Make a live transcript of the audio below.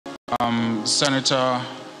Senator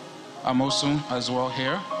Amosun as well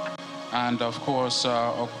here, and of course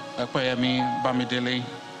Ekpeyemi Bamidele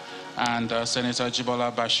and Senator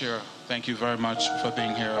Jibola Bashir. Thank you very much for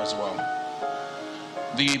being here as well.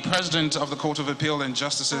 The President of the Court of Appeal and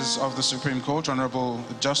Justices of the Supreme Court, Honorable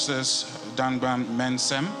Justice Danban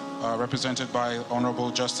Mensem, represented by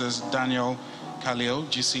Honorable Justice Daniel Khalil,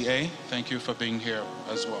 GCA. Thank you for being here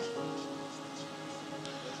as well.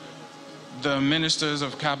 The Ministers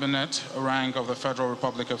of Cabinet rank of the Federal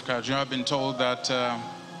Republic of Nigeria. I've been told that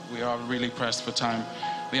we are really pressed for time.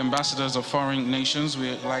 The ambassadors of foreign nations,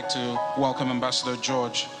 we'd like to welcome Ambassador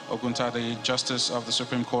George Ogunta, the Justice of the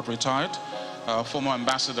Supreme Court, retired, former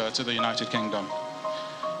ambassador to the United Kingdom.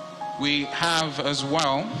 We have as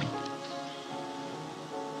well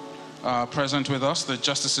present with us the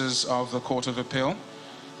Justices of the Court of Appeal,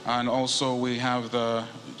 and also we have the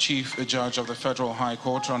Chief Judge of the Federal High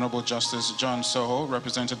Court, Honorable Justice John Soho,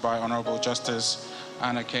 represented by Honorable Justice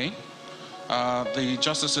Anna Kay. The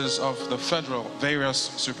Justices of the various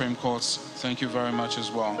Supreme Courts, thank you very much as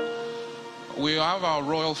well. We have our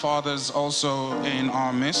Royal Fathers also in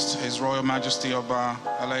our midst, His Royal Majesty Oba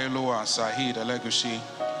Alayelua Sahid Elegushi.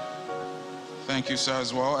 Thank you, sir,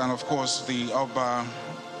 as well. And of course, the Oba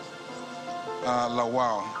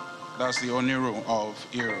Lawal, that's the Oniru of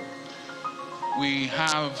Iru. We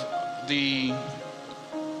have the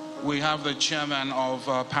chairman of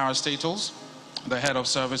Parastatals, the head of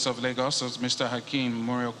service of Lagos, Mr. Hakeem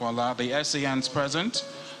Muriokwala, the SANs present,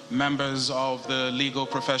 members of the legal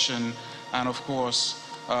profession, and of course,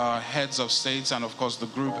 heads of states, and of course, the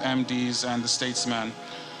group MDs and the statesmen,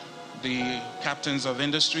 the captains of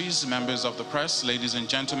industries, members of the press, ladies and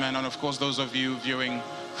gentlemen, and of course, those of you viewing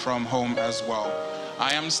from home as well.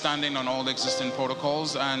 I am standing on all existing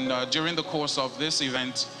protocols, and during the course of this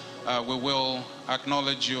event, we will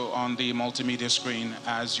acknowledge you on the multimedia screen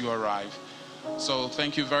as you arrive. So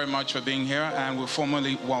thank you very much for being here, and we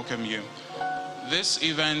formally welcome you. This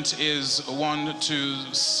event is one to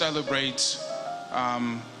celebrate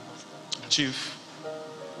Chief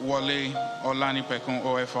Wole Olanipekun,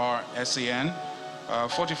 OFR, SAN,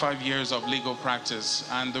 45 years of legal practice,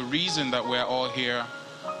 and the reason that we're all here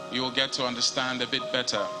you will get to understand a bit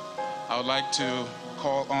better. I would like to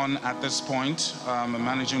call on at this point a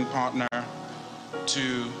managing partner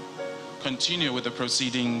to continue with the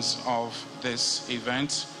proceedings of this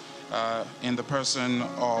event in the person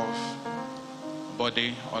of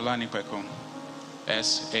Bode Olanipekun,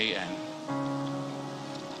 SAN.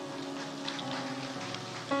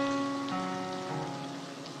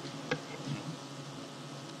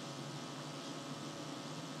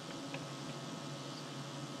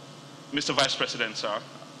 Mr. Vice President, sir,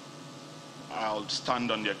 I'll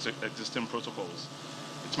stand on the existing protocols.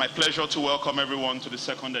 It's my pleasure to welcome everyone to the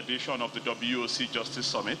second edition of the WOC Justice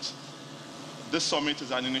Summit. This summit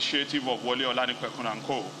is an initiative of Wole Olanipekun &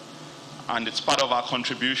 Co., and it's part of our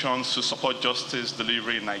contributions to support justice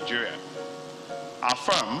delivery in Nigeria. Our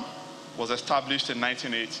firm was established in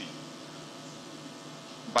 1980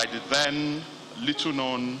 by the then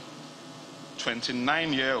little-known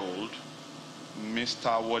 29-year-old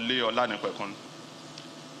Mr. Wole Olanipekun,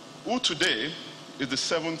 who today is the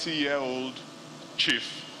 70-year-old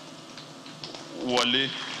Chief Wole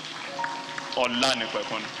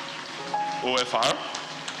Olanipekun, OFR,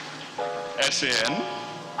 SAN,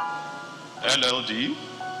 LLD,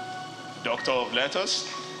 Doctor of Letters,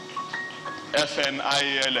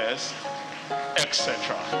 FNIELS,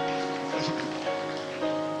 etc.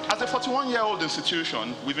 As a 41-year-old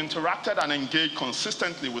institution, we've interacted and engaged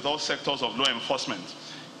consistently with all sectors of law enforcement,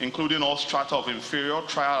 including all strata of inferior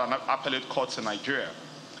trial and appellate courts in Nigeria.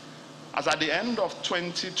 As at the end of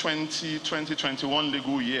 2020-2021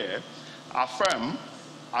 legal year, our firm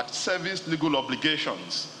had serviced legal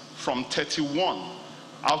obligations from 31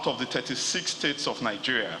 out of the 36 states of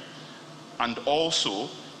Nigeria, and also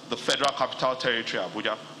the Federal Capital Territory,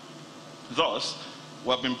 Abuja. Thus,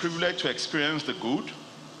 we have been privileged to experience the good,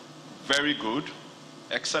 very good,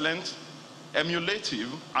 excellent, emulative,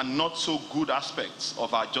 and not so good aspects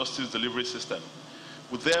of our justice delivery system.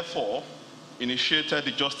 We therefore initiated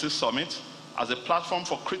the Justice Summit as a platform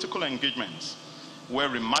for critical engagements where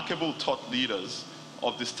remarkable thought leaders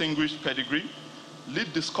of distinguished pedigree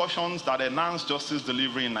lead discussions that enhance justice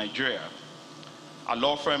delivery in Nigeria. Our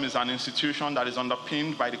law firm is an institution that is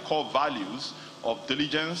underpinned by the core values of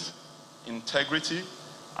diligence, integrity,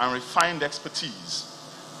 and refined expertise,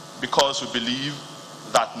 because we believe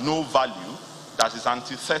that no value that is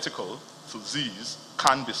antithetical to these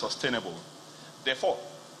can be sustainable. Therefore,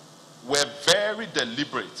 we're very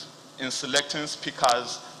deliberate in selecting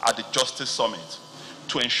speakers at the Justice Summit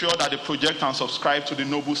to ensure that they project and subscribe to the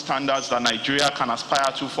noble standards that Nigeria can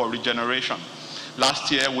aspire to for regeneration.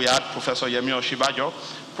 Last year, we had Professor Yemi Osinbajo,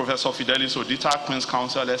 Professor Fidelis Odita, Queen's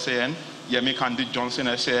Counsel, SAN, Yemi Candid Johnson,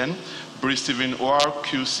 SAN, Bree Stephen Orr,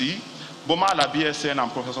 QC, Boma Alabi, SAN,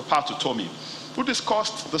 and Professor Patu Tomi, who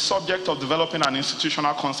discussed the subject of developing an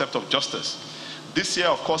institutional concept of justice. This year,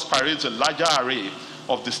 of course, parades a larger array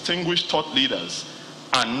of distinguished thought leaders,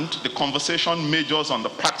 and the conversation majors on the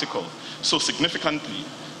practical. So significantly,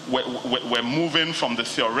 we're moving from the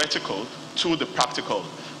theoretical to the practical.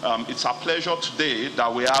 It's our pleasure today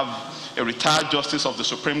that we have a retired justice of the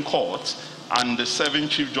Supreme Court and the serving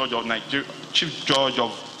Chief Judge of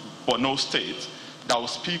Borno State that will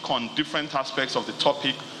speak on different aspects of the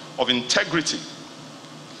topic of integrity.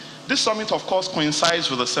 This summit, of course, coincides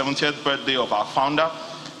with the 70th birthday of our founder,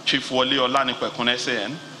 Chief Wole Olanipekun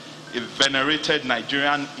SAN, a venerated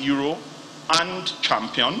Nigerian hero and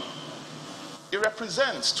champion. It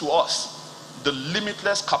represents to us the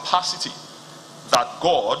limitless capacity that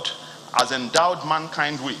God has endowed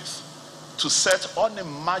mankind with to set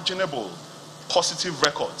unimaginable positive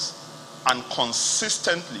records and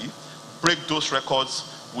consistently break those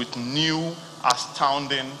records with new,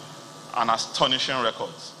 astounding, and astonishing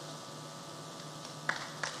records.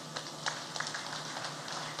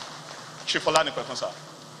 Chief Olanipekun, sir,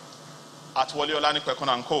 at Wole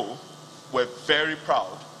Olanipekun & Co., we're very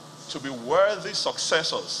proud to be worthy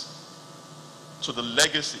successors to the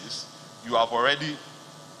legacies you're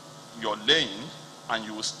laying and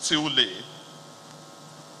you will still lay.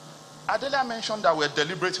 Adelia mentioned that we're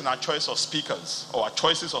deliberate in our choice of speakers, or our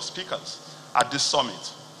choices of speakers at this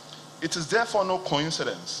summit. It is therefore no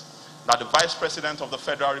coincidence that the Vice President of the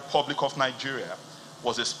Federal Republic of Nigeria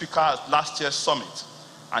was a speaker at last year's summit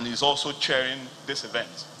and is also chairing this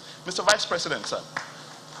event. Mr. Vice President, sir,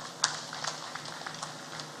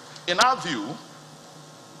 in our view,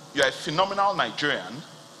 you're a phenomenal Nigerian,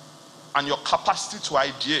 and your capacity to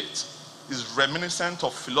ideate is reminiscent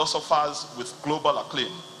of philosophers with global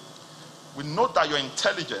acclaim. We note that your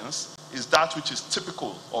intelligence is that which is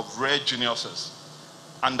typical of rare geniuses,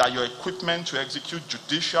 and that your equipment to execute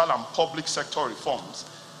judicial and public sector reforms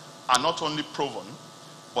are not only proven,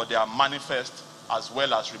 but they are manifest as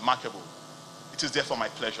well as remarkable. It is therefore my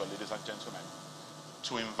pleasure, ladies and gentlemen,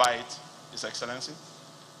 to invite His Excellency,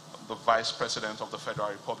 the Vice President of the Federal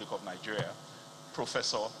Republic of Nigeria,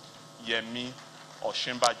 Professor Yemi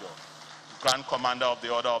Osinbajo, Grand Commander of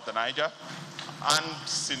the Order of the Niger and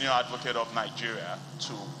Senior Advocate of Nigeria,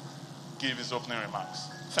 to give his opening remarks.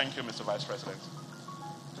 Thank you, Mr. Vice President.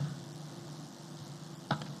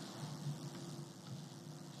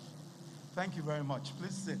 Thank you very much.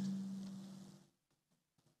 Please sit.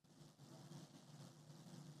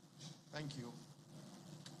 Thank you.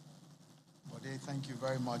 Bode, thank you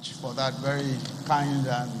very much for that very kind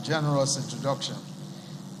and generous introduction.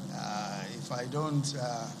 If I don't,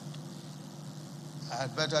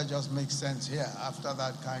 I'd better just make sense here after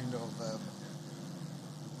that kind of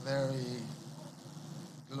very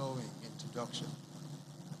glowing introduction.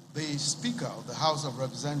 The Speaker of the House of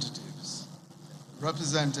Representatives,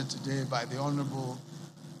 represented today by the Honorable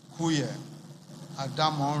Kuye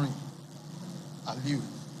Adamori Aliu,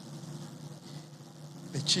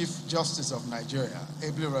 the Chief Justice of Nigeria,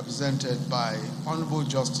 ably represented by Honorable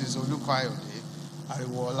Justice Olukayode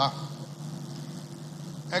Ariwola,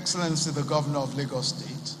 Excellency the Governor of Lagos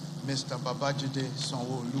State, Mr. Babajide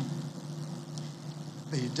Sanwo-Olu,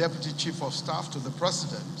 the Deputy Chief of Staff to the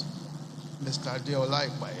President, Mr.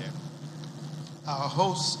 Olanipekun, our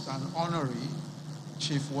host and honorary,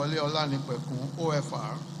 Chief Wole Olanipekun,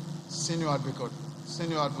 OFR, Senior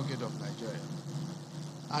Advocate of Nigeria,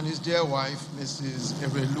 and his dear wife, Mrs.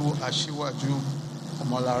 Erelu Ashiwaju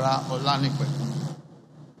Omolara Olanipekun,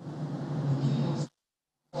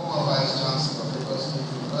 former Vice Chancellor of Lagos State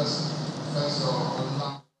University, Professor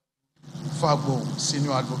Olanipekun,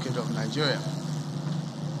 Senior Advocate of Nigeria,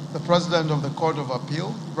 the President of the Court of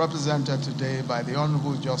Appeal, represented today by the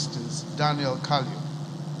Honorable Justice Daniel Kallio.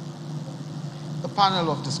 The panel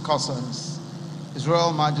of discussants, His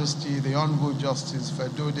Royal Majesty the Honorable Justice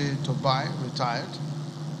Fedode Tobai, retired,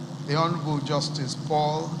 the Honorable Justice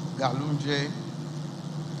Paul Galunje,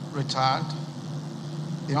 retired,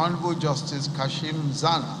 the Honorable Justice Kashim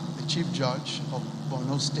Zana, the Chief Judge of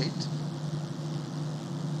Borno State,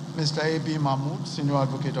 Mr. A.B. Mahmood, Senior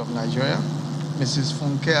Advocate of Nigeria, Mrs.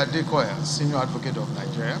 Funke Adekoya, Senior Advocate of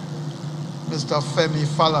Nigeria, Mr. Femi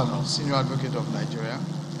Falano, Senior Advocate of Nigeria,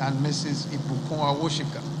 and Mrs. Ibukun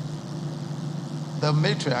Awoshika, the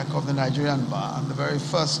matriarch of the Nigerian Bar and the very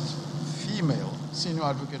first female Senior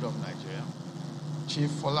Advocate of Nigeria, Chief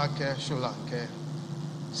Folake Sholanke,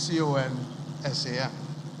 CON SAM.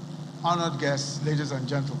 honored guests, ladies and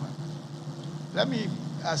gentlemen, let me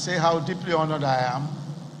say how deeply honored I am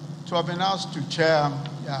to have been asked to chair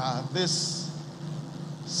this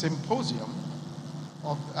symposium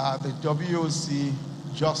of the WOC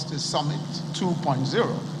Justice Summit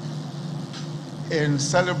 2.0 in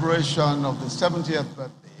celebration of the 70th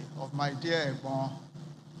birthday of my dear Egbon,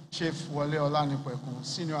 Chief Wole Olanipekun,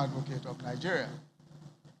 Senior Advocate of Nigeria.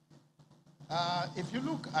 If you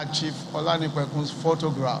look at Chief Olanipekun's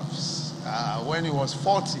photographs when he was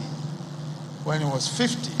 40, when he was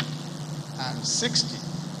 50, and 60,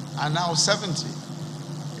 and now 70,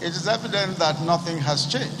 it is evident that nothing has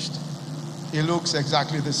changed. He looks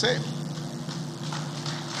exactly the same.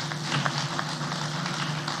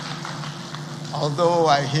 Although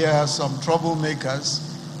I hear some troublemakers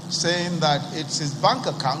saying that it's his bank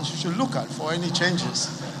account you should look at for any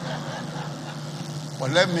changes.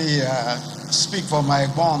 But let me speak for my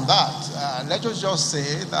Egbon on that. Let us just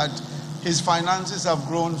say that his finances have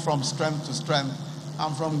grown from strength to strength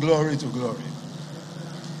and from glory to glory.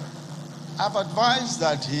 I've advised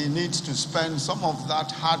that he needs to spend some of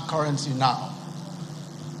that hard currency now.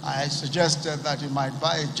 I suggested that he might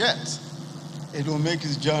buy a jet. It will make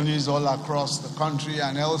his journeys all across the country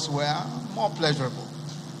and elsewhere more pleasurable.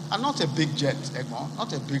 And not a big jet, Egbon,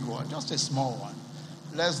 not a big one, just a small one,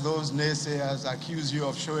 lest those naysayers accuse you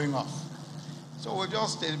of showing off. So we're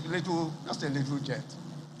just a little jet.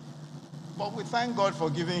 But we thank God for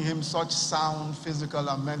giving him such sound physical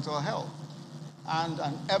and mental health and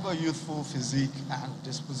an ever-youthful physique and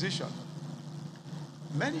disposition.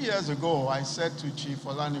 Many years ago, I said to Chief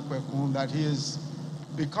Olanipekun that he is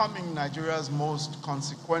becoming Nigeria's most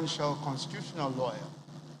consequential constitutional lawyer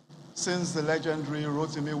since the legendary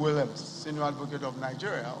Rotimi Williams, Senior Advocate of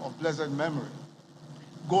Nigeria, of blessed memory,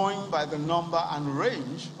 going by the number and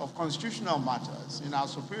range of constitutional matters in our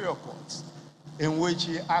superior courts in which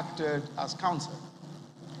he acted as counsel.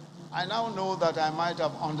 I now know that I might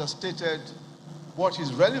have understated what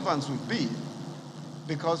his relevance would be,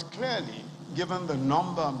 because clearly, given the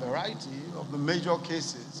number and variety of the major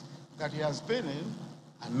cases that he has been in,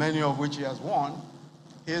 and many of which he has won,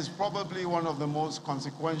 he is probably one of the most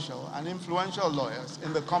consequential and influential lawyers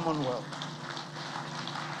in the Commonwealth.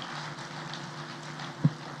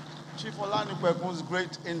 Chief Olanipekun's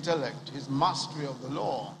great intellect, his mastery of the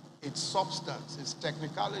law, its substance, its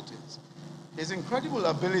technicalities, his incredible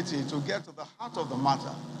ability to get to the heart of the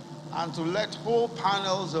matter and to let whole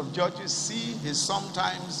panels of judges see his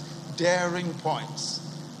sometimes daring points,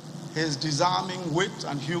 his disarming wit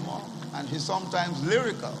and humor, and his sometimes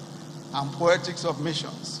lyrical and poetic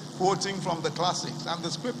submissions, quoting from the classics and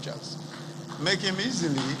the scriptures, make him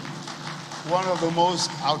easily one of the most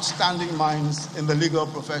outstanding minds in the legal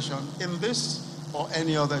profession in this or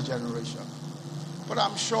any other generation. But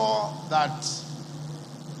I'm sure that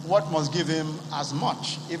what must give him as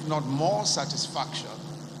much, if not more satisfaction,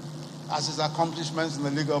 as his accomplishments in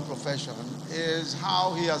the legal profession is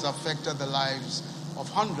how he has affected the lives of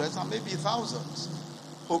hundreds and maybe thousands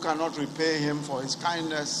who cannot repay him for his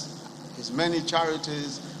kindness, his many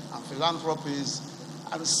charities and philanthropies,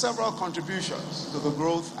 and several contributions to the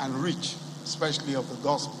growth and reach, especially of the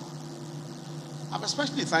gospel. I'm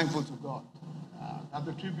especially thankful to God that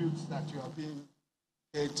the tributes that you are being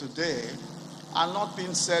paid today are not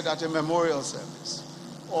being said at a memorial service,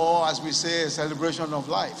 or as we say, a celebration of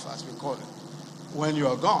life, as we call it, when you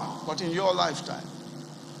are gone, but in your lifetime.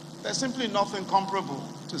 There's simply nothing comparable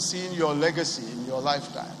to seeing your legacy in your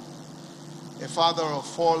lifetime. A father of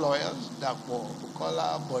 4 lawyers, Dapo,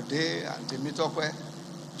 Bukola, Bode, and Temitope,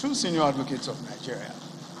 2 senior advocates of Nigeria.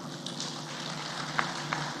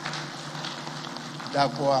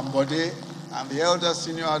 Dapo and Bode, and the elder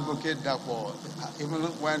senior advocate, Dapo, even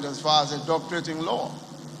went as far as a doctorate in law.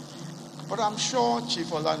 But I'm sure Chief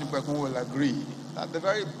Olanipekun will agree that the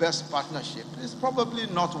very best partnership is probably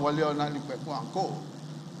not Wole Olanipekun and co.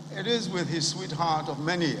 It is with his sweetheart of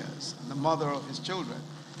many years, and the mother of his children,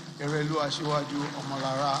 Erelu Asiwaju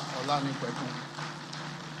Omolara Olanipekun.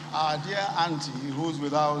 Our dear auntie, whose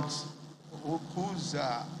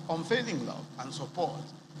unfailing love and support,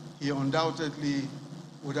 he undoubtedly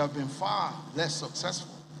would have been far less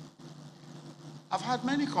successful. I've had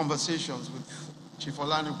many conversations with Chief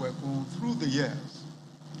Olanipekun through the years,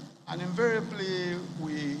 and invariably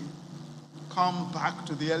we come back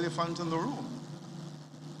to the elephant in the room.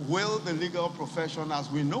 Will the legal profession as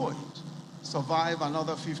we know it survive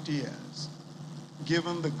another 50 years,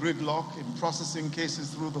 given the gridlock in processing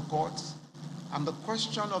cases through the courts and the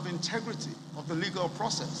question of integrity of the legal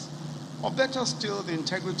process, or better still, the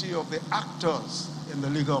integrity of the actors in the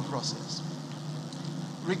legal process?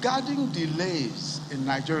 Regarding delays in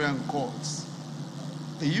Nigerian courts,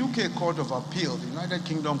 the UK Court of Appeal, the United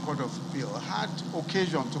Kingdom Court of Appeal, had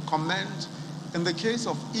occasion to comment in the case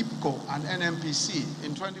of IPCO and NMPC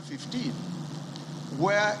in 2015,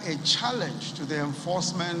 where a challenge to the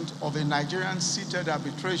enforcement of a Nigerian-seated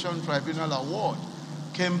arbitration tribunal award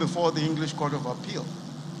came before the English Court of Appeal.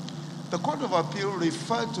 The Court of Appeal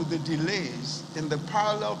referred to the delays in the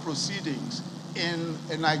parallel proceedings in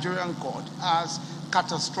a Nigerian court as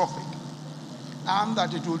catastrophic, and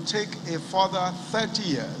that it would take a further 30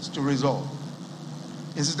 years to resolve.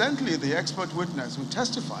 Incidentally, the expert witness who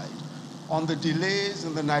testified on the delays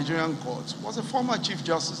in the Nigerian courts was a former Chief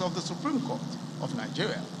Justice of the Supreme Court of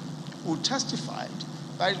Nigeria, who testified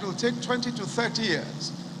that it will take 20 to 30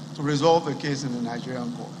 years to resolve a case in the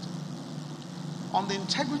Nigerian court. On the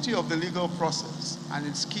integrity of the legal process and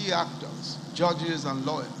its key actors, judges and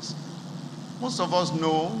lawyers, most of us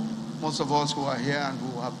know, most of us who are here and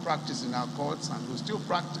who have practiced in our courts and who still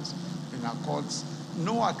practice in our courts,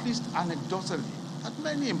 know at least anecdotally that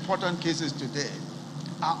many important cases today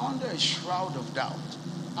are under a shroud of doubt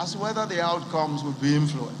as to whether the outcomes will be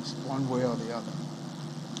influenced one way or the other.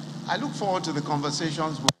 I look forward to the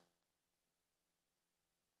conversations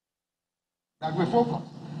that we focus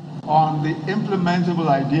on the implementable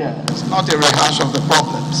ideas, not a rehash of the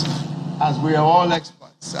problems, as we are all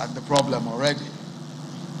experts at the problem already.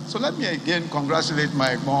 So let me again congratulate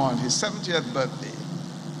my Egbon on his 70th birthday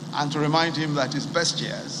and to remind him that his best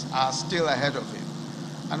years are still ahead of him.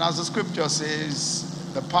 And as the scripture says,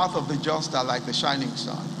 the path of the just are like the shining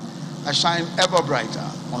sun, that shine ever brighter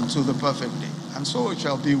unto the perfect day. And so it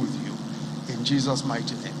shall be with you in Jesus'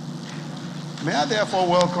 mighty name. May I therefore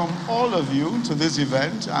welcome all of you to this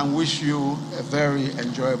event and wish you a very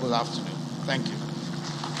enjoyable afternoon. Thank you.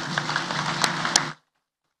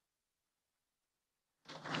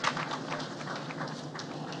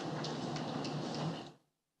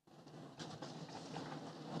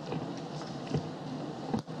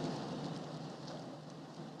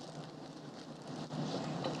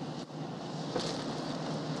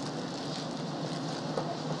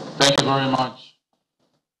 Thank you very much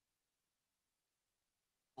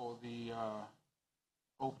for the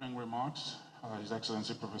opening remarks, His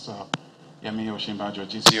Excellency Professor Yemi Osinbajo,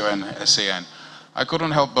 GCO and SAN. I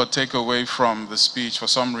couldn't help but take away from the speech for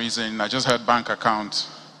some reason. I just heard bank account.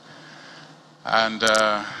 And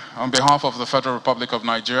on behalf of the Federal Republic of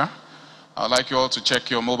Nigeria, I'd like you all to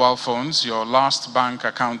check your mobile phones, your last bank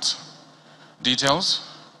account details.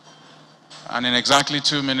 And in exactly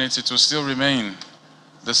 2 minutes, it will still remain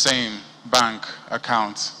the same bank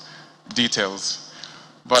account details.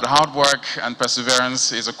 But hard work and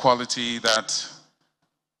perseverance is a quality that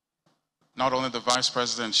not only the Vice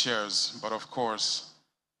President shares, but of course,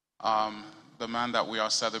 the man that we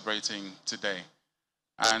are celebrating today.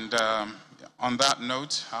 And on that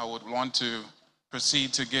note, I would want to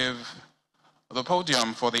proceed to give the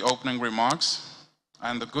podium for the opening remarks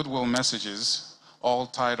and the goodwill messages all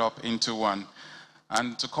tied up into one.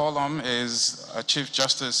 And to call on is Chief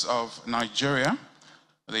Justice of Nigeria,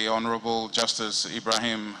 the Honorable Justice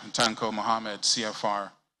Ibrahim Tanko Mohammed, CFR,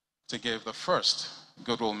 to give the first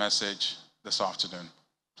goodwill message this afternoon.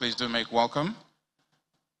 Please do make welcome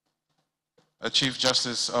the Chief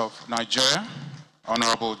Justice of Nigeria,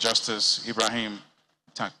 Honorable Justice Ibrahim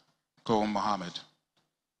Tanko Mohammed.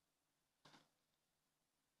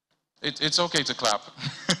 It's okay to clap.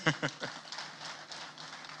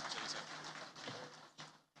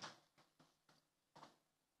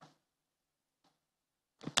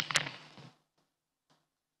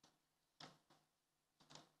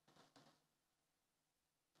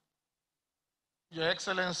 Your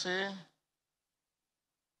Excellency,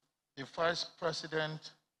 the Vice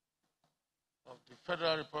President of the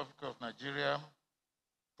Federal Republic of Nigeria,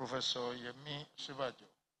 Professor Yemi Osinbajo,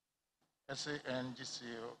 SAN,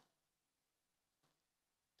 GCO.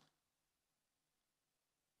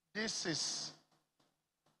 This is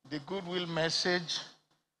the goodwill message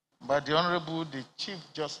by the Honorable the Chief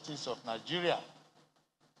Justice of Nigeria,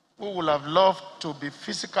 who would have loved to be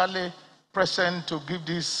physically present to give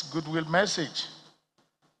this goodwill message.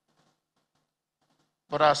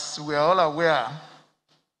 But as we are all aware,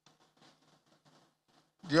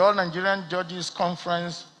 the All Nigerian Judges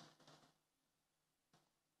Conference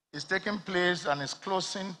is taking place and is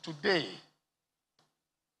closing today.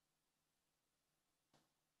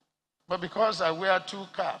 But because I wear two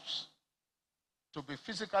caps, to be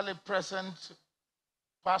physically present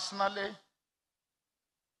personally,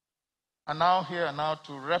 and now here and now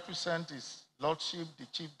to represent His Lordship, the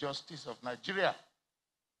Chief Justice of Nigeria,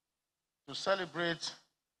 to celebrate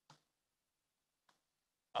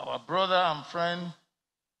our brother and friend,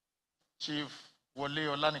 Chief Wole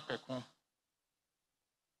Olanipekun,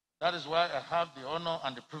 That is why I have the honor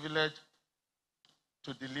and the privilege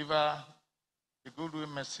to deliver the goodwill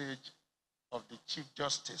message of the Chief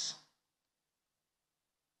Justice.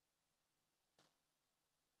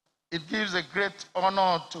 It gives a great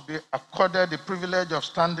honor to be accorded the privilege of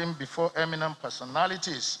standing before eminent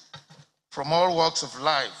personalities from all walks of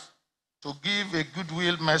life to give a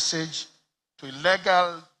goodwill message to a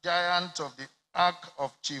legal giant of the arc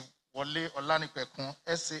of Chief Wole Olanipekun,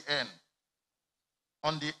 SAN,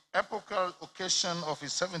 on the epochal occasion of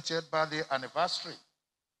his 70th birthday anniversary.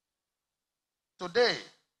 Today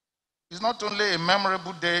is not only a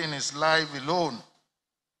memorable day in his life alone,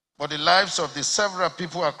 but the lives of the several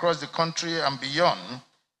people across the country and beyond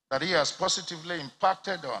that he has positively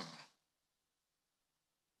impacted on.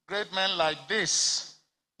 Great men like this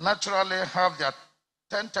naturally have their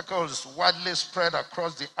tentacles widely spread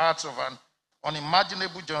across the hearts of an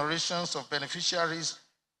unimaginable generations of beneficiaries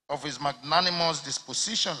of his magnanimous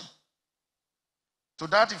disposition. To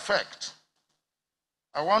that effect,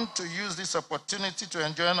 I want to use this opportunity to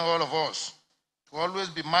enjoin all of us to always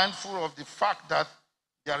be mindful of the fact that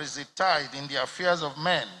there is a tide in the affairs of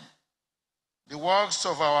men. The works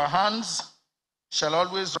of our hands shall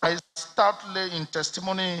always rise stoutly in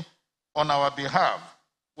testimony on our behalf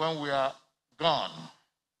when we are gone.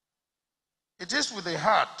 It is with a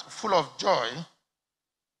heart full of joy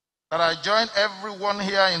that I join everyone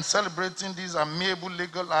here in celebrating this amiable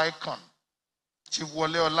legal icon, Chief Wole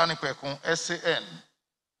Olanipekun, SAN,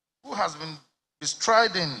 who has been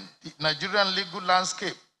bestriding the Nigerian legal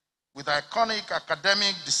landscape with iconic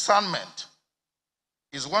academic discernment.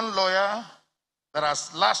 Is one lawyer that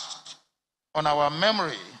has lashed on our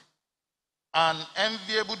memory an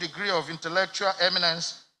enviable degree of intellectual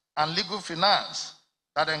eminence and legal finance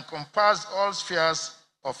that encompass all spheres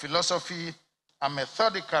of philosophy and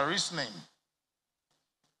methodical reasoning.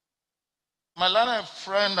 My learned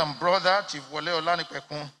friend and brother, Chief Wole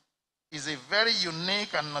Olanipekun, is a very unique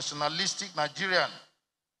and nationalistic Nigerian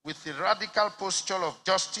with a radical posture of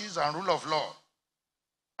justice and rule of law.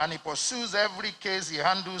 And he pursues every case he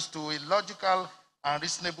handles to a logical and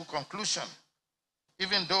reasonable conclusion.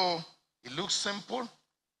 Even though it looks simple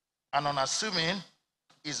and unassuming,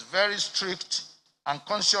 is very strict and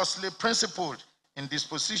consciously principled in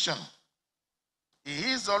disposition.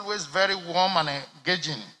 He is always very warm and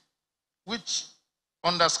engaging, which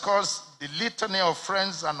underscores the litany of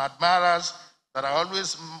friends and admirers that are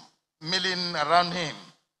always milling around him.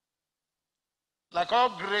 Like all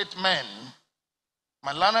great men,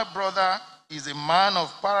 my learned brother is a man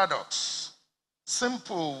of paradox,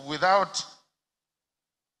 simple without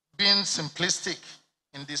being simplistic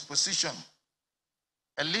in disposition,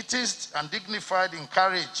 elitist and dignified in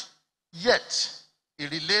courage, yet he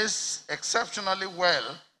relates exceptionally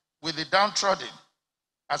well with the downtrodden,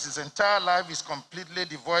 as his entire life is completely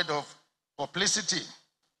devoid of publicity,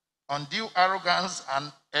 undue arrogance,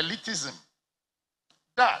 and elitism.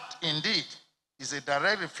 That, indeed, is a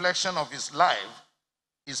direct reflection of his life,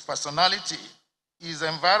 his personality, his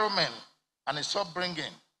environment, and his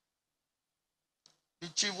upbringing. The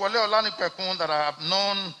Chief Wole Olanipekun that I have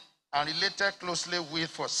known and related closely with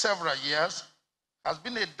for several years has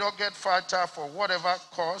been a dogged fighter for whatever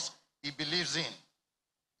cause he believes in.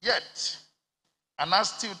 Yet, an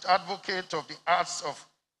astute advocate of the arts of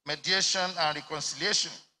mediation and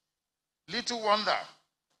reconciliation. Little wonder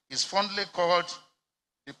is fondly called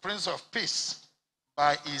the Prince of Peace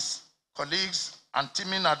by his colleagues and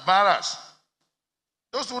teeming admirers.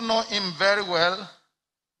 Those who know him very well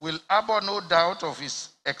will harbor no doubt of his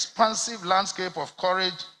expansive landscape of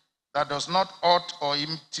courage that does not hurt or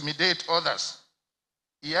intimidate others.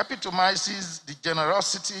 He epitomizes the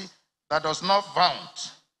generosity that does not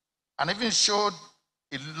vaunt, and even showed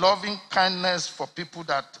a loving kindness for people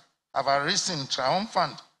that have arisen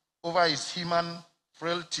triumphant over his human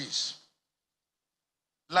frailties.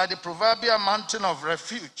 Like the proverbial mountain of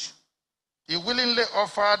refuge, he willingly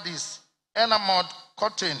offered his enamored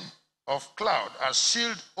curtain of cloud as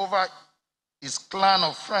shield over his clan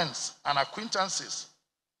of friends and acquaintances.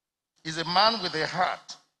 He's a man with a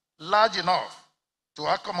heart large enough to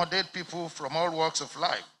accommodate people from all walks of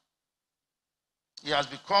life. He has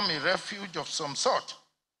become a refuge of some sort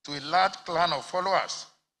to a large clan of followers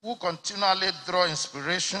who continually draw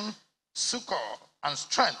inspiration, succor, and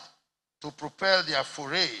strength to propel their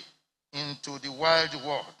foray into the wild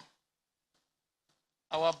world.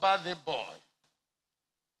 Our birthday boy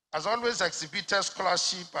has always exhibited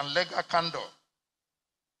scholarship and legal candor.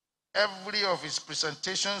 Every of his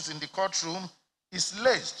presentations in the courtroom is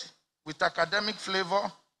laced with academic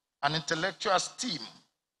flavor and intellectual steam.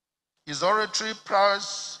 His oratory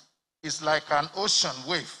prowess is like an ocean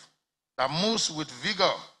wave that moves with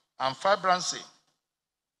vigor and vibrancy.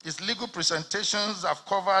 His legal presentations have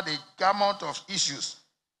covered a gamut of issues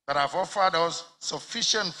that have offered us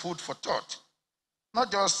sufficient food for thought,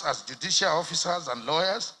 not just as judicial officers and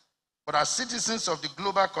lawyers, but as citizens of the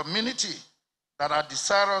global community that are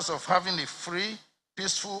desirous of having a free,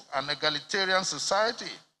 peaceful, and egalitarian society.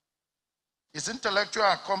 His intellectual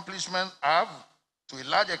accomplishments have, to a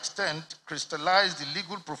large extent, crystallized the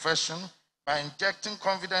legal profession by injecting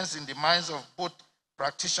confidence in the minds of both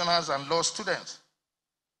practitioners and law students.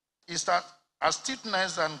 His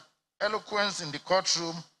astuteness and eloquence in the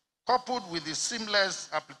courtroom, coupled with the seamless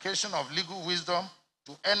application of legal wisdom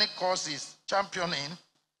to any cause he's championing,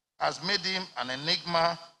 has made him an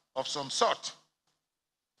enigma of some sort.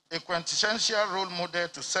 A quintessential role model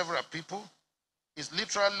to several people, is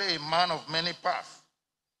literally a man of many paths.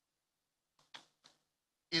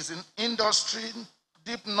 His industry,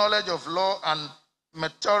 deep knowledge of law, and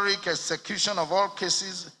methodic execution of all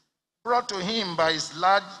cases brought to him by his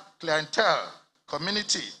large clientele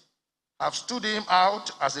community have stood him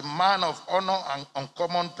out as a man of honor and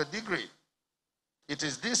uncommon pedigree. It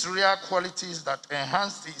is these rare qualities that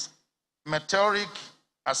enhance his meteoric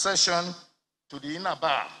accession to the inner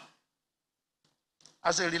bar.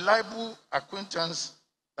 As a reliable acquaintance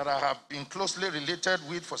that I have been closely related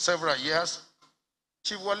with for several years,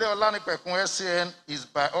 Chief Wole Olanipekun SAN is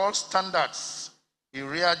by all standards a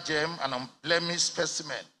rare gem and unblemished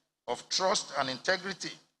specimen of trust and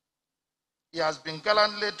integrity. He has been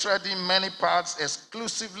gallantly treading many paths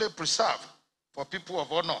exclusively preserved for people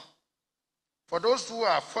of honor. For those who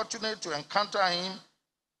are fortunate to encounter him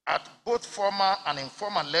at both formal and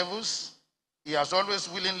informal levels, he has always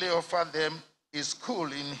willingly offered them his school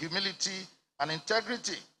in humility and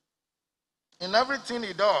integrity. In everything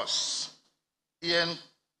he does, he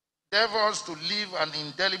endeavors to leave an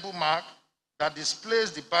indelible mark that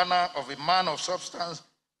displays the banner of a man of substance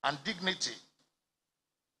and dignity.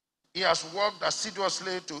 He has worked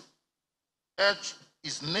assiduously to etch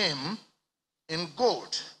his name in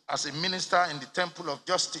gold as a minister in the Temple of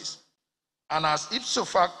Justice, and has ipso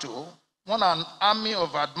facto won an army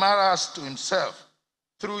of admirers to himself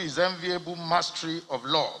through his enviable mastery of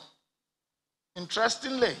law.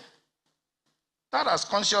 Interestingly, that has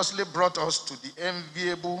consciously brought us to the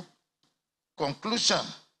enviable conclusion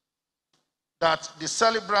that the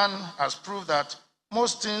celebrant has proved that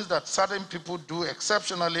most things that certain people do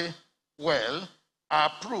exceptionally well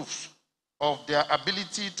are proofs of their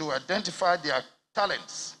ability to identify their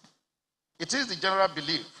talents. It is the general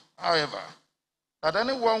belief, however, that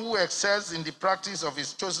anyone who excels in the practice of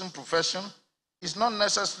his chosen profession is not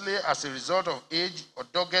necessarily as a result of age or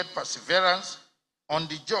dogged perseverance on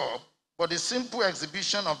the job, but a simple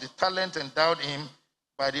exhibition of the talent endowed him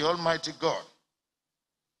by the Almighty God.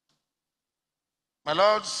 My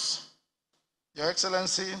Lords, Your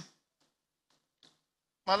Excellency,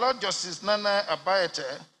 my Lord Justice Nana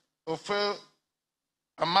Abayete Ofe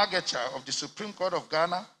Amagecha of the Supreme Court of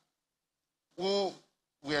Ghana, who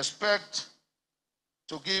we expect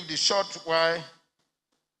to give the short while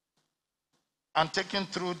and taking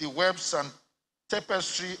through the webs and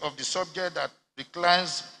tapestry of the subject that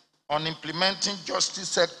reclines on implementing justice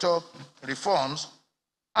sector reforms,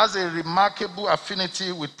 has a remarkable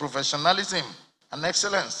affinity with professionalism and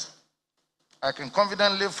excellence. I can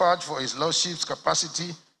confidently vouch for His Lordship's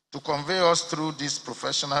capacity to convey us through this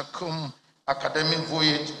professional academic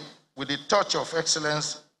voyage with a touch of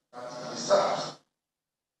excellence that he deserves.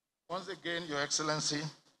 Once again, Your Excellency,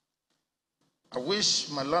 I wish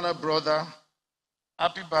my learned brother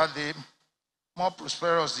happy birthday, more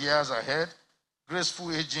prosperous years ahead,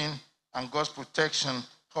 graceful aging, and God's protection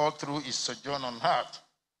all through his sojourn on earth.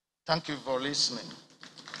 Thank you for listening.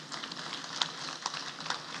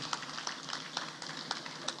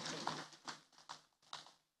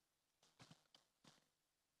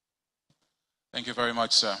 Thank you very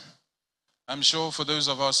much, sir. I'm sure for those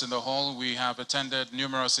of us in the hall, we have attended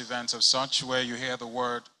numerous events of such where you hear the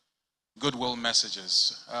word goodwill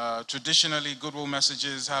messages. Traditionally, goodwill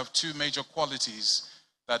messages have two major qualities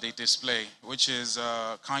that they display, which is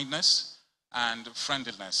kindness and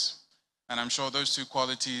friendliness. And I'm sure those two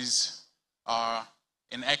qualities are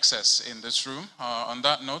in excess in this room. On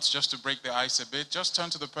that note, just to break the ice a bit, just turn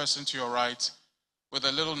to the person to your right with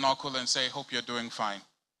a little knuckle and say, hope you're doing fine.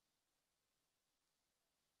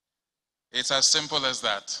 It's as simple as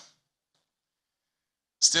that.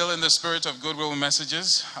 Still in the spirit of goodwill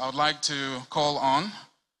messages, I would like to call on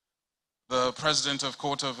the President of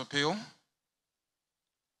Court of Appeal,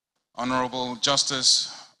 Honorable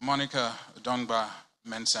Justice Monica Dongba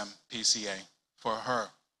Mensem, PCA,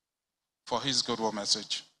 for his goodwill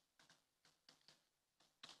message.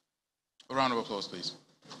 A round of applause, please.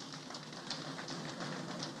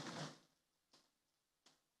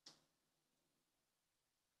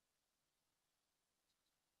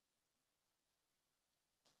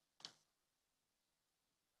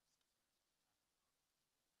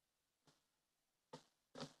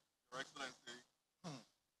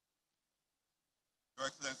 Your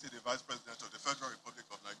Excellency, the Vice President of the Federal Republic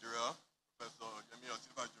of Nigeria, Professor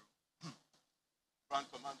Osinbajo, Grand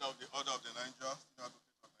Commander of the Order of the Niger, Senior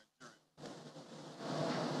Advocate of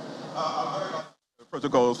Nigeria. The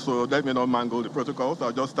protocols, so let me not mangle the protocols.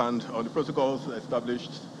 I'll just stand on the protocols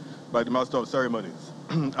established by the Master of Ceremonies.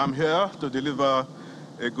 I'm here to deliver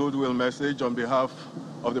a goodwill message on behalf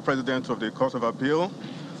of the President of the Court of Appeal,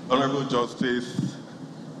 Honorable Justice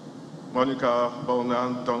Monica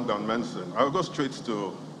Bolnan Dongan Manson. I'll go straight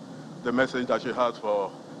to the message that she has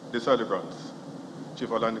for the celebrants, Chief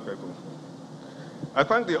Olanipekun. I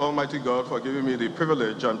thank the Almighty God for giving me the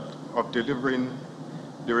privilege of delivering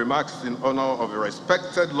the remarks in honor of a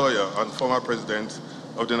respected lawyer and former president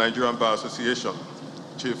of the Nigerian Bar Association,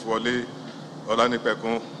 Chief Wole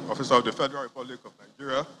Olanipekun, Officer of the Federal Republic of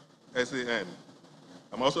Nigeria, SAN.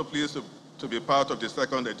 I'm also pleased to be part of the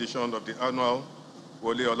second edition of the annual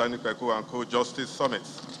Wole Olanipekun and Co-Justice Summit.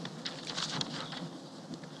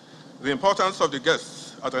 The importance of the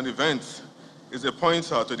guests at an event is a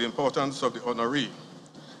pointer to the importance of the honoree.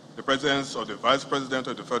 The presence of the Vice President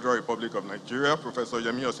of the Federal Republic of Nigeria, Professor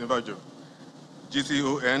Osinbajo,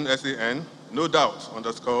 GCON, SAN, no doubt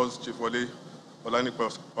underscores Chief Wole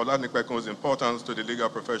Olanipekun's importance to the legal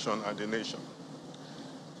profession and the nation.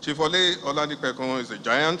 Chief Wole Olanipekun is a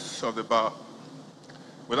giant of the bar.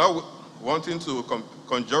 Without wanting to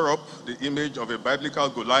conjure up the image of a biblical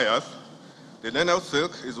Goliath, the Nenel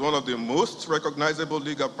Silk is one of the most recognizable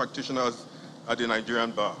legal practitioners at the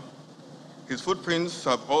Nigerian bar. His footprints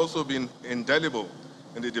have also been indelible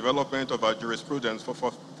in the development of our jurisprudence for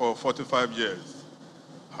 45 years.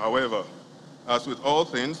 However, as with all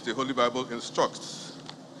things, the Holy Bible instructs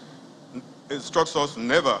us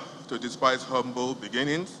never to despise humble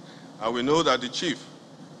beginnings, and we know that the chief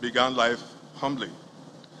began life humbly.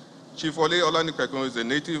 Chief Wole Olanipekun is a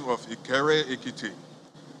native of Ikere, Ekiti,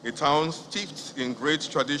 a town steeped in great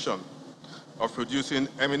tradition of producing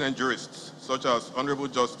eminent jurists, such as Honorable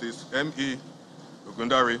Justice M.E.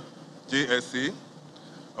 Ogundari, JSC,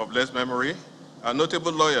 of blessed memory, and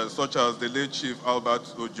notable lawyers such as the late Chief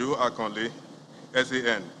Albert Ojo Akonle,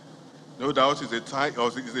 SAN. No doubt he's a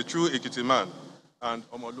true Ekiti man and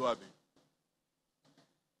Omoluabi.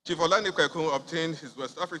 Chief Olanipekun obtained his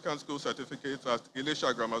West African School certificate at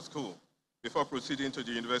Ilesha Grammar School before proceeding to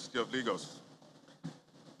the University of Lagos,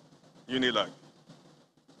 UNILAG,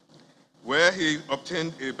 where he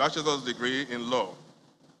obtained a bachelor's degree in law.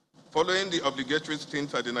 Following the obligatory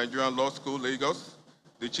stint at the Nigerian Law School, Lagos,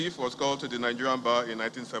 the chief was called to the Nigerian bar in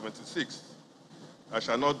 1976. I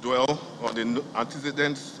shall not dwell on the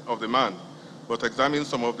antecedents of the man, but examine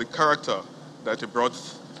some of the character that he brought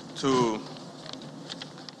to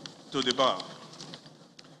the bar.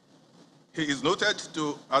 He is noted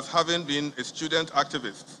as having been a student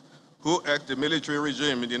activist who egged the military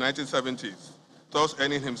regime in the 1970s, thus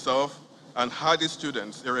earning himself and hardy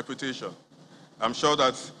students a reputation. I'm sure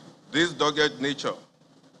that this dogged nature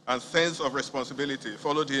and sense of responsibility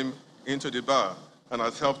followed him into the bar and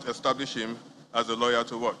has helped establish him as a lawyer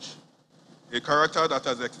to watch. A character that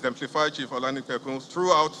has exemplified Chief Olanipekun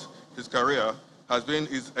throughout his career has been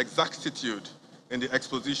his exactitude in the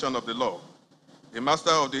exposition of the law, a master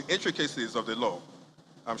of the intricacies of the law.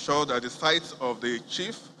 I'm sure that the sight of the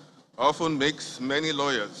chief often makes many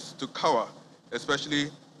lawyers to cower, especially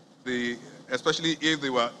if they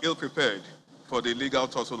were ill-prepared for the legal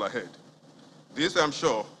tussle ahead. This, I'm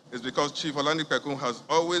sure, is because Chief Olanipekun has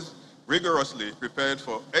always rigorously prepared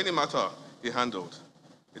for any matter he handled.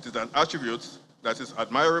 It is an attribute that is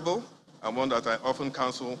admirable and one that I often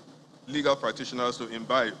counsel legal practitioners to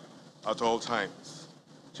imbibe at all times.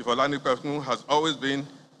 Chief Olanipekun has always been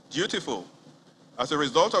dutiful. As a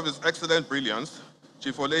result of his excellent brilliance,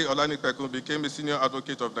 Chief Wole Olanipekun became a senior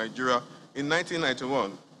advocate of Nigeria in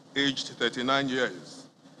 1991, aged 39 years,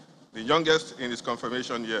 the youngest in his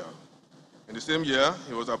confirmation year. In the same year,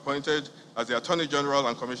 he was appointed as the Attorney General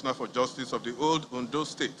and Commissioner for Justice of the old Ondo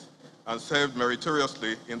State and served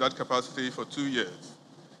meritoriously in that capacity for 2 years.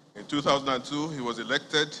 In 2002, he was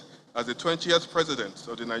elected as the 20th President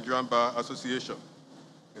of the Nigerian Bar Association.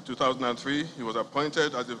 In 2003, he was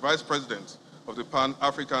appointed as the Vice President of the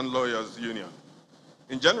Pan-African Lawyers Union.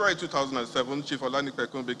 In January 2007, Chief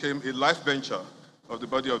Olanipekun became a life bencher of the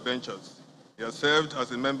body of benchers. He has served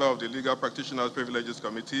as a member of the Legal Practitioners Privileges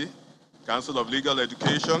Committee, Council of Legal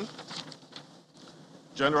Education,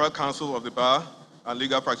 General Counsel of the Bar, and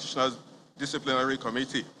Legal Practitioners Disciplinary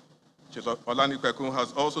Committee. Chief Olanipekun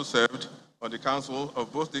has also served on the council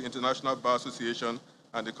of both the International Bar Association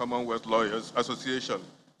and the Commonwealth Lawyers Association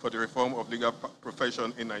for the reform of legal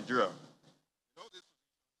profession in Nigeria. In all these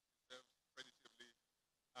positions, he served creditably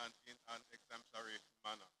and in an exemplary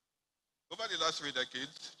manner. Over the last 3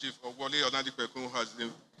 decades, Chief Wole Olanipekun has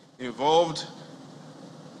been involved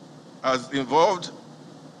as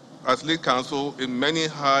lead counsel in many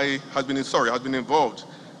has been involved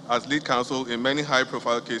as lead counsel in many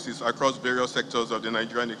high-profile cases across various sectors of the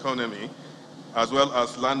Nigerian economy, as well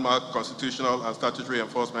as landmark constitutional and statutory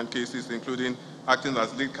enforcement cases, including acting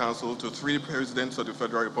as lead counsel to 3 presidents of the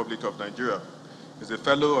Federal Republic of Nigeria. He is a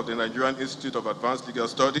fellow of the Nigerian Institute of Advanced Legal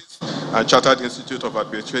Studies and Chartered Institute of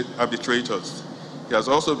Arbitrators. He has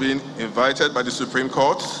also been invited by the Supreme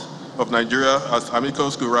Court of Nigeria as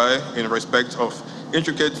amicus curiae in respect of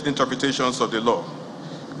intricate interpretations of the law.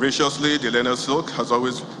 Graciously, the learned Silk has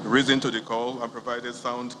always risen to the call and provided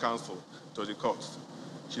sound counsel to the courts.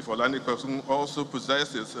 Chief Olanipekun also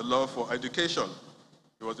possesses a love for education.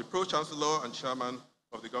 He was the Pro-Chancellor and Chairman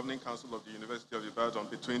of the Governing Council of the University of Ibadan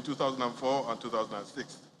between 2004 and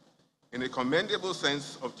 2006. In a commendable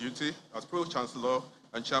sense of duty, as Pro-Chancellor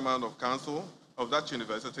and Chairman of Council of that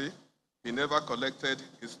university, he never collected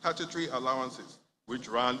his statutory allowances, which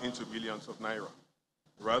ran into billions of naira.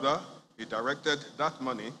 Rather, he directed that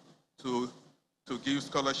money to give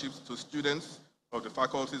scholarships to students of the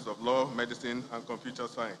faculties of law, medicine, and computer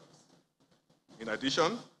science. In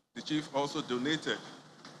addition, the chief also donated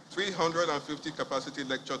 350 capacity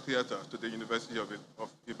lecture theater to the University of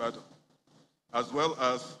Ibadan, as well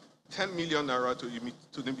as 10 million naira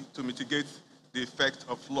to mitigate the effect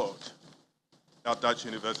of flood at that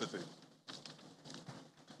university.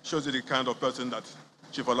 Shows you the kind of person that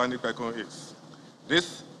Chief Olanipekun is.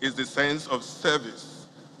 This is the sense of service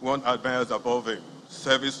one admires above him: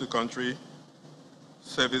 service to country,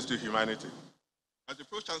 service to humanity. As the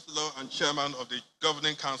Pro-Chancellor and Chairman of the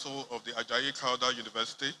Governing Council of the Ajayi Crowther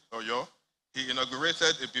University, Oyo, he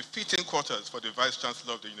inaugurated a befitting quarters for the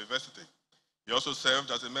Vice-Chancellor of the university. He also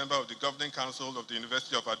served as a member of the Governing Council of the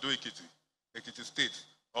University of Ado-Ekiti, Ekiti State,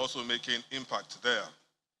 also making impact there.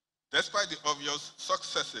 Despite the obvious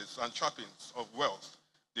successes and trappings of wealth,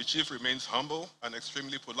 the chief remains humble and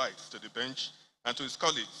extremely polite to the bench and to his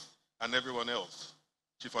colleagues and everyone else.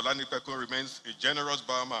 Chief Olanipekun remains a generous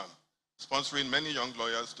barman, sponsoring many young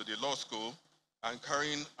lawyers to the law school and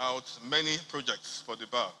carrying out many projects for the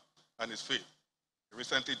bar and his faith. He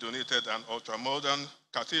recently donated an ultra-modern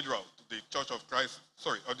cathedral to the Church of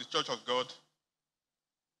the Church of God,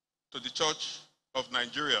 to the Church of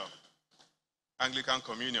Nigeria, Anglican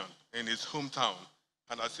Communion, in his hometown,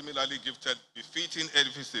 and has similarly gifted befitting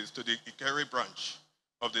edifices to the Ikere branch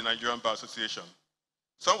of the Nigerian Bar Association.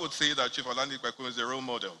 Some would say that Chief Olanipekun is a role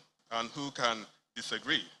model, and who can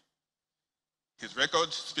disagree? His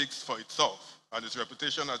record speaks for itself, and his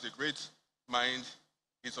reputation as a great mind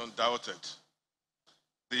is undoubted.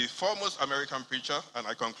 The foremost American preacher, and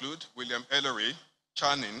I conclude, William Ellery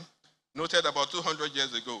Channing, noted about 200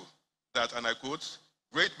 years ago that, and I quote,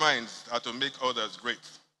 "Great minds are to make others great.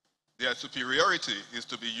 Their superiority is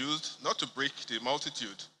to be used not to break the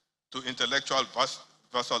multitude to intellectual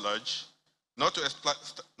vassalage, not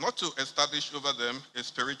to establish over them a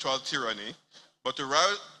spiritual tyranny, but to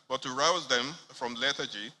rouse them from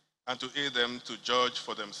lethargy and to aid them to judge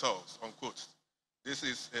for themselves," unquote. This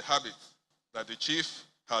is a habit that the chief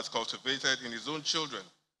has cultivated in his own children,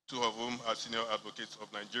 2 of whom are senior advocates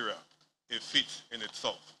of Nigeria, a feat in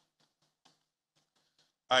itself.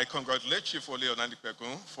 I congratulate Chief Wole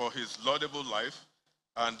Olanipekun for his laudable life,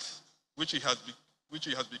 and which he has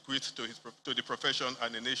bequeathed to the profession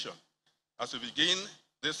and the nation. As we begin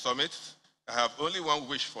this summit, I have only one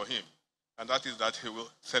wish for him, and that is that he will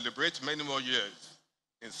celebrate many more years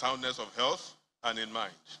in soundness of health and in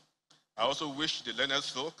mind. I also wish the learned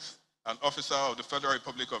folks, an officer of the Federal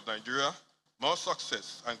Republic of Nigeria, more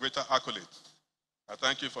success and greater accolades. I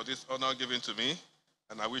thank you for this honor given to me,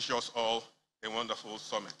 and I wish us all a wonderful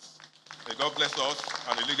summit. May God bless us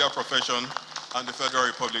and the legal profession and the Federal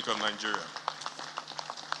Republic of Nigeria.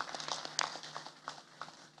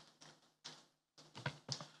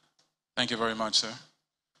 Thank you very much, sir.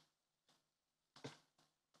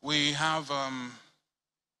 We have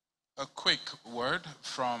a quick word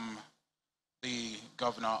from the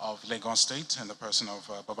governor of Lagos State in the person of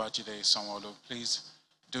Babajide Sanwo-Olu. Please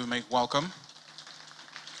do make welcome.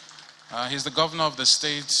 He's the governor of the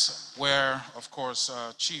state where, of course,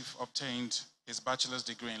 Chief obtained his bachelor's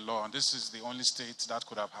degree in law, and this is the only state that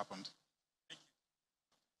could have happened.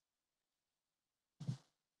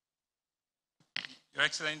 Your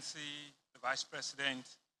Excellency, the Vice President,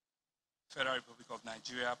 Federal Republic of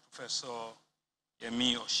Nigeria, Professor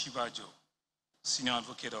Osinbajo, Senior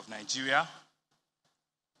Advocate of Nigeria.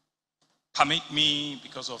 Permit me,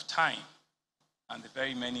 because of time and the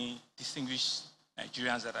very many distinguished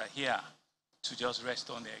Nigerians that are here, to just rest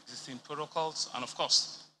on the existing protocols and, of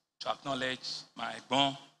course, to acknowledge my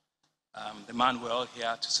bon, the man we're all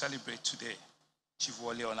here to celebrate today, Chief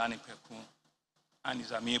Wole Olanipekun and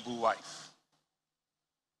his amiable wife.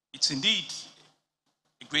 It's indeed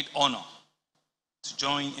a great honor to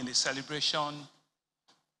join in the celebration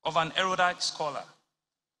of an erudite scholar,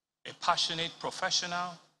 a passionate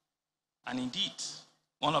professional, and indeed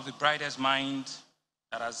one of the brightest minds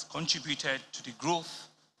that has contributed to the growth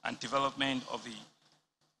and development of the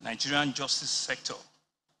Nigerian justice sector,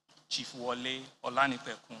 Chief Wole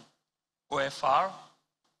Olanipekun, OFR,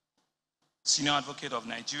 Senior Advocate of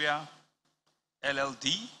Nigeria,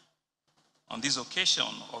 LLD, on this occasion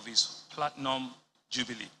of his Platinum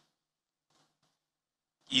Jubilee.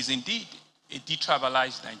 He is indeed a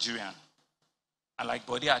detribalized Nigerian. And like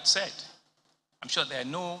Bode had said, I'm sure there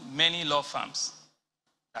are many law firms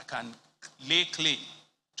that can lay claim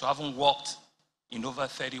to having worked in over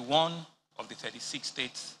 31 of the 36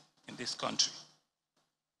 states in this country.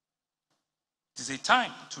 It is a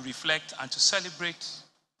time to reflect and to celebrate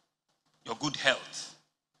your good health,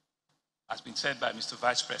 as been said by Mr.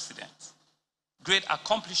 Vice President. Great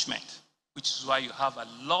accomplishment, which is why you have a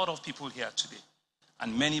lot of people here today,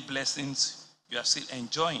 and many blessings you are still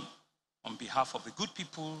enjoying on behalf of the good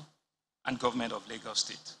people and government of Lagos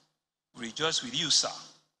State. We rejoice with you, sir,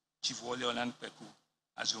 Chief Wole Olanipekun,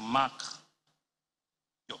 as you mark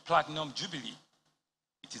your Platinum Jubilee.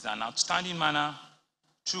 It is an outstanding manner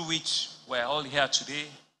through which we're all here today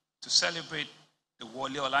to celebrate the Wole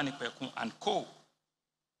Olanipekun and Co.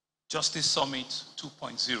 Justice Summit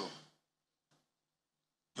 2.0.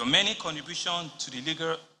 Your many contributions to the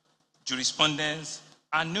legal jurisprudence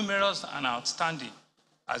are numerous and outstanding,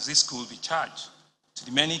 as this could be charged to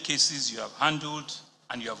the many cases you have handled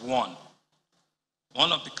and you have won.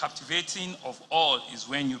 One of the captivating of all is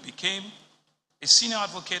when you became a senior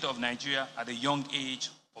advocate of Nigeria at a young age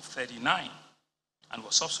of 39 and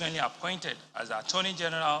was subsequently appointed as the Attorney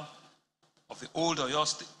General of the old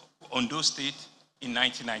Ondo State in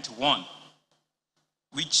 1991,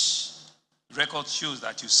 which record shows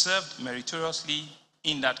that you served meritoriously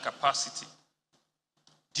in that capacity.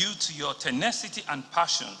 Due to your tenacity and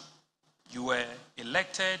passion, you were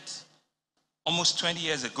elected almost 20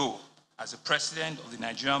 years ago as the president of the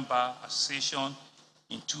Nigerian Bar Association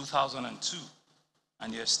in 2002,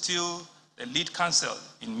 and you're still the lead counsel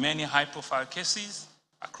in many high-profile cases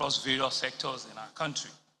across various sectors in our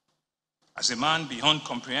country. As a man beyond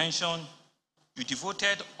comprehension, you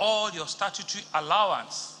devoted all your statutory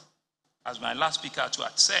allowance, as my last speaker to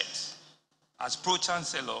had said, as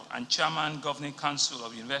Pro-Chancellor and Chairman Governing Council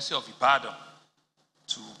of the University of Ibadan,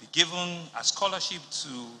 to be given a scholarship to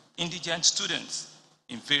indigent students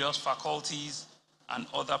in various faculties and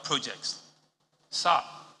other projects. Sir,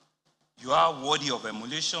 you are worthy of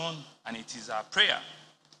emulation, and it is our prayer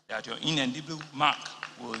that your inedible mark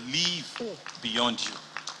will live beyond you.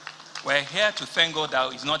 We're here to thank God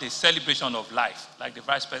that it's not a celebration of life, like the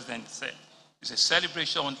Vice President said. It's a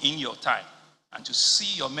celebration in your time, and to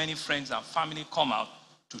see your many friends and family come out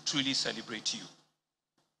to truly celebrate you.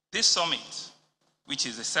 This summit, which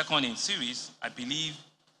is the second in series, I believe,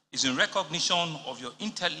 is in recognition of your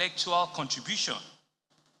intellectual contribution,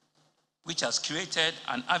 which has created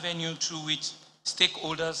an avenue through which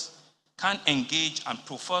stakeholders can engage and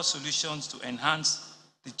prefer solutions to enhance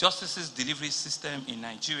the justice's delivery system in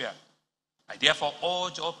Nigeria. I therefore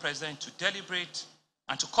urge all present to deliberate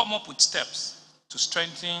and to come up with steps to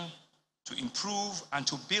strengthen, to improve, and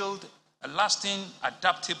to build a lasting,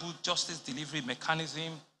 adaptable justice delivery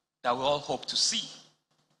mechanism that we all hope to see.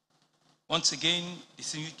 Once again,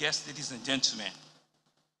 distinguished guests, ladies and gentlemen,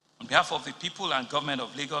 on behalf of the people and government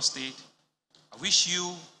of Lagos State, I wish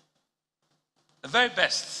you the very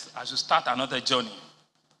best as you start another journey,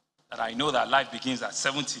 that I know that life begins at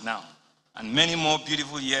 70 now, and many more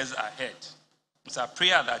beautiful years ahead. It's our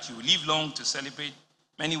prayer that you will live long to celebrate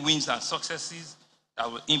many wins and successes that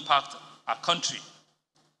will impact our country.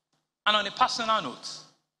 And on a personal note,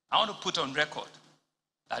 I want to put on record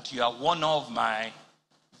that you are one of my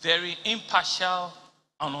very impartial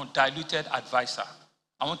and undiluted advisor.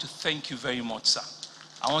 I want to thank you very much, sir.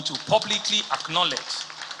 I want to publicly acknowledge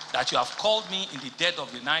that you have called me in the dead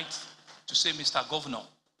of the night to say, Mr. Governor,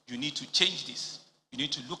 you need to change this. You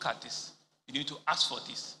need to look at this. You need to ask for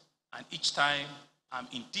this. And each time, I'm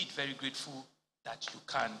indeed very grateful that you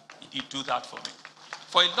can indeed do that for me.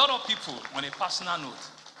 For a lot of people, on a personal note,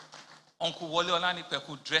 Uncle Wole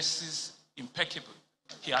Olanipekun dresses impeccably.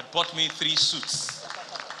 He had bought me 3 suits,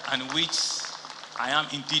 and which I am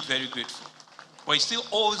indeed very grateful. But he still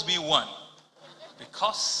owes me 1,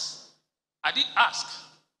 because I did ask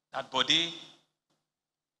that Bode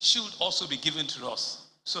should also be given to us,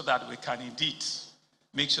 so that we can indeed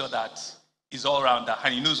make sure that he's all rounder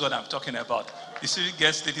and he knows what I'm talking about. Distinguished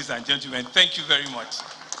guests, ladies and gentlemen, thank you very much.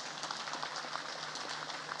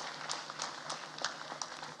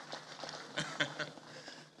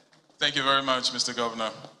 Thank you very much, Mr. Governor.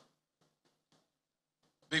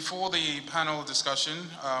 Before the panel discussion,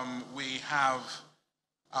 we have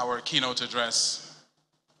our keynote address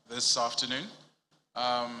this afternoon.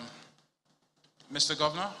 Mr.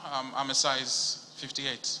 Governor, I'm a size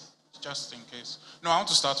 58, just in case. No, I want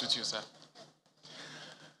to start with you, sir.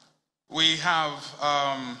 We have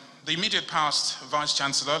the immediate past Vice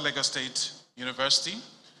Chancellor, Lagos State University,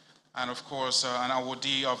 and of course, an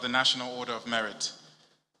awardee of the National Order of Merit.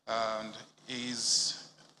 And it's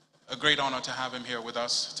a great honor to have him here with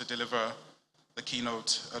us to deliver the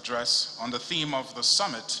keynote address on the theme of the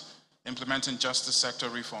summit, Implementing Justice Sector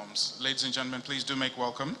Reforms. Ladies and gentlemen, please do make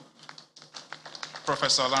welcome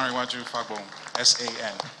Professor Olanipekun Fagbo,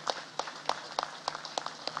 SAN.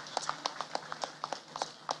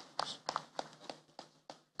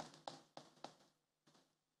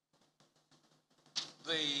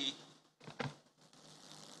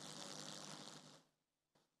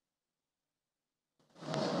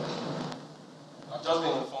 I've just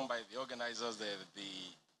been informed by the organizers that the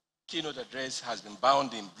keynote address has been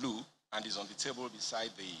bound in blue and is on the table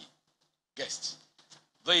beside the guests.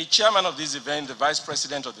 The chairman of this event, the Vice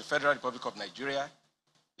President of the Federal Republic of Nigeria,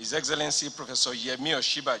 His Excellency Professor Yemi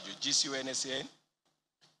Osinbajo, GCONSAN,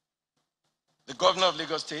 the Governor of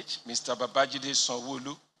Lagos State, Mr. Babajide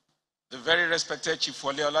Sanwo-Olu, the very respected Chief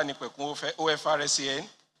Wole Olanipekun, OFRSAN,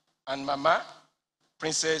 and Mama,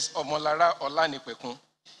 Princess Omolara Olanipekun.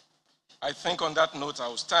 I think on that note, I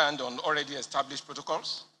will stand on already established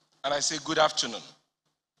protocols, and I say good afternoon.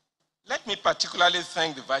 Let me particularly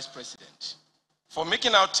thank the Vice President for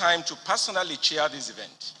making out time to personally chair this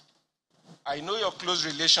event. I know your close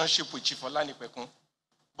relationship with Chief Olanipekun,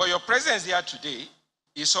 but your presence here today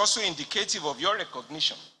is also indicative of your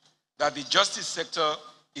recognition that the justice sector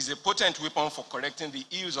is a potent weapon for correcting the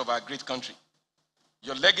ills of our great country.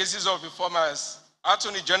 Your legacies of reform as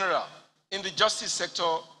Attorney General in the justice sector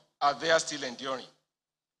are there still enduring.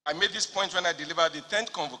 I made this point when I delivered the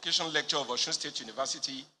 10th convocation lecture of Osun State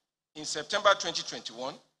University in September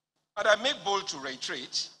 2021, and I make bold to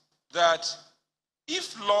reiterate that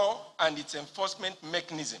if law and its enforcement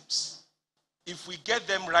mechanisms, if we get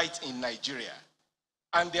them right in Nigeria,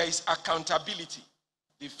 and there is accountability,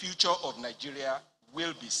 the future of Nigeria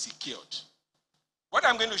will be secured. What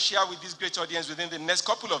I'm going to share with this great audience within the next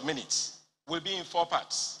couple of minutes will be in 4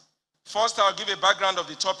 parts. First, I'll give a background of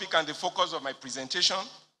the topic and the focus of my presentation.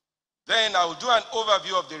 Then I'll do an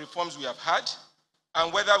overview of the reforms we have had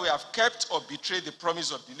and whether we have kept or betrayed the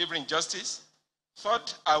promise of delivering justice.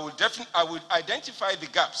 Third, I would identify the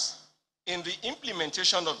gaps in the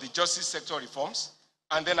implementation of the justice sector reforms,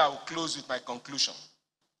 and then I will close with my conclusion.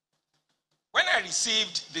 When I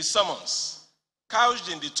received the summons,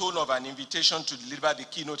 couched in the tone of an invitation to deliver the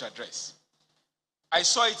keynote address, I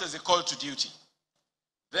saw it as a call to duty.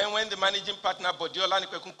 Then when the managing partner, Bode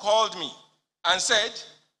Olanipekun, called me and said,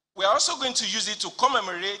 we're also going to use it to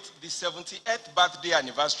commemorate the 78th birthday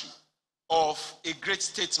anniversary of a great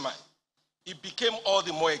statesman, it became all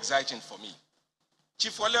the more exciting for me.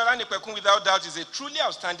 Chief Wole Olanipekun, without doubt, is a truly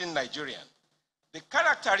outstanding Nigerian. The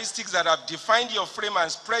characteristics that have defined your frame and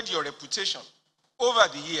spread your reputation over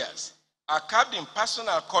the years are capped in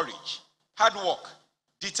personal courage, hard work,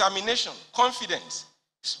 determination, confidence,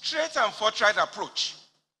 straight and forthright approach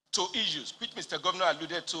to issues, which Mr. Governor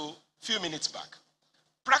alluded to a few minutes back.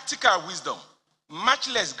 Practical wisdom,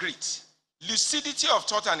 matchless grit, lucidity of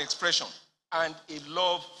thought and expression, and a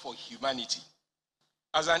love for humanity.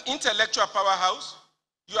 As an intellectual powerhouse,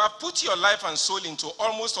 you have put your life and soul into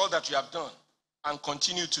almost all that you have done and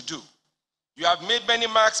continue to do. You have made many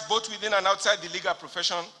marks both within and outside the legal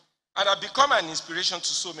profession and have become an inspiration to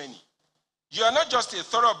so many. You are not just a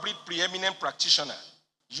thoroughbred preeminent practitioner.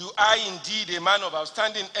 You are indeed a man of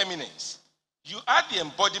outstanding eminence. You are the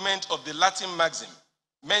embodiment of the Latin maxim,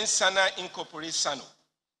 mens sana in corpore sano,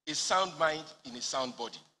 a sound mind in a sound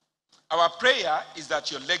body. Our prayer is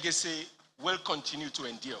that your legacy will continue to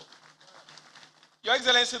endure. Your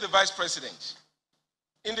Excellency, the Vice President,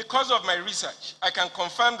 in the course of my research, I can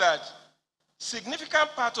confirm that significant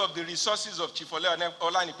part of the resources of Chief Wole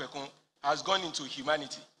Olanipekun has gone into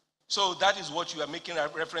humanity. So that is what you are making a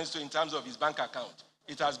reference to in terms of his bank account.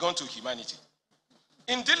 it has gone to humanity.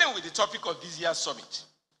 In dealing with the topic of this year's summit,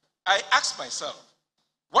 I asked myself,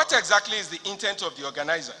 what exactly is the intent of the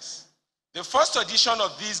organizers? The first edition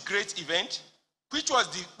of this great event, which was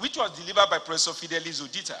delivered by Professor Fidelis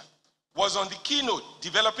Odita, was on the keynote,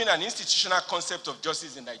 developing an institutional concept of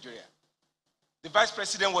justice in Nigeria. The Vice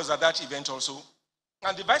President was at that event also,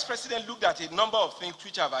 and the Vice President looked at a number of things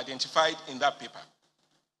which I've identified in that paper.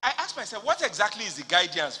 I asked myself, what exactly is the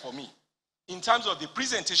guidance for me in terms of the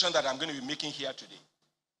presentation that I'm going to be making here today?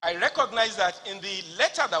 I recognize that in the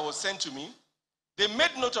letter that was sent to me, they made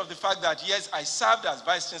note of the fact that, yes, I served as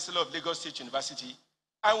Vice Chancellor of Lagos State University,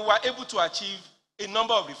 and we were able to achieve a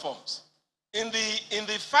number of reforms. In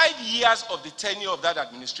the 5 years of the tenure of that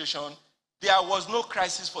administration, there was no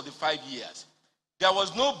crisis for the 5 years. There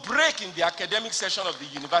was no break in the academic session of the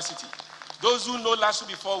university. Those who know LASU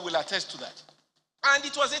before will attest to that. And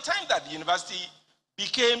it was a time that the university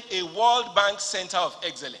became a World Bank Center of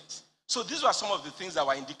Excellence. So these were some of the things that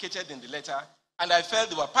were indicated in the letter, and I felt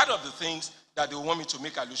they were part of the things that they want me to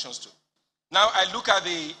make allusions to. Now I look at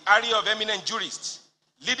the area of eminent jurists,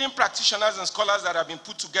 leading practitioners and scholars that have been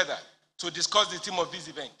put together to discuss the theme of this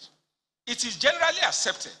event. It is generally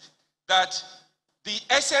accepted that the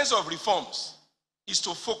essence of reforms is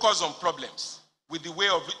to focus on problems with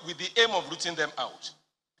the aim of rooting them out.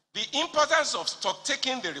 The importance of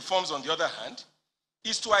stock-taking the reforms, on the other hand,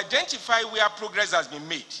 is to identify where progress has been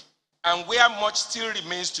made and where much still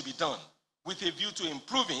remains to be done, with a view to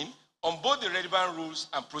improving on both the relevant rules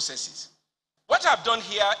and processes. What I've done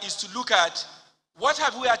here is to look at what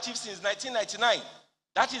have we achieved since 1999.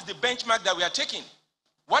 That is the benchmark that we are taking.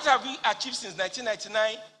 What have we achieved since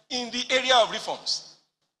 1999 in the area of reforms?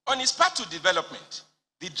 On its path to development,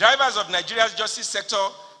 the drivers of Nigeria's justice sector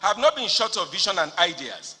have not been short of vision and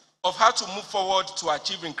ideas of how to move forward to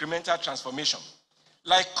achieve incremental transformation.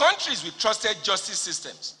 Like countries with trusted justice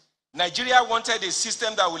systems, Nigeria wanted a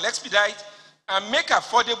system that will expedite and make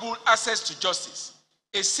affordable access to justice,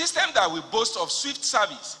 a system that will boast of swift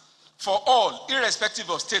service for all, irrespective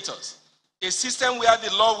of status, a system where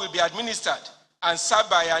the law will be administered and served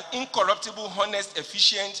by an incorruptible, honest,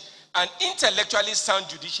 efficient, and intellectually sound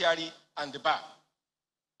judiciary and the bar.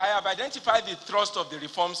 I have identified the thrust of the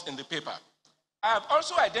reforms in the paper. I have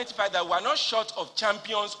also identified that we are not short of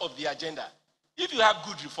champions of the agenda. If you have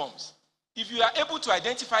good reforms, if you are able to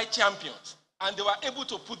identify champions and they were able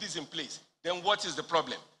to put this in place, then what is the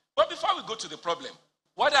problem? But before we go to the problem,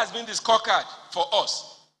 what has been the scorecard for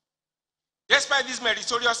us? Despite these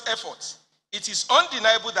meritorious efforts, it is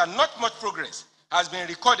undeniable that not much progress has been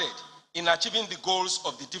recorded in achieving the goals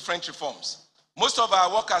of the different reforms. Most of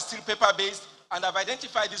our work are still paper-based and have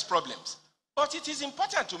identified these problems. But it is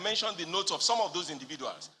important to mention the notes of some of those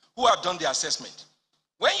individuals who have done the assessment.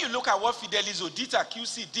 When you look at what Fidelis Odita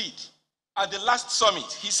QC did at the last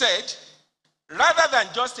summit, he said, rather than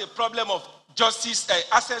just a problem of justice,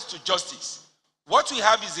 access to justice, what we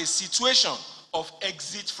have is a situation of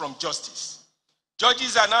exit from justice.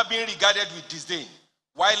 Judges are now being regarded with disdain,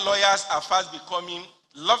 while lawyers are fast becoming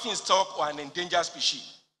laughingstock or an endangered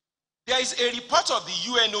species. There is a report of the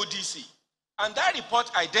UNODC, and that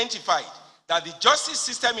report identified that the justice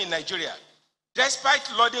system in Nigeria, despite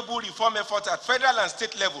laudable reform efforts at federal and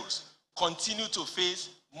state levels, continue to face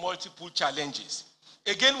multiple challenges.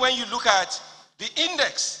 Again, when you look at the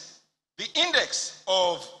index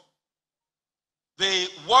of the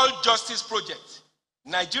World Justice Project,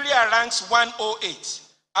 Nigeria ranks 108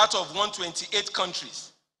 out of 128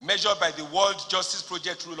 countries, measured by the World Justice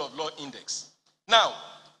Project Rule of Law Index. Now,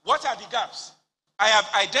 what are the gaps? I have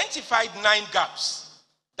identified 9 gaps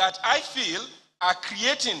that I feel are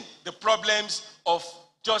creating the problems of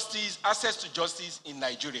justice, access to justice in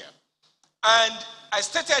Nigeria. And I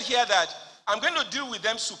stated here that I'm going to deal with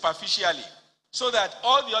them superficially so that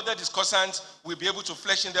all the other discussants will be able to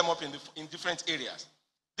flesh them up in different areas.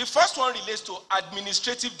 The first one relates to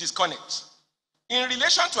administrative disconnect. In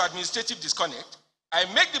relation to administrative disconnect, I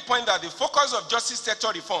make the point that the focus of justice sector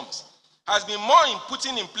reforms has been more in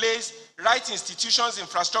putting in place right institutions,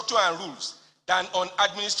 infrastructure, and rules than on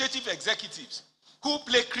administrative executives who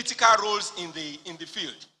play critical roles in the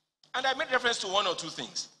field. And I made reference to 1 or 2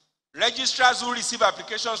 things. Registrars who receive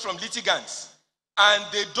applications from litigants and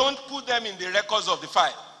they don't put them in the records of the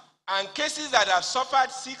file. And cases that have suffered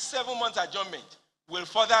 6-7 months adjournment will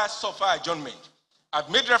further suffer adjournment. I've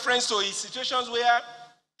made reference to situations where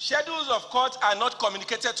schedules of court are not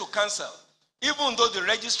communicated to counsel, even though the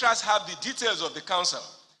registrars have the details of the counsel.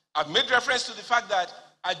 I've made reference to the fact that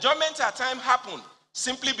adjournments at times happen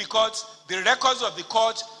simply because the records of the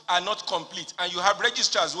court are not complete, and you have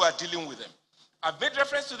registrars who are dealing with them. I've made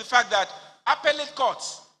reference to the fact that appellate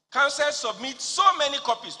courts Counsel submits so many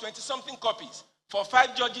copies, 20-something copies, for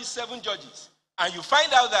 5 judges, 7 judges. And you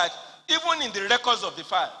find out that even in the records of the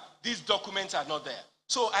file, these documents are not there.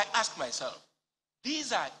 So I ask myself,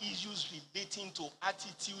 these are issues relating to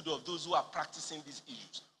attitude of those who are practicing these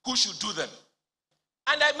issues. Who should do them?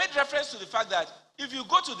 And I made reference to the fact that if you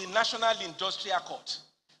go to the National Industrial Court,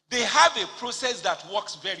 they have a process that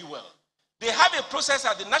works very well. They have a process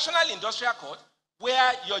at the National Industrial Court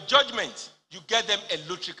where your judgment, you get them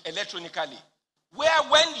electronically. Where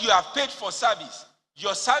when you have paid for service,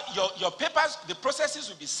 your papers, the processes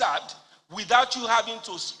will be served without you having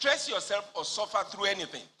to stress yourself or suffer through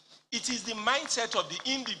anything. It is the mindset of the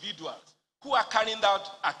individuals who are carrying out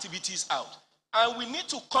activities out. And we need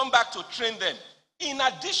to come back to train them. In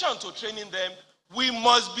addition to training them, we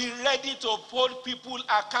must be ready to hold people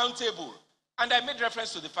accountable. And I made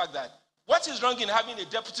reference to the fact that what is wrong in having a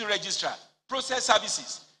deputy registrar process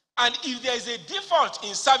services? And if there is a default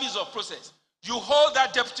in service of process, you hold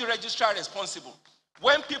that deputy registrar responsible.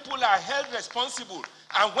 When people are held responsible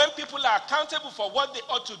and when people are accountable for what they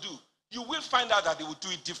ought to do, you will find out that they will do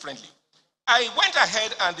it differently. I went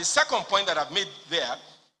ahead, and the second point that I've made there,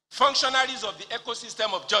 functionaries of the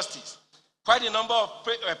ecosystem of justice. Quite a number of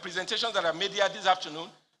presentations that I made here this afternoon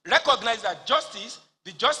recognize that justice,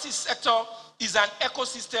 the justice sector, is an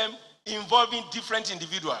ecosystem involving different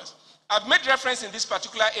individuals. I've made reference in this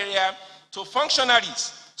particular area to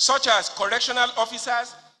functionaries such as correctional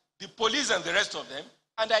officers, the police, and the rest of them,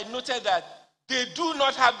 and I noted that they do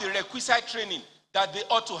not have the requisite training that they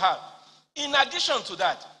ought to have. In addition to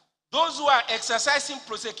that, those who are exercising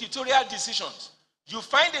prosecutorial decisions, you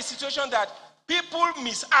find a situation that people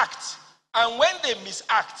misact, and when they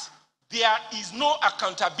misact, there is no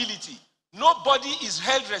accountability. Nobody is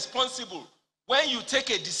held responsible when you take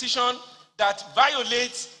a decision that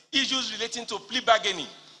violates issues relating to plea bargaining.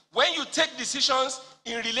 When you take decisions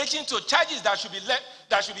in relation to charges that should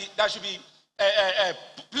be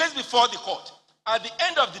placed before the court. At the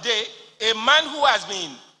end of the day, a man who has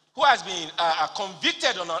been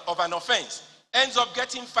convicted of an offense ends up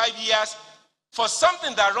getting 5 years for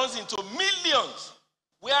something that runs into millions,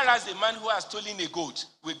 whereas a man who has stolen a goat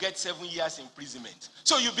will get 7 years imprisonment.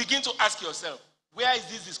 So you begin to ask yourself, where is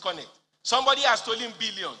this disconnect? Somebody has stolen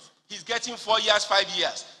billions, he's getting 4 years, 5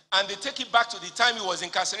 years, and they take it back to the time he was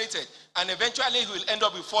incarcerated, and eventually he will end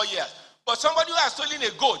up with 4 years. But somebody who has stolen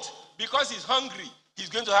a goat, because he's hungry, he's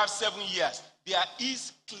going to have 7 years. There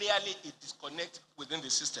is clearly a disconnect within the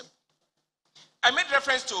system. I made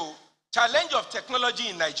reference to challenge of technology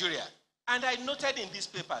in Nigeria, and I noted in this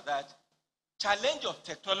paper that challenge of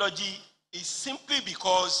technology is simply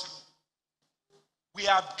because we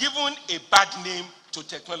have given a bad name to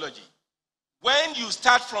technology. When you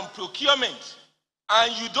start from procurement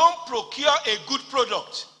and you don't procure a good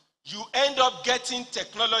product, you end up getting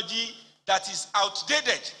technology that is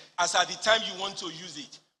outdated as at the time you want to use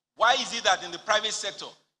it. Why is it that in the private sector,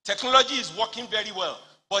 technology is working very well,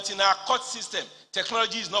 but in our court system,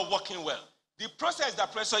 technology is not working well? The process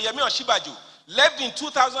that Professor Yemi Osinbajo left in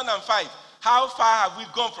 2005, how far have we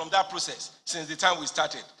gone from that process since the time we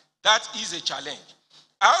started? That is a challenge.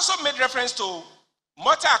 I also made reference to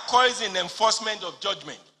motor coils in enforcement of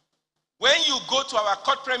judgment. When you go to our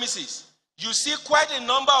court premises, you see quite a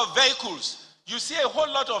number of vehicles. You see a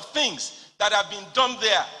whole lot of things that have been done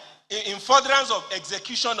there in furtherance of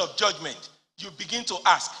execution of judgment. You begin to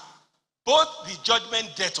ask, both the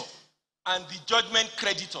judgment debtor and the judgment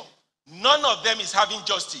creditor, none of them is having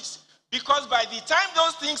justice. Because by the time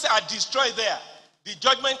those things are destroyed there, the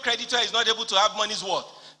judgment creditor is not able to have money's worth.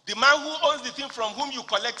 The man who owns the thing from whom you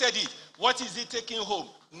collected it, what is he taking home?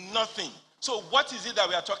 Nothing. So what is it that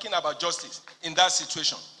we are talking about justice in that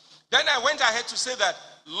situation? Then I went ahead to say that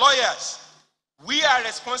lawyers, we are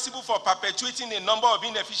responsible for perpetuating a number of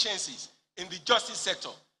inefficiencies in the justice sector.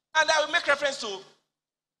 And I will make reference to,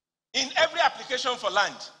 in every application for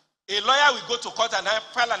land, a lawyer will go to court and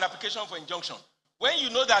file an application for injunction. When you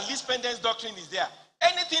know that lease pendens doctrine is there,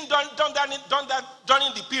 anything done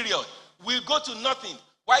during the period will go to nothing.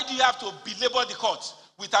 Why do you have to belabor the courts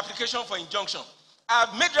with application for injunction?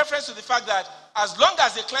 I've made reference to the fact that as long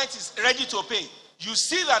as the client is ready to pay, you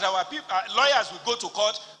see that our lawyers will go to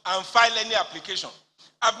court and file any application.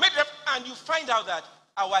 And you find out that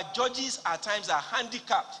our judges at times are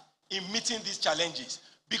handicapped in meeting these challenges,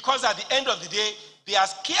 because at the end of the day, they are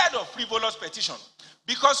scared of frivolous petition.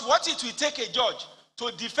 Because what it will take a judge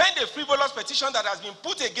to defend a frivolous petition that has been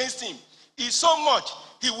put against him is so much,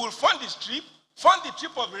 he will fund the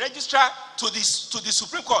trip of the registrar to the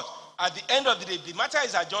Supreme Court. At the end of the day, the matter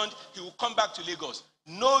is adjourned, he will come back to Lagos.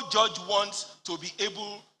 no judge wants to be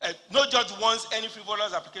able, no judge wants any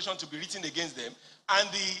frivolous application to be written against them. And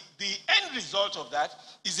the end result of that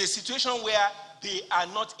is a situation where they are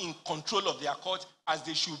not in control of their court as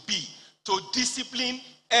they should be, to discipline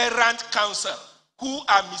errant counsel who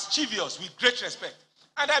are mischievous with great respect.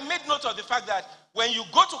 And I made note of the fact that when you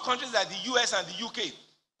go to countries like the US and the UK,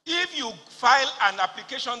 if you file an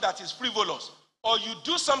application that is frivolous, or you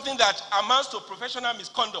do something that amounts to professional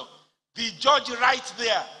misconduct, the judge right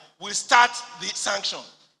there will start the sanction.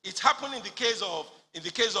 It happened in the case of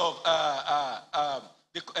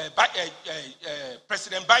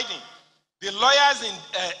President Biden. The lawyers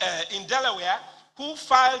in Delaware who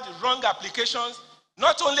filed wrong applications,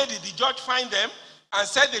 not only did the judge fine them and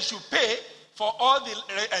said they should pay for all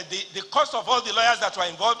the cost of all the lawyers that were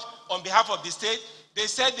involved on behalf of the state, they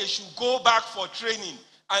said they should go back for training,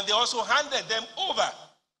 and they also handed them over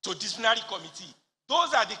to disciplinary committee.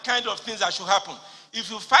 Those are the kind of things that should happen. If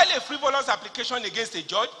you file a frivolous application against a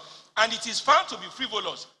judge and it is found to be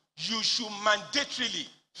frivolous, you should mandatorily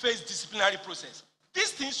face disciplinary process.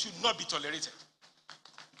 These things should not be tolerated.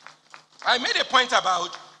 I made a point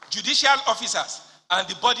about judicial officers and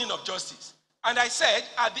the burden of justice. And I said,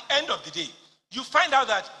 at the end of the day, you find out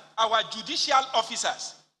that our judicial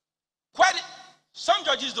officers, some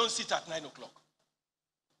judges don't sit at 9 o'clock.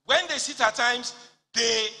 When they sit at times,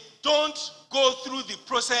 they don't go through the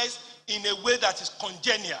process in a way that is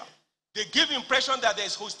congenial. They give impression that there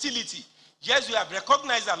is hostility. Yes, we have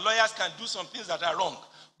recognized that lawyers can do some things that are wrong,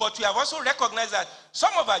 but we have also recognized that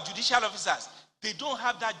some of our judicial officers, they don't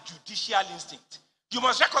have that judicial instinct. You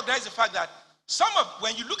must recognize the fact that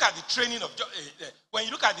when you look at the training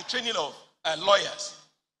of lawyers,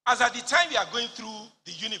 as at the time you are going through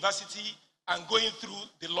the university and going through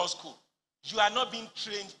the law school, you are not being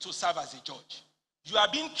trained to serve as a judge. You are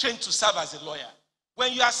being trained to serve as a lawyer.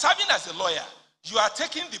 When you are serving as a lawyer, you are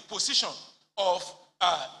taking the position of,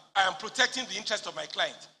 I am protecting the interest of my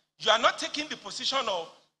client. You are not taking the position of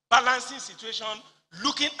balancing situation,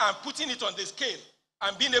 looking and putting it on the scale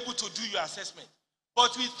and being able to do your assessment.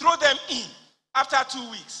 But we throw them in after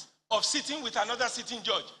 2 weeks of sitting with another sitting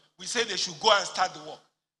judge. We say they should go and start the work.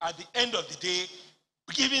 At the end of the day,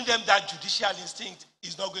 giving them that judicial instinct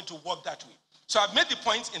is not going to work that way. So I've made the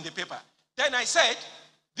point in the paper. Then I said,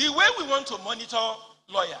 the way we want to monitor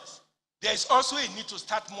lawyers, there is also a need to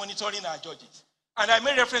start monitoring our judges. And I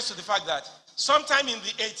made reference to the fact that sometime in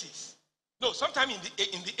the 80s, it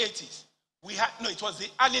was the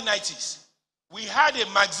early 90s, we had a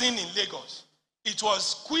magazine in Lagos. It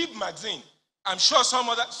was Squib magazine. I'm sure some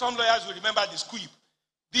lawyers will remember the Squib.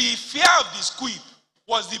 The fear of the Squib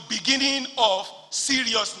was the beginning of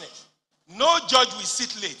seriousness. No judge will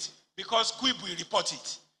sit late because Squib will report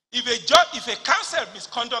it. If a counsel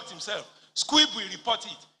misconducts himself, Squib will report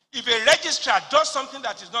it. If a registrar does something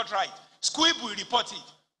that is not right, Squib will report it.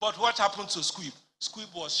 But what happened to Squib? Squib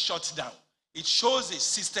was shut down. It shows a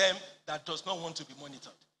system that does not want to be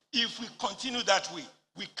monitored. If we continue that way,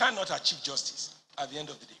 we cannot achieve justice at the end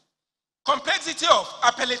of the day. Complexity of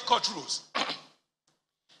appellate court rules.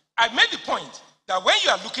 I made the point that when you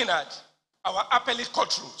are looking at our appellate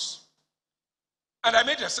court rules, and I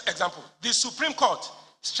made an example, the Supreme Court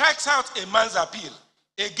strikes out a man's appeal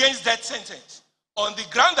against death sentence on the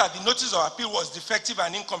ground that the notice of appeal was defective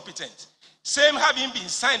and incompetent, same having been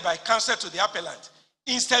signed by counsel to the appellant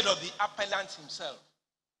instead of the appellant himself.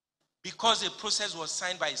 Because a process was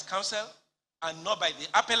signed by his counsel and not by the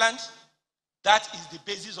appellant, that is the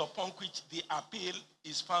basis upon which the appeal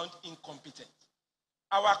is found incompetent.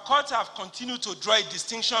 Our courts have continued to draw a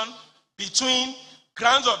distinction between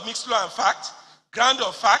grounds of mixed law and fact, ground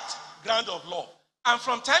of law. And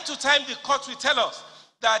from time to time, the court will tell us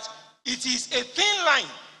that it is a thin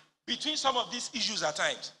line between some of these issues at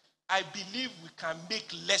times. I believe we can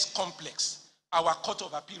make less complex our court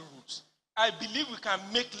of appeal rules. I believe we can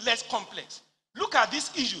make less complex. Look at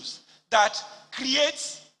these issues that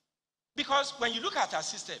creates, because when you look at our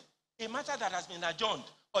system, a matter that has been adjourned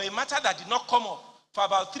or a matter that did not come up for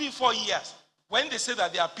about 3-4 years, when they say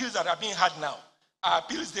that the appeals that are being had now are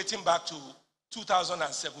appeals dating back to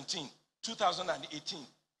 2017, 2018,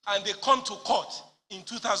 and they come to court in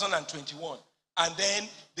 2021, and then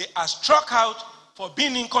they are struck out for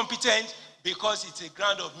being incompetent because it's a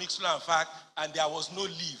ground of mixed law and fact, and there was no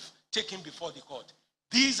leave taken before the court.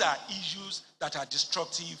 These are issues that are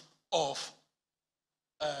destructive of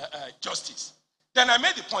justice. Then I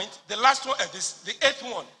made the point, the last one, the eighth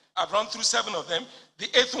one, I've run through 7 of them. The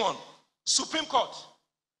 8th one, Supreme Court.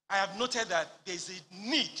 I have noted that there's a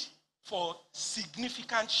need for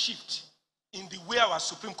significant shift in the way our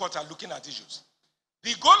Supreme Court are looking at issues.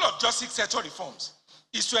 The goal of justice sector reforms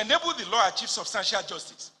is to enable the law achieve substantial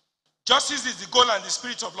justice. Justice is the goal and the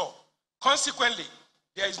spirit of law. Consequently,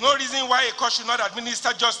 there is no reason why a court should not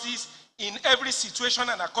administer justice in every situation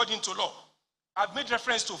and according to law. I've made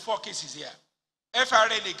reference to 4 cases here.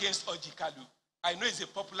 FRL against Ojikalu. I know it's a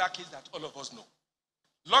popular case that all of us know.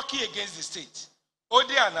 Lucky against the state.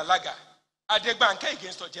 Ode and Alaga. Adegbanke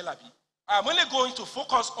against Ojelabi. I'm only going to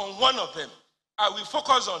focus on one of them. I will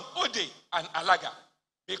focus on Ode and Alaga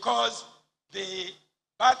because the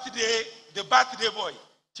birthday boy,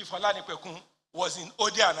 Chief Olanipekun, was in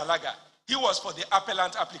Ode and Alaga. He was for the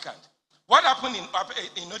appellant applicant. What happened in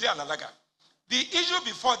Ode and Alaga? The issue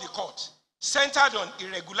before the court centered on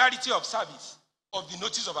irregularity of service of the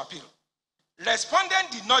notice of appeal.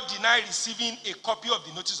 Respondent did not deny receiving a copy of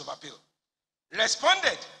the notice of appeal.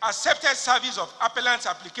 Respondent accepted service of appellant's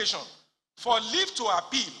application for leave to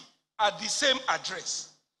appeal at the same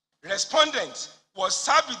address. Respondent was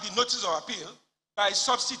served with the notice of appeal by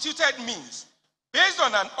substituted means based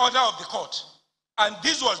on an order of the court, and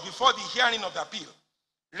this was before the hearing of the appeal.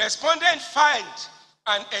 Respondent filed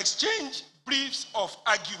and exchanged briefs of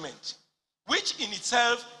argument, which in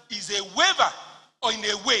itself is a waiver or in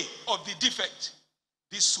a way of the defect.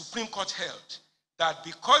 The Supreme Court held that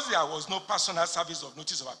because there was no personal service of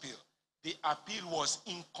notice of appeal, the appeal was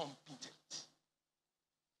incompetent.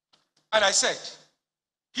 And I said,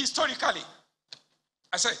 historically,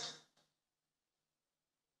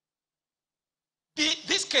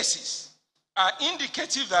 these cases are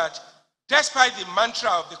indicative that despite the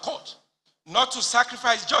mantra of the court not to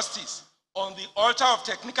sacrifice justice on the altar of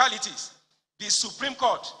technicalities, the Supreme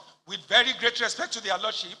Court, with very great respect to their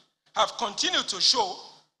lordship, have continued to show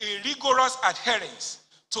a rigorous adherence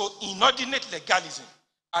to inordinate legalism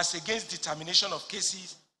as against determination of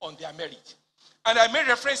cases on their merit. And I made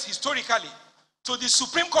reference historically to the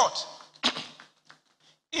Supreme Court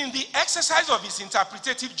in the exercise of its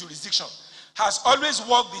interpretative jurisdiction has always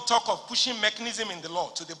walked the talk of pushing mechanism in the law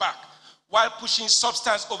to the back while pushing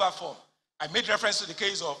substance over form. I made reference to the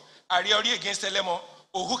case of Ariori against Elemo,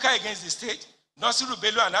 Ohuka against the state, Nasiru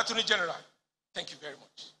Bello and Attorney General. Thank you very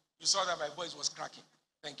much. You saw that my voice was cracking.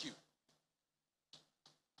 Thank you.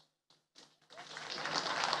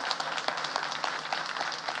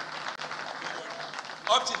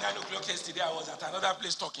 Up to 9 o'clock yesterday, I was at another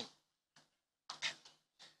place talking.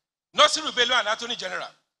 Nasiru Bello and Attorney General.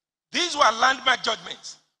 These were landmark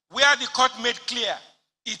judgments where the court made clear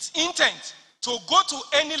its intent to go to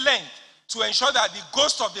any length to ensure that the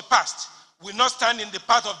ghosts of the past will not stand in the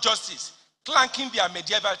path of justice, clanking their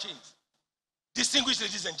medieval chains. Distinguished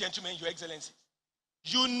ladies and gentlemen, Your Excellencies,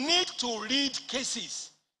 you need to read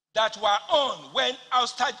cases that were on when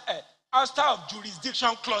outside of jurisdiction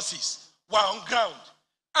clauses were on ground.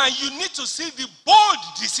 And you need to see the bold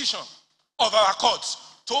decision of our courts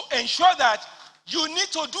to ensure that you need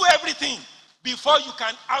to do everything before you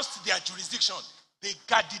can oust their jurisdiction. They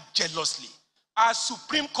guard it jealously. Our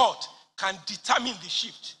Supreme Court can determine the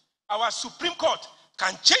shift. Our Supreme Court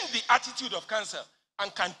can change the attitude of counsel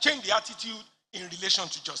and can change the attitude in relation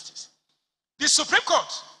to justice. The Supreme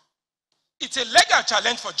Court, it's a legal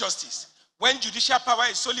challenge for justice when judicial power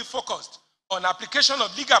is solely focused on application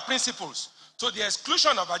of legal principles to the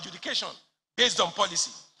exclusion of adjudication based on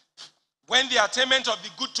policy. When the attainment of the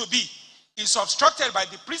good to be is obstructed by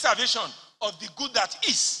the preservation of the good that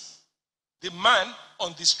is, the man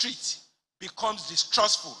on the street becomes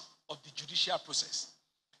distrustful of the judicial process.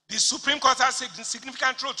 The Supreme Court has a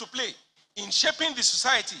significant role to play in shaping the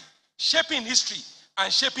society, shaping history,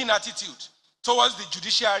 and shaping attitude towards the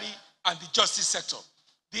judiciary and the justice sector.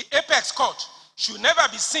 The apex court should never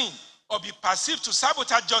be seen or be perceived to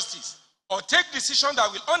sabotage justice or take decisions that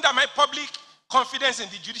will undermine public confidence in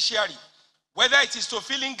the judiciary, whether it is to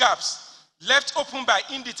fill in gaps left open by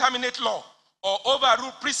indeterminate law or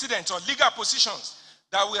overrule precedents or legal positions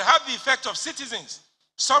that will have the effect of citizens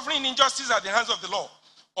suffering injustice at the hands of the law,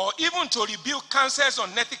 or even to rebuke counsels on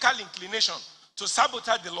ethical inclination to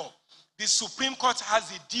sabotage the law. The Supreme Court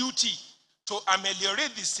has a duty to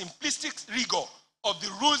ameliorate the simplistic rigor of the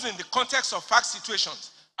rules in the context of fact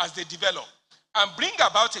situations as they develop and bring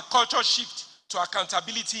about a cultural shift to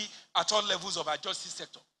accountability at all levels of our justice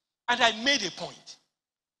sector. And I made a point.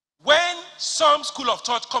 When some school of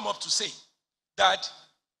thought come up to say that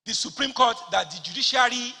the Supreme Court, that the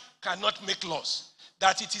judiciary cannot make laws,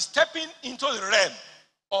 that it is stepping into the realm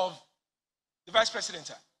of the Vice President,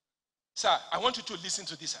 sir. Sir, I want you to listen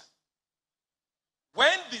to this, sir.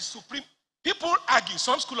 When the Supreme, people argue,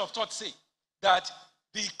 some school of thought say that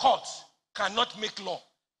the courts cannot make law,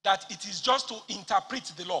 that it is just to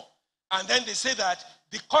interpret the law. And then they say that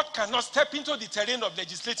the court cannot step into the terrain of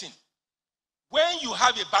legislating. When you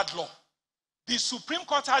have a bad law, the Supreme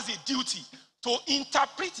Court has a duty to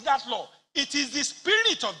interpret that law. It is the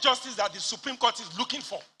spirit of justice that the Supreme Court is looking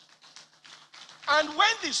for. And when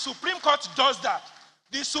the Supreme Court does that,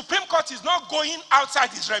 the Supreme Court is not going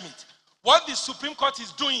outside its remit. What the Supreme Court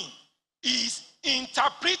is doing is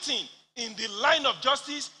interpreting in the line of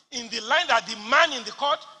justice, in the line that the man in the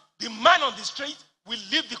court, the man on the street, will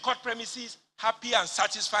leave the court premises happy and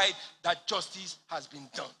satisfied that justice has been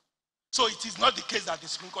done. So it is not the case that the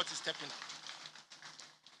Supreme Court is stepping out.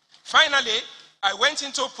 Finally, I went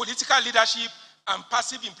into political leadership and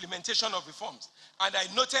passive implementation of reforms. And I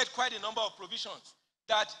noted quite a number of provisions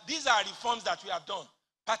that these are reforms that we have done,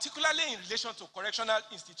 particularly in relation to correctional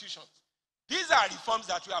institutions. These are reforms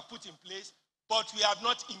that we have put in place, but we have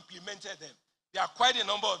not implemented them. There are quite a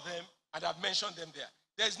number of them, and I've mentioned them there.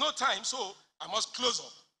 There is no time, so I must close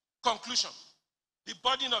up. Conclusion. The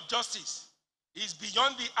burden of justice is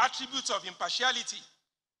beyond the attributes of impartiality,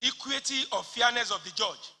 equity, or fairness of the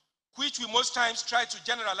judge, which we most times try to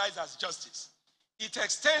generalize as justice. It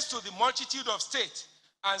extends to the multitude of state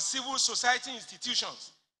and civil society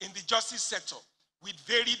institutions in the justice sector with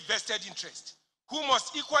varied vested interests, who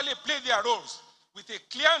must equally play their roles with a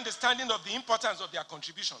clear understanding of the importance of their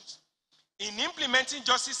contributions. In implementing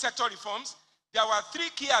justice sector reforms, there were three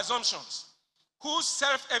key assumptions whose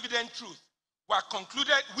self-evident truth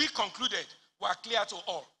we concluded were clear to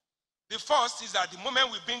all. The first is that the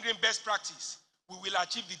moment we bring in best practice, we will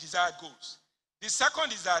achieve the desired goals. The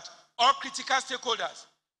second is that all critical stakeholders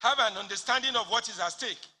have an understanding of what is at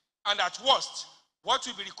stake, and at worst, what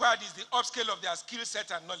will be required is the upscale of their skill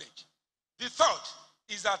set and knowledge. The third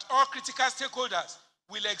is that all critical stakeholders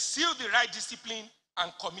will exude the right discipline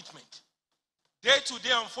and commitment.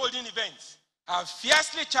 Day-to-day unfolding events have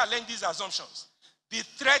fiercely challenged these assumptions. The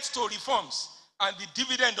threat to reforms and the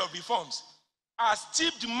dividend of reforms are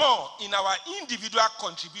steeped more in our individual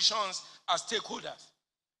contributions as stakeholders.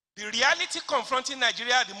 The reality confronting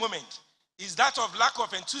Nigeria at the moment is that of lack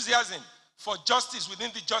of enthusiasm for justice within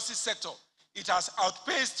the justice sector. It has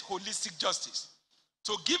outpaced holistic justice.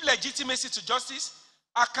 To give legitimacy to justice,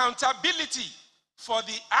 accountability for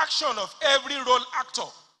the action of every role actor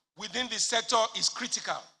within the sector is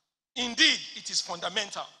critical. Indeed, it is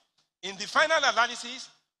fundamental. In the final analysis,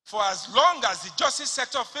 for as long as the justice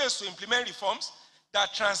sector fails to implement reforms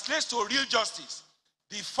that translates to real justice,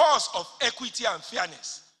 the force of equity and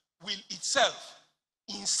fairness will itself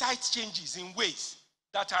incite changes in ways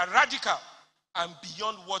that are radical and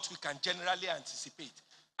beyond what we can generally anticipate.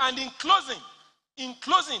 And in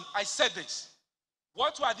closing, I said this.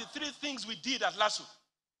 What were the three things we did at LASU?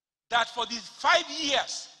 That for the 5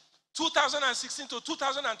 years, 2016 to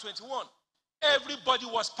 2021, everybody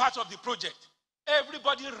was part of the project.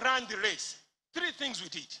 Everybody ran the race. Three things we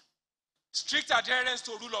did. Strict adherence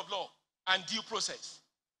to rule of law and due process.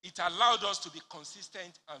 It allowed us to be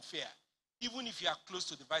consistent and fair. Even if you are close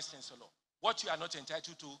to the Vice Chancellor, what you are not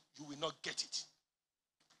entitled to, you will not get it.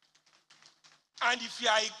 And if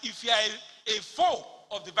you are a foe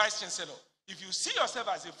of the Vice Chancellor, if you see yourself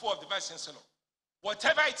as a foe of the Vice Chancellor,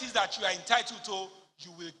 whatever it is that you are entitled to,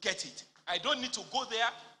 you will get it. I don't need to go there.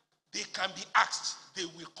 They can be asked. They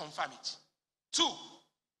will confirm it. 2,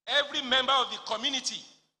 every member of the community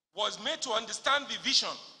was made to understand the vision,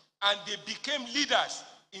 and they became leaders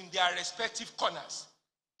in their respective corners.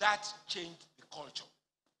 That changed the culture.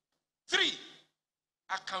 3,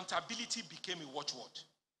 accountability became a watchword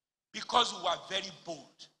because we were very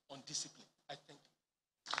bold on discipline. I thank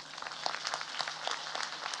you.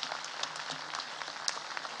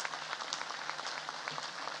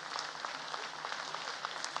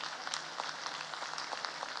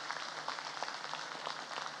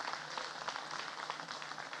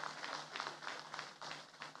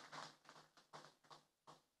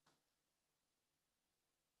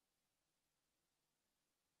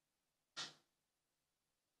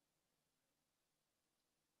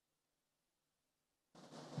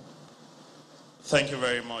 Thank you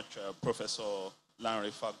very much, Professor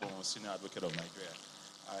Lanre Fagbon, Senior Advocate of Nigeria.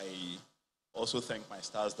 I also thank my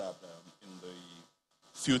stars that in the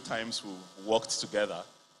few times we've worked together,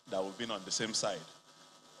 that we've been on the same side,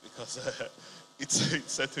 because it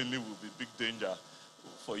certainly will be big danger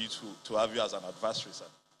for you to have you as an adversary,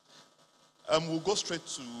 sir. We'll go straight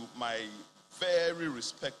to my very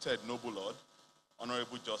respected noble lord,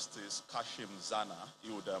 Honorable Justice Kashim Zana.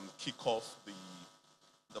 He would kick off the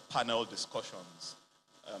panel discussions.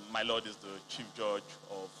 My lord is the Chief Judge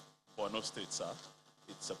of Borno State, sir.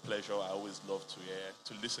 It's a pleasure. I always love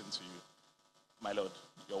to listen to you. My lord,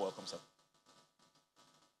 you're welcome, sir.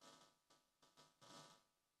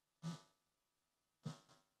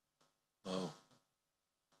 Wow.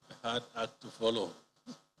 A hard act to follow.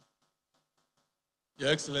 Your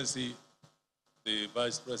Excellency, the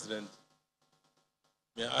Vice President,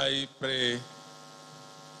 may I pray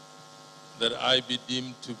that I be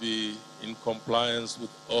deemed to be in compliance with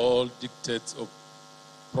all dictates of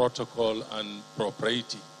protocol and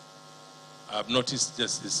propriety. I have noticed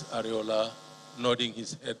Justice Ariola nodding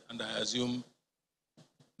his head, and I assume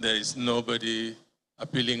there is nobody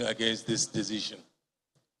appealing against this decision.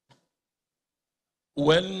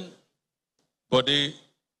 When Bode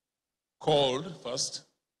called first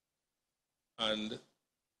and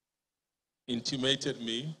intimated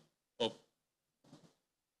me of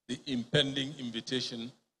the impending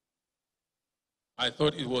invitation, I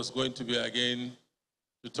thought it was going to be again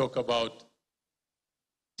to talk about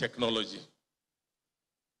technology.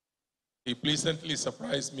 He pleasantly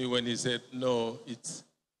surprised me when he said, no, it's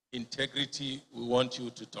integrity we want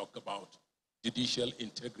you to talk about, judicial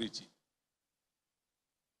integrity.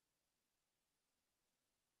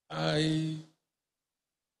 I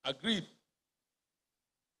agreed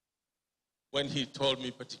when he told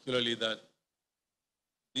me particularly that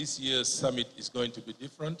this year's summit is going to be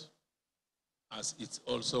different, as it's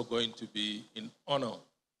also going to be in honor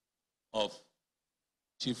of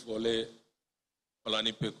Chief Wole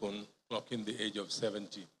Olanipekun clocking the age of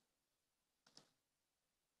 70.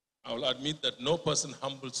 I will admit that no person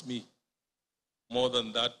humbles me more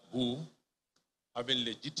than that who, having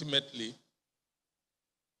legitimately,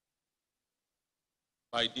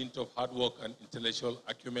 by dint of hard work and intellectual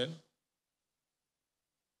acumen,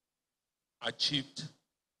 achieved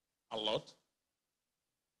a lot,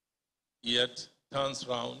 yet turns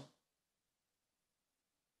round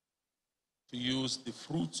to use the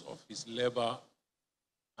fruits of his labor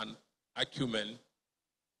and acumen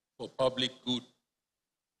for public good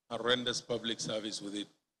and renders public service with it.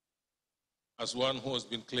 As one who has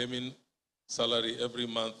been claiming salary every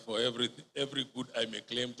month for every good I may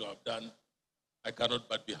claim to have done, I cannot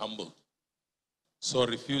but be humbled. So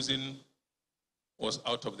refusing was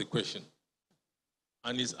out of the question.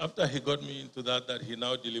 And it's after he got me into that he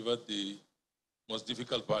now delivered the most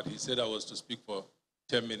difficult part. He said I was to speak for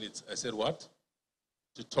 10 minutes. I said, what?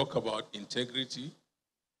 To talk about integrity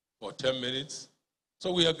for 10 minutes?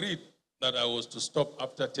 So we agreed that I was to stop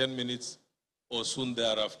after 10 minutes or soon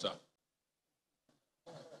thereafter.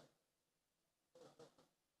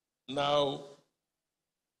 Now,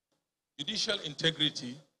 judicial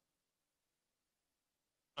integrity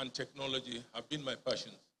and technology have been my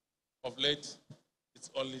passions. Of late,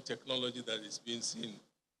 it's only technology that is being seen,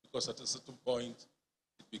 because at a certain point,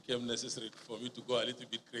 it became necessary for me to go a little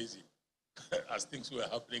bit crazy as things were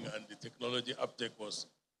happening, and the technology uptake was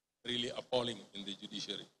really appalling in the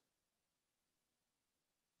judiciary.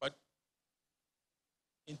 But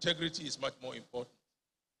integrity is much more important.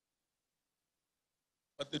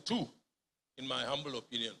 But the two, in my humble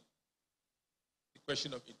opinion, the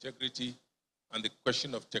question of integrity and the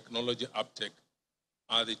question of technology uptake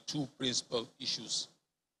are the two principal issues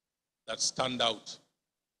that stand out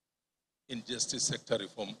in justice sector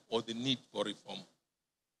reform, or the need for reform.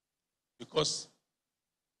 Because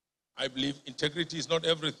I believe integrity is not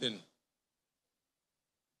everything,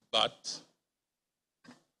 but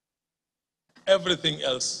everything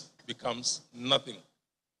else becomes nothing,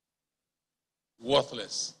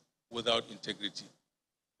 worthless without integrity,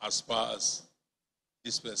 as far as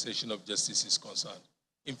dispensation of justice is concerned.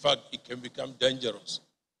 In fact, it can become dangerous.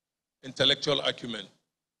 Intellectual acumen,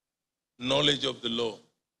 knowledge of the law,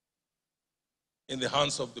 in the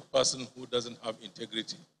hands of the person who doesn't have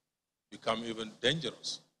integrity, become even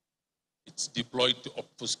dangerous. It's deployed to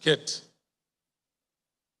obfuscate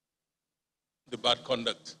the bad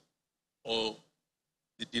conduct or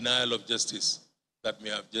the denial of justice that may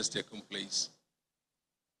have just taken place.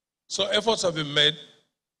 So efforts have been made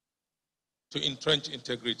to entrench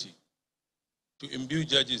integrity, to imbue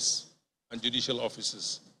judges and judicial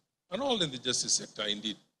officers, and all in the justice sector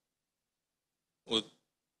indeed, with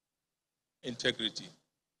integrity.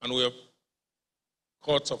 And we have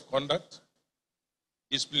codes of conduct,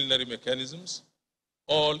 disciplinary mechanisms,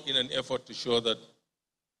 all in an effort to show that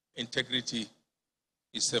integrity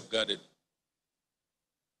is safeguarded.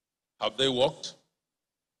 Have they worked?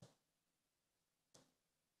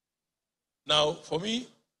 Now, for me,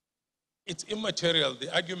 it's immaterial,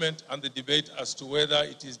 the argument and the debate as to whether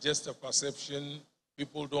it is just a perception,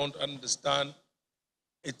 people don't understand.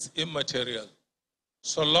 It's immaterial.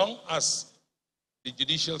 So long as the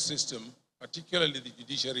judicial system, particularly the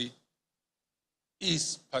judiciary,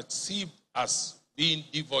 is perceived as being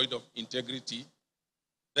devoid of integrity,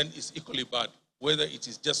 then it's equally bad, whether it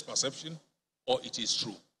is just perception or it is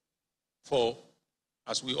true. For,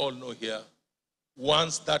 as we all know here,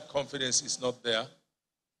 once that confidence is not there,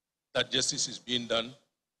 that justice is being done,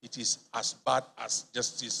 it is as bad as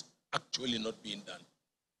justice actually not being done.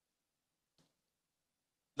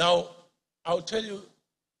 Now, I'll tell you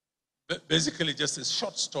basically just a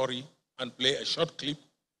short story and play a short clip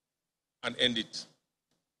and end it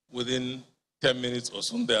within 10 minutes or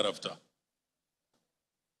soon thereafter.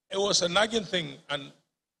 It was a nagging thing, and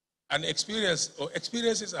an experience or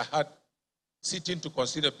experiences I had sitting to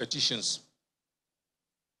consider petitions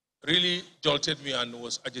really jolted me and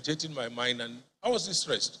was agitating my mind, and I was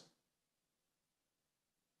distressed.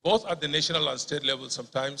 Both at the national and state level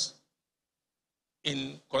sometimes,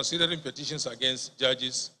 in considering petitions against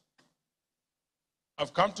judges,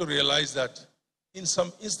 I've come to realize that in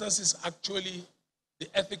some instances, actually, the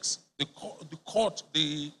ethics, the court,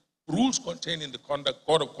 the rules contained in the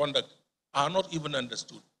code of conduct are not even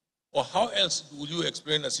understood. Or how else would you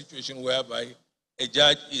explain a situation whereby a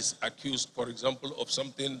judge is accused, for example, of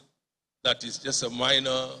something that is just a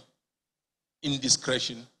minor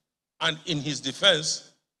indiscretion, and in his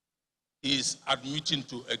defense, he is admitting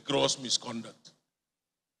to a gross misconduct?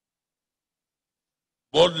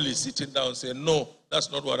 Boldly sitting down saying, no,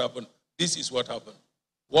 that's not what happened. This is what happened.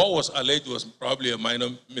 What was alleged was probably a minor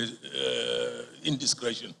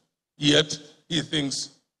indiscretion. Yet he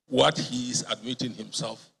thinks what he is admitting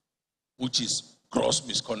himself, which is gross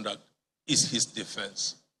misconduct, is his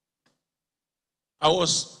defense.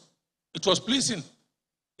 It was pleasing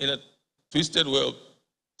in a twisted way of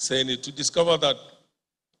saying it to discover that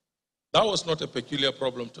that was not a peculiar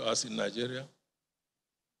problem to us in Nigeria.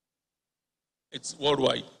 It's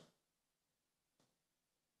worldwide.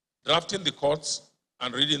 Drafting the courts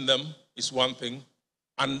and reading them is one thing.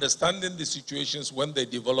 Understanding the situations when they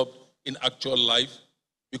develop in actual life,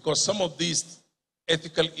 because some of these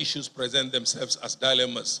ethical issues present themselves as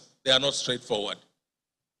dilemmas. They are not straightforward.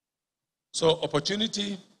 So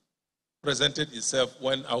opportunity presented itself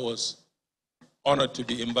when I was honored to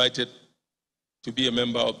be invited to be a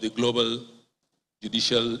member of the Global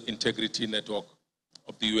Judicial Integrity Network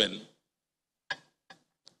of the UN.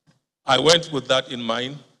 I went with that in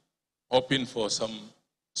mind, hoping for some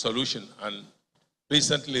solution, and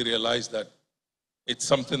recently realized that it's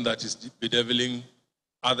something that is bedeviling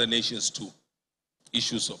other nations too,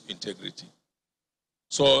 issues of integrity.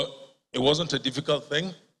 So it wasn't a difficult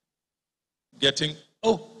thing getting,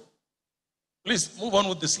 oh, please move on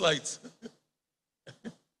with the slides.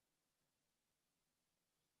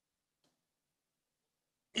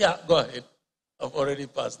 Yeah, go ahead. I've already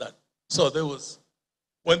passed that. So there was,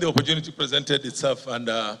 when the opportunity presented itself, and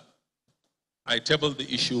I tabled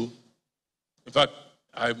the issue. In fact,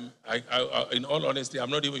 in all honesty, I'm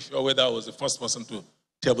not even sure whether I was the first person to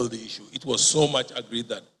table the issue. It was so much agreed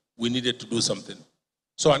that we needed to do something.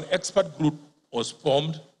 So an expert group was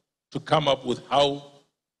formed to come up with how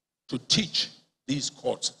to teach these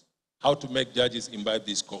courts, how to make judges imbibe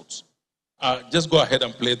these courts. Just go ahead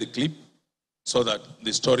and play the clip so that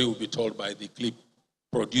the story will be told by the clip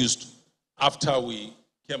produced after we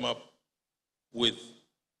came up with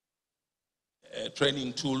a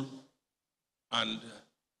training tool and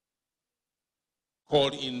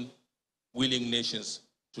called in willing nations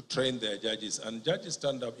to train their judges. And judges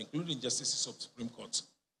stand up, including justices of Supreme Courts,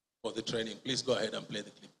 for the training. Please go ahead and play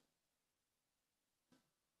the clip.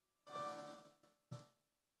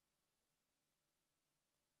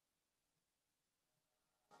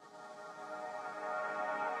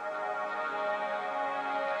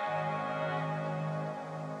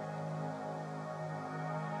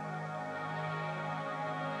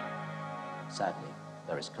 Sadly,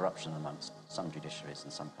 there is corruption amongst some judiciaries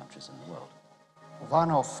in some countries in the world.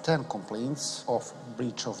 One of 10 complaints of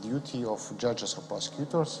breach of duty of judges or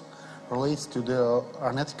prosecutors relates to the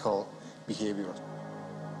unethical behavior.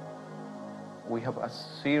 We have a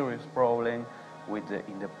serious problem with the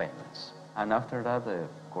independence, and after that, the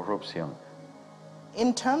corruption.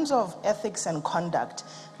 In terms of ethics and conduct,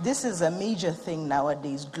 this is a major thing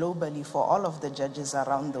nowadays globally for all of the judges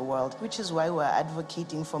around the world, which is why we're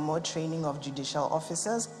advocating for more training of judicial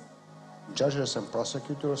officers. Judges and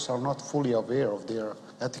prosecutors are not fully aware of their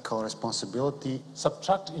ethical responsibility.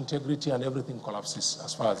 Subtract integrity and everything collapses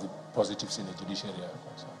as far as the positives in the judiciary are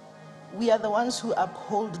concerned. We are the ones who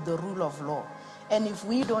uphold the rule of law. And if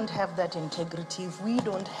we don't have that integrity, if we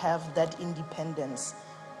don't have that independence,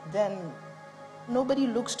 then nobody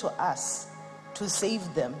looks to us to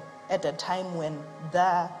save them at a time when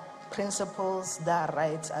their principles, their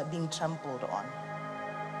rights are being trampled on.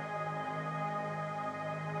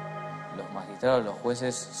 Los magistrados, los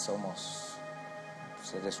jueces somos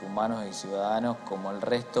seres humanos y ciudadanos como el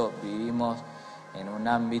resto, vivimos en un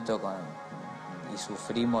ámbito y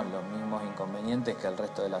sufrimos los mismos inconvenientes que el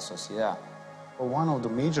resto de la sociedad. One of the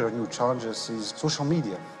major new challenges is social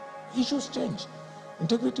media. Issues change.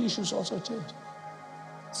 Integrity issues also change.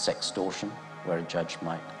 Sextortion, where a judge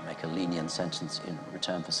might make a lenient sentence in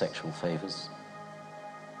return for sexual favors.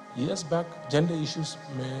 Years back, gender issues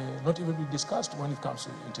may not even be discussed when it comes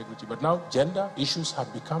to integrity, but now gender issues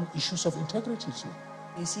have become issues of integrity too.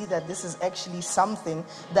 You see that this is actually something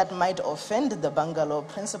that might offend the Bangalore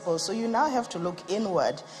principles. So you now have to look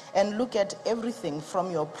inward and look at everything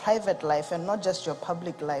from your private life and not just your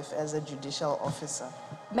public life as a judicial officer.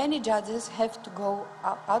 Many judges have to go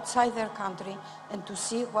outside their country and to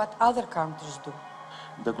see what other countries do.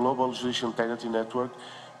 The Global Judicial Integrity Network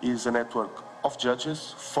is a network of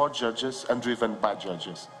judges, for judges, and driven by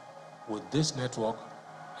judges. With this network,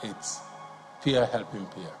 it's peer helping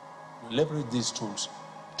peer. We leverage these tools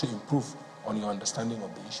to improve on your understanding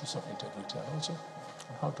of the issues of integrity and also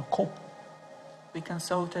how to cope. We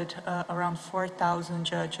consulted around 4,000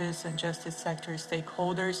 judges and justice sector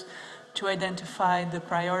stakeholders to identify the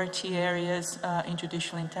priority areas in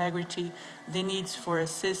judicial integrity, the needs for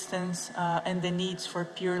assistance, and the needs for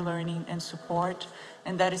peer learning and support.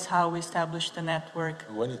 And that is how we established the network.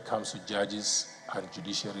 When it comes to judges and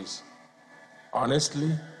judiciaries,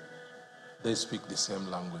 honestly, they speak the same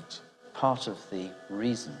language. Part of the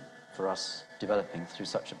reason for us developing through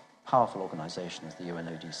such a powerful organization as the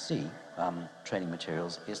UNODC training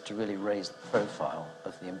materials is to really raise the profile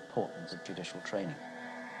of the importance of judicial training.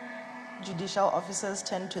 Judicial officers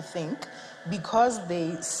tend to think because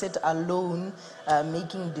they sit alone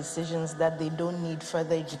making decisions that they don't need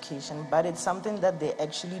further education, but it's something that they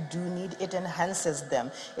actually do need. It enhances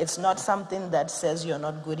them. It's not something that says you're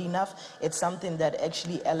not good enough. It's something that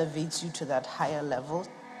actually elevates you to that higher level.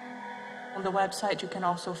 On the website, you can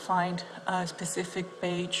also find a specific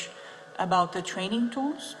page about the training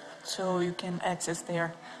tools, so you can access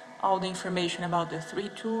there all the information about the 3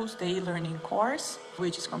 tools, the e-learning course,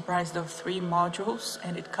 which is comprised of 3 modules,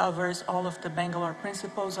 and it covers all of the Bangalore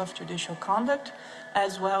principles of judicial conduct,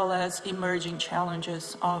 as well as emerging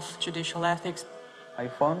challenges of judicial ethics. I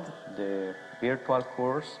found the virtual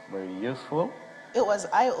course very useful. It was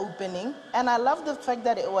eye-opening, and I love the fact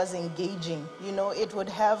that it was engaging. You know, it would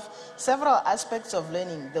have several aspects of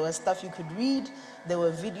learning. There was stuff you could read, there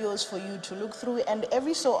were videos for you to look through, and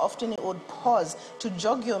every so often it would pause to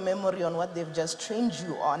jog your memory on what they've just trained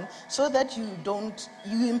you on, so that you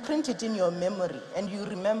imprint it in your memory and you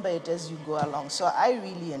remember it as you go along. So I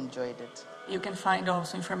really enjoyed it. You can find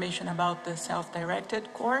also information about the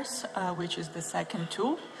self-directed course, which is the 2nd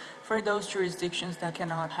tool for those jurisdictions that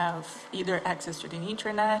cannot have either access to the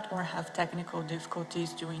internet or have technical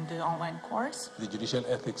difficulties doing the online course. The judicial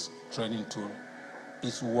ethics training tool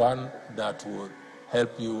is one that will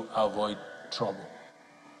help you avoid trouble.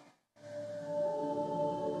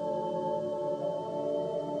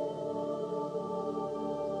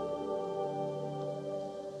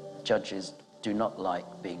 Judges do not like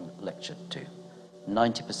being lectured to.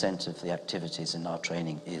 90% of the activities in our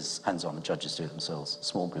training is hands-on. The judges do it themselves,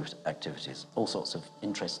 small group activities, all sorts of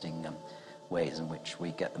interesting ways in which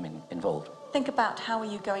we get them involved. Think about how are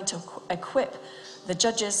you going to equip the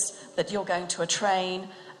judges that you're going to train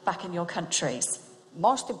back in your countries.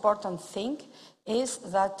 Most important thing is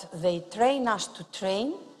that they train us to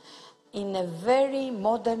train in a very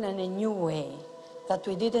modern and a new way that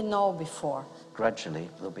we didn't know before. Gradually,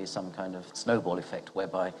 there'll be some kind of snowball effect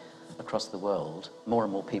whereby across the world, more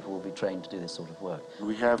and more people will be trained to do this sort of work.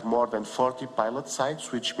 We have more than 40 pilot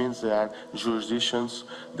sites, which means there are jurisdictions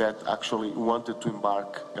that actually wanted to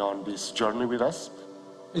embark on this journey with us.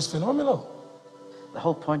 It's phenomenal. The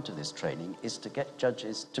whole point of this training is to get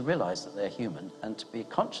judges to realize that they're human and to be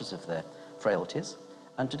conscious of their frailties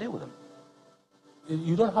and to deal with them.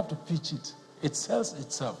 You don't have to pitch it. It sells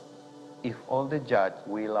itself. If all the judges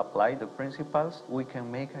will apply the principles, we can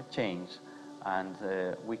make a change and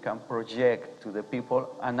we can project to the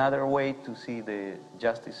people another way to see the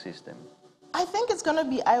justice system. I think it's going to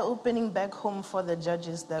be eye-opening back home for the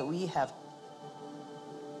judges that we have.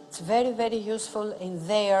 It's very, very useful in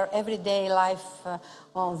their everyday life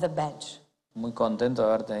on the bench. Muy contento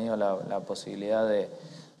de haber tenido la posibilidad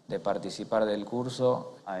de participar del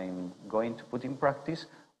curso. I'm going to put in practice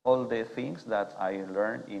all the things that I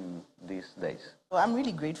learned in these days. So I'm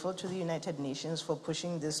really grateful to the United Nations for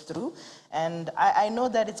pushing this through, and I know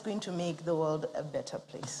that it's going to make the world a better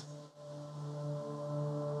place.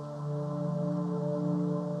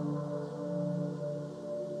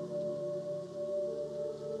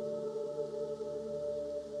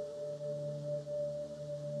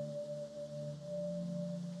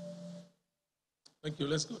 Thank you.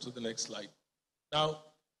 Let's go to the next slide. Now,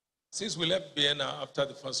 since we left Vienna after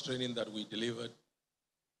the first training that we delivered,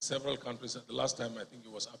 several countries. The last time, I think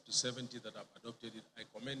it was up to 70 that have adopted it. I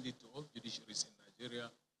commend it to all judiciaries in Nigeria.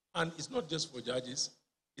 And it's not just for judges.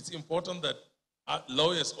 It's important that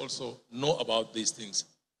lawyers also know about these things.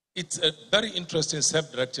 It's a very interesting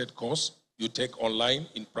self-directed course you take online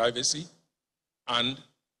in privacy and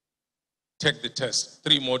take the test.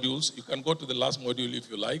 3 modules. You can go to the last module if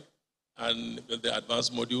you like, and the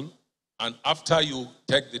advanced module. And after you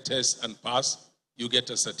take the test and pass, you get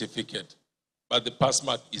a certificate. But the pass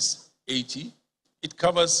mark is 80. It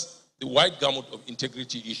covers the wide gamut of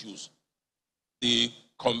integrity issues, the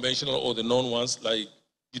conventional or the known ones like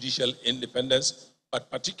judicial independence, but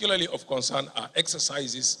particularly of concern are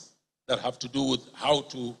exercises that have to do with how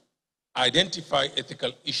to identify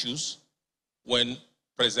ethical issues when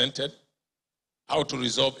presented, how to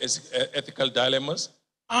resolve ethical dilemmas,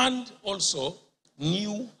 and also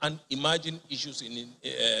new and emerging issues in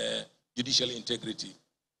judicial integrity.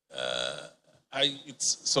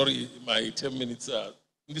 Sorry, my 10 minutes,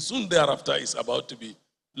 soon thereafter is about to be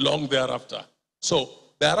long thereafter. So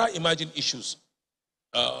there are emerging issues.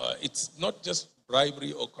 It's not just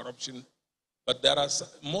bribery or corruption, but there are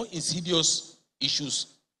more insidious issues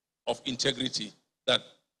of integrity that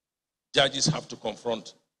judges have to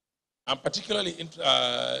confront. I'm particularly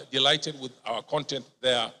delighted with our content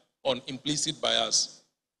there on implicit bias.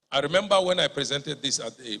 I remember when I presented this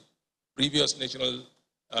at the previous National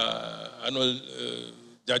Annual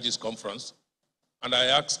Judges Conference, and I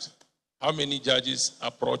asked how many judges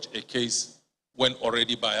approach a case when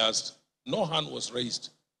already biased. No hand was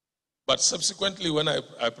raised. But subsequently, when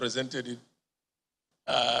I presented it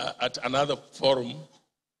at another forum,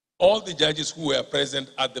 all the judges who were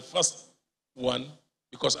present at the first one,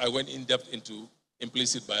 because I went in depth into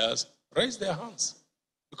implicit bias, raised their hands.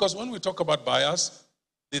 Because when we talk about bias,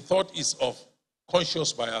 the thought is of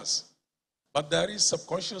conscious bias. But there is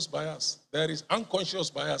subconscious bias, there is unconscious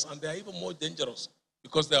bias, and they are even more dangerous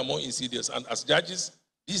because they are more insidious. And as judges,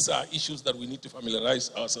 these are issues that we need to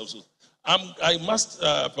familiarize ourselves with. I must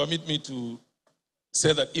permit me to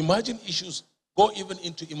say that emerging issues go even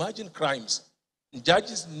into emerging crimes.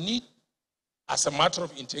 Judges need, as a matter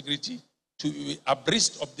of integrity, to be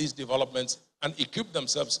abreast of these developments and equip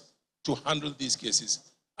themselves to handle these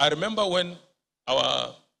cases. I remember when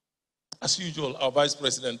as usual, our vice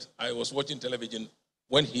president, I was watching television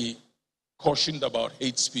when he cautioned about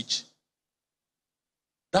hate speech.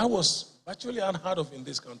 That was virtually unheard of in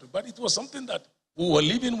this country, but it was something that we were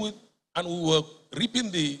living with and we were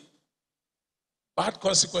reaping the bad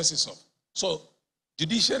consequences of. So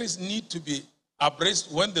judiciaries need to be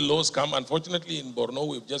abreast when the laws come. Unfortunately, in Borno,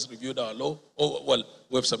 we've just reviewed our law.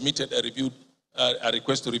 We've submitted a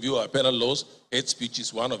request to review our penal laws. Hate speech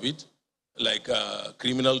is one of it, like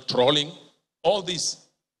criminal trolling. All these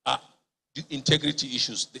are integrity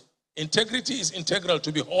issues. The integrity is integral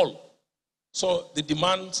to be whole. So the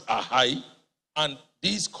demands are high, and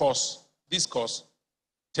this course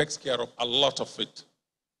takes care of a lot of it.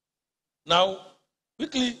 Now,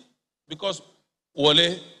 quickly, because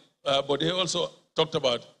Wole, Bode also talked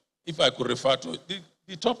about, if I could refer to it,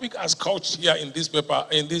 the topic as couched here in this paper,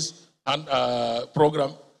 in this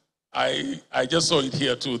program, I just saw it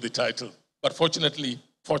here too, the title. But fortunately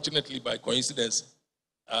by coincidence,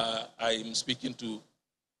 I'm speaking to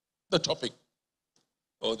the topic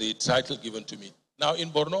or the title given to me. Now in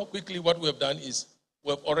Borno, quickly what we have done is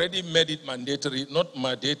we've already made it mandatory, not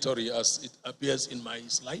mandatory as it appears in my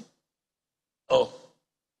slide. Oh.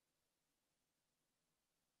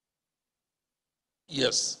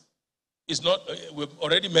 Yes. It's not, we've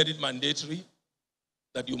already made it mandatory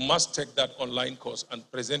that you must take that online course and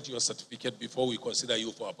present your certificate before we consider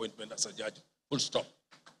you for appointment as a judge. Full stop.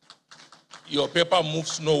 Your paper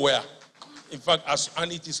moves nowhere. In fact, as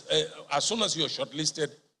soon as you're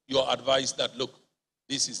shortlisted, you're advised that, look,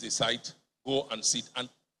 this is the site, go and sit. And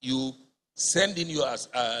you send in your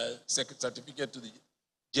certificate to the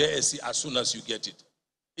JSC as soon as you get it.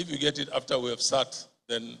 If you get it after we have sat,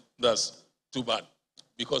 then that's too bad,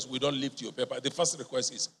 because we don't lift your paper. The first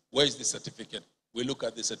request is, where is the certificate? We look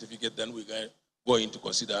at the certificate, then we go in to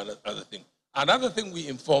consider another thing. Another thing we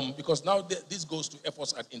inform, because now this goes to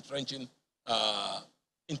efforts at entrenching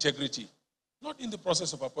integrity. Not in the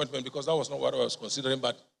process of appointment, because that was not what I was considering,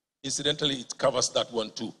 but incidentally, it covers that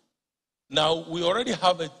one too. Now, we already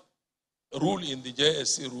have a rule in the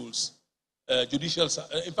JSC rules,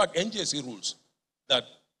 in fact, NJSC rules, that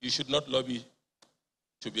you should not lobby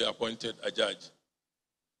to be appointed a judge.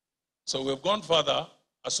 So we've gone further.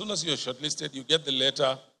 As soon as you're shortlisted, you get the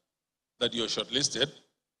letter that you're shortlisted.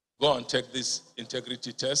 Go and take this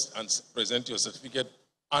integrity test and present your certificate.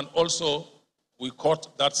 And also, we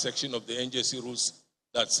caught that section of the NJC rules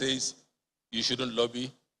that says you shouldn't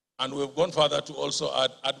lobby And we've gone further to also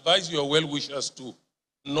advise your well-wishers to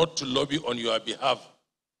not to lobby on your behalf,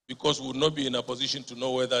 because we would not be in a position to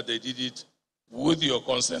know whether they did it with your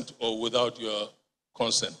consent or without your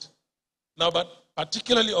consent. Now, but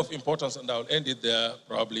particularly of importance, and I'll end it there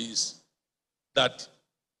probably, is that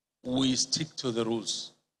we stick to the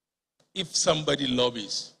rules. If somebody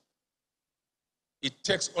lobbies, it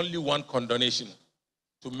takes only one condonation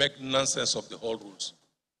to make nonsense of the whole rules.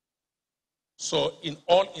 So in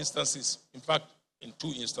all instances, in fact, in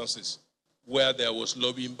 2 instances, where there was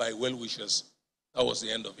lobbying by well-wishers, that was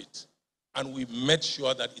the end of it. And we made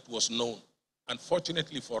sure that it was known.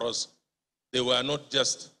 Unfortunately for us, they were not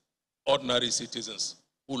just ordinary citizens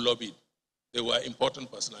who lobbied. They were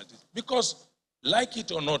important personalities. Because, like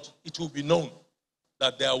it or not, it will be known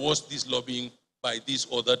that there was this lobbying by this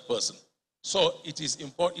or that person. So it is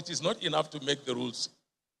important. It is not enough to make the rules.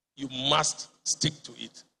 You must stick to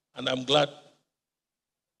it. And I'm glad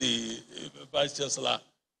the Vice Chancellor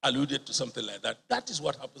alluded to something like that. That is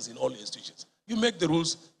what happens in all institutions. You make the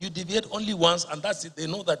rules, you deviate only once, and that's it. They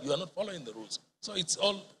know that you are not following the rules. So it's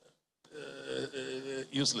all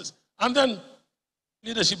useless. And then,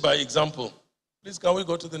 leadership by example. Please, can we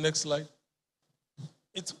go to the next slide?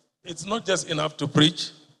 It's not just enough to preach.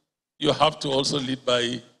 You have to also lead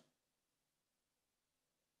by...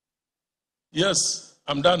 Yes,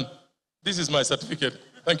 I'm done. This is my certificate.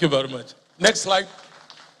 Thank you very much. Next slide.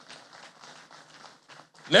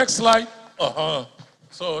 Next slide.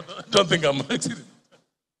 So don't think I'm excited.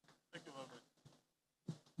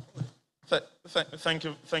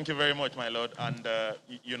 Thank you very much, my lord. And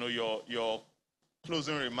you know, your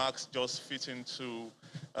closing remarks just fit into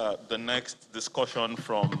the next discussion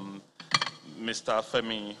from Mr.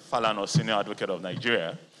 Femi Falana, Senior Advocate of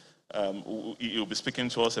Nigeria. He'll be speaking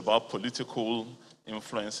to us about political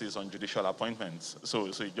influences on judicial appointments. So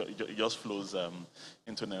it just flows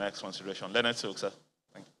into the next consideration. Leonard Silk, sir.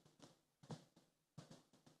 Thank you.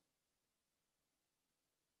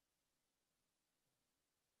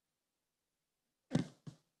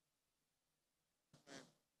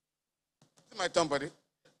 Is it my turn, buddy?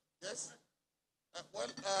 Yes?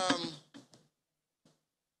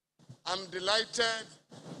 I'm delighted.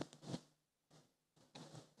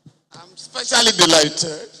 I'm especially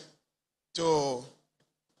delighted to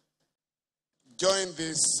join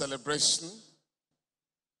this celebration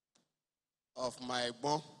of my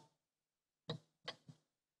born.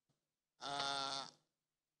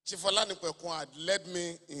 Chief Olanipekun had led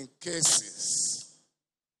me in cases.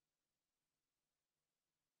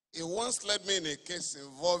 He once led me in a case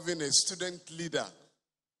involving a student leader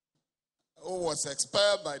who was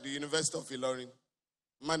expelled by the University of Ilorin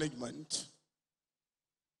management.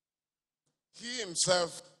 He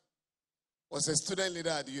himself was a student leader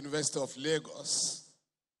at the University of Lagos.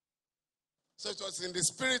 So it was in the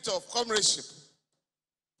spirit of comradeship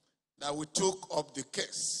that we took up the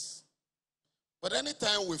case. But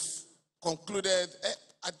anytime we've concluded,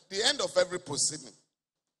 at the end of every proceeding,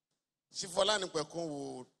 Chief Olanipekun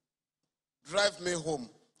would drive me home.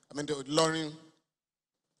 The Ilorin.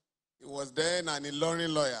 He was then an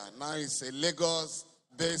Ilorin lawyer. Now he's a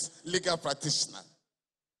Lagos-based legal practitioner.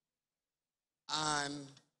 And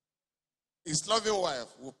his loving wife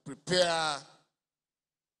will prepare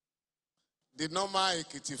the normal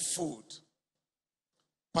Ekiti food,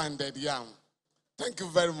 pounded yam. Thank you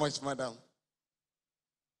very much, madam.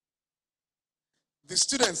 The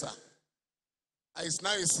students is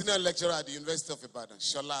now a senior lecturer at the University of Ibadan,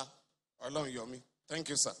 Shola Olonyomi. Thank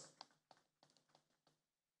you, sir.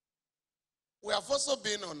 We have also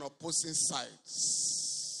been on opposing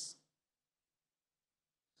sides.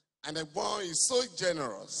 And Egbon is so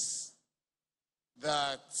generous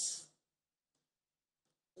that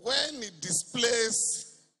when he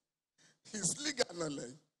displays his legal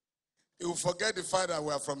knowledge, he will forget the fact that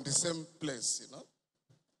we are from the same place, you know.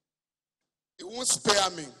 He won't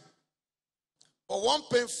spare me. But one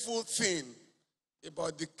painful thing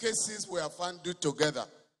about the cases we have handled together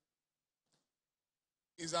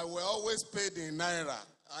is that we're always paid in Naira.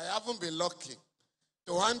 I haven't been lucky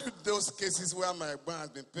to handle those cases where my bond has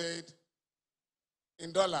been paid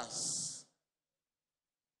in dollars.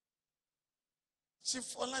 Chief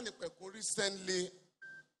Olanipekun recently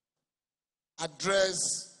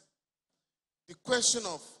addressed the question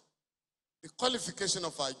of the qualification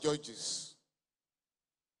of our judges,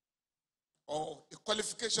 or the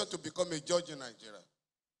qualification to become a judge in Nigeria.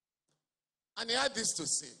 And he had this to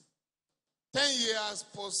say: 10 years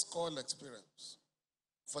post-call experience.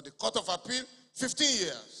 For the Court of Appeal, 15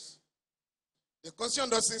 years. The Constitution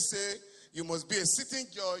doesn't say you must be a sitting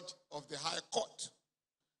judge of the High Court.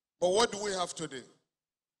 But what do we have today?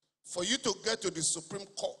 For you to get to the Supreme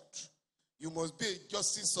Court, you must be a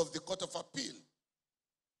justice of the Court of Appeal.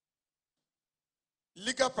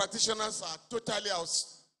 Legal practitioners are totally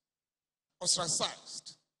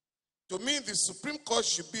ostracized. To me, the Supreme Court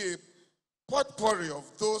should be a potpourri of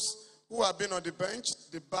those who have been on the bench,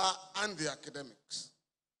 the bar, and the academics.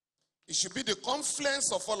 It should be the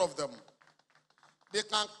confluence of all of them. They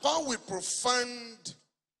can come with profound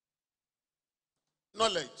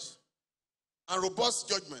knowledge and robust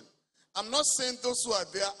judgment. I'm not saying those who are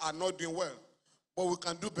there are not doing well, but we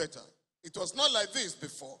can do better. It was not like this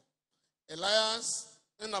before. Elias,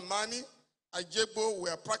 Nnamani, Ajegbo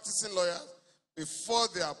were practicing lawyers before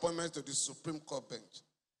their appointment to the Supreme Court bench.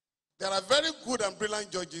 There are very good and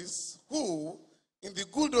brilliant judges who, in the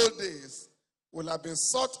good old days, will have been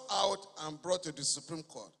sought out and brought to the Supreme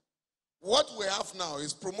Court. What we have now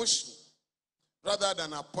is promotion rather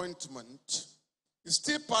than appointment. It's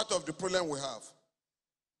still part of the problem we have.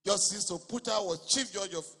 Justice Oputa was Chief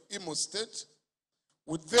Judge of Imo State.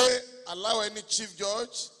 Would they allow any Chief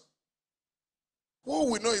Judge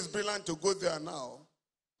who we know is brilliant to go there now?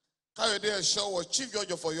 Kayode Esho was Chief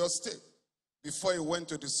Judge of Oyo State before he went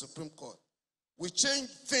to the Supreme Court. We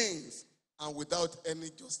changed things and without any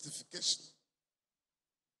justification.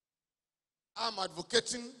 I'm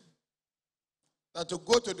advocating that to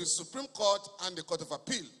go to the Supreme Court and the Court of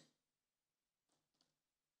Appeal,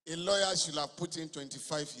 a lawyer should have put in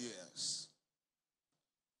 25 years.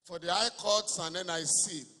 For the High Courts and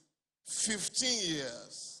NIC, 15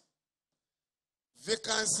 years.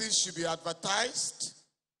 Vacancies should be advertised.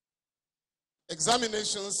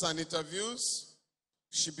 Examinations and interviews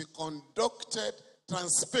should be conducted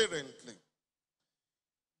transparently.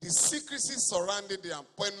 The secrecy surrounding the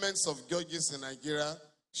appointments of judges in Nigeria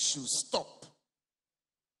should stop.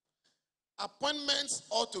 Appointments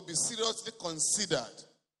ought to be seriously considered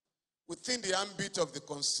within the ambit of the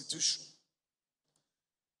Constitution.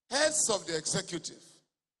 Heads of the executive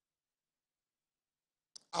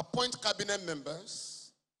appoint cabinet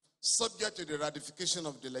members subject to the ratification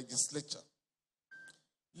of the legislature.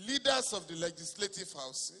 Leaders of the legislative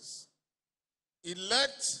houses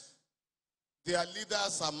elect their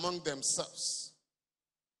leaders among themselves.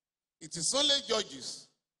 It is only judges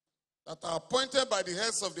that are appointed by the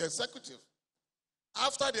heads of the executive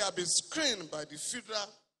after they have been screened by the Federal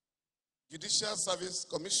Judicial Service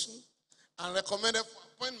Commission and recommended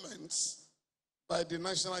for appointments by the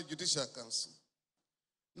National Judicial Council.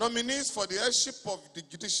 Nominees for the headship of the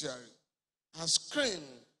judiciary are screened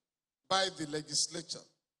by the legislature.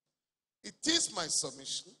 It is my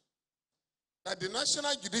submission that the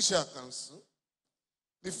National Judicial Council,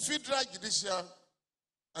 the Federal Judicial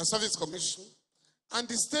and Service Commission, and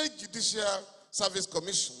the State Judicial Service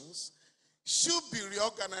Commissions should be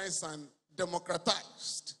reorganized and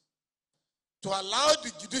democratized to allow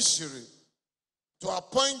the judiciary to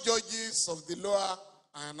appoint judges of the lower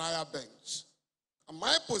and higher bench. And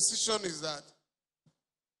my position is that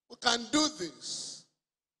we can do this,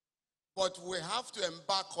 but we have to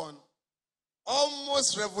embark on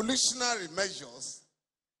almost revolutionary measures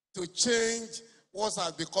to change what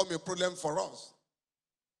has become a problem for us.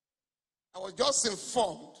 I was just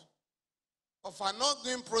informed of an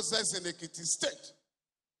ongoing process in Ekiti State,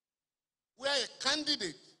 where a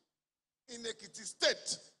candidate in Ekiti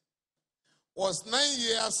State was 9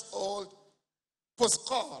 years old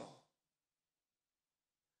post-call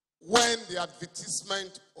when the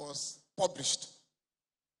advertisement was published.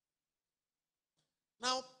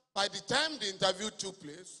 Now, by the time the interview took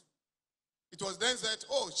place, it was then said,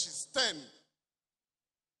 oh, she's 10.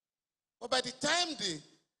 But by the time the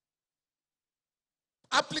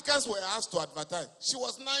applicants were asked to advertise, she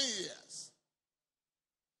was 9 years.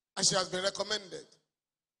 And she has been recommended.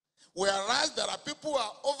 Whereas there are people who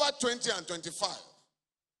are over 20 and 25.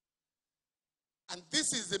 And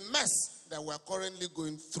this is the mess that we are currently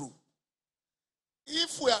going through.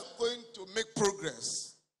 If we are going to make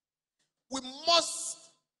progress, we must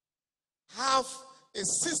have a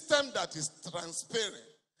system that is transparent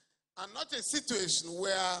and not a situation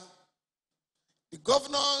where the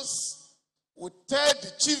governors would tell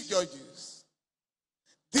the chief judges,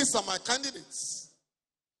 these are my candidates.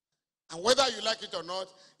 And whether you like it or not,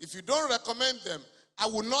 if you don't recommend them, I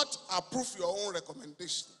will not approve your own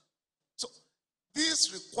recommendation. So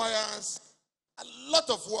this requires a lot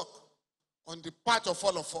of work on the part of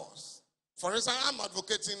all of us. For instance, I'm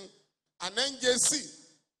advocating an NJC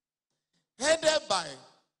headed by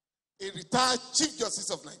a retired Chief Justice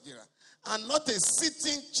of Nigeria and not a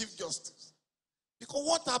sitting Chief Justice. Because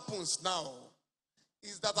what happens now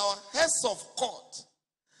is that our heads of court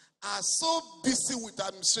are so busy with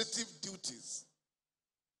administrative duties.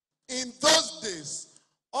 In those days,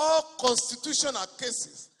 all constitutional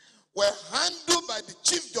cases were handled by the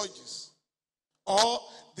chief judges or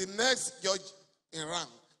the next judge in rank.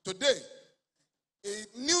 Today,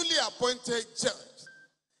 a newly appointed judge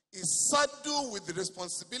is saddled with the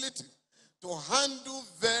responsibility to handle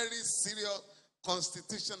very serious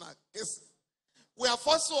constitutional cases. We have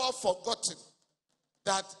also all forgotten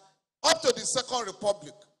that up to the Second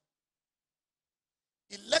Republic,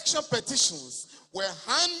 election petitions were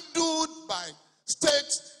handled by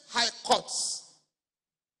state high courts.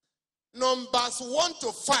 Numbers 1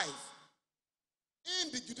 to 5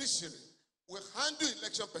 in the judiciary will handle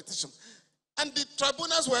election petitions. And the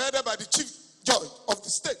tribunals were headed by the chief judge of the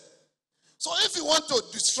state. So if you want to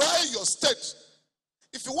destroy your state,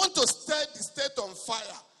 if you want to set the state on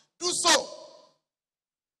fire, do so.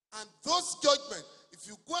 And those judgments, if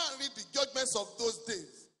you go and read the judgments of those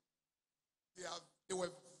days, they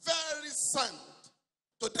were very sound.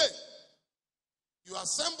 Today, you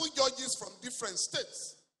assemble judges from different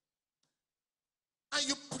states, and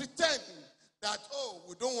you pretend that, oh,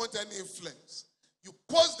 we don't want any influence. You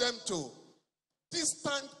post them to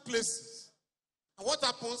distant places. And what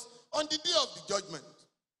happens? On the day of the judgment,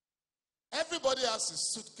 everybody has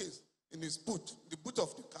his suitcase in his boot, the boot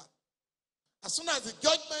of the car. As soon as the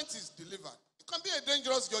judgment is delivered, it can be a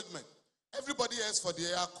dangerous judgment. Everybody else for the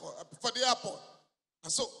airport.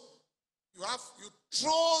 And so you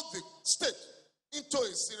throw the state into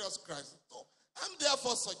a serious crisis. So I'm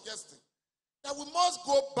therefore suggesting that we must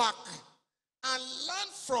go back and learn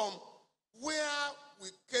from where we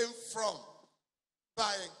came from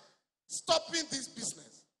by stopping this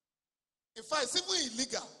business. In fact, it's even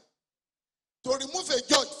illegal to remove a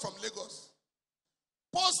judge from Lagos,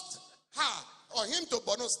 post her or him to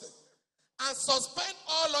Borno State, and suspend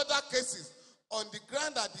all other cases on the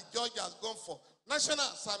ground that the judge has gone for national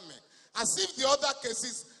assignment, as if the other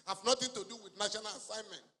cases have nothing to do with national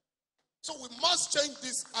assignment. So we must change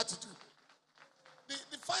this attitude.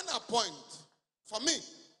 The final point for me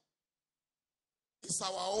is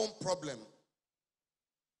our own problem.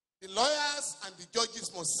 The lawyers and the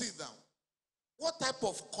judges must sit down. What type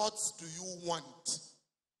of courts do you want?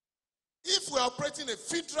 If we are operating a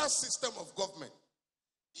federal system of government,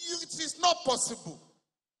 it is not possible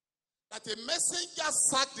that a messenger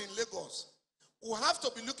sacked in Lagos will have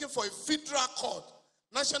to be looking for a federal court,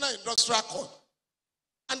 National Industrial Court.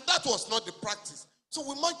 And that was not the practice. So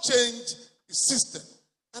we must change the system.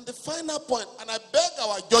 And the final point, and I beg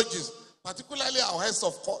our judges, particularly our heads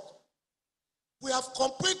of court, we have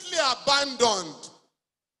completely abandoned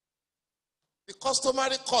the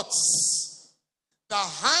customary courts that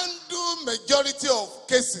handle majority of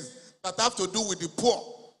cases that have to do with the poor.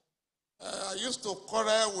 I used to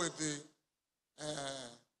quarrel with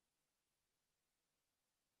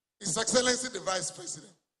His Excellency the Vice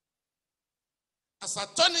President. As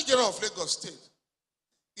Attorney General of Lagos State,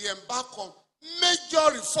 he embarked on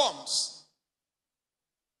major reforms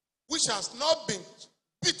which has not been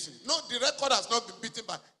beaten. No, the record has not been beaten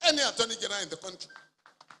by any Attorney General in the country.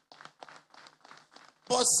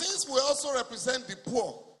 But since we also represent the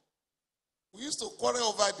poor, we used to quarrel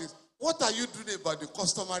over this. What are you doing about the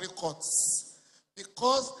customary courts?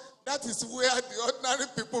 Because that is where the ordinary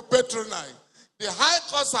people patronize. The high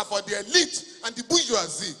courts are for the elite and the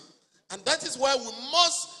bourgeoisie. And that is why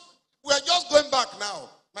we are just going back now.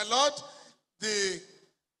 My Lord, the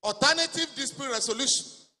alternative dispute resolution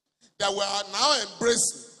that we are now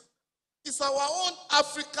embracing is our own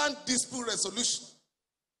African dispute resolution.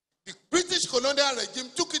 The British colonial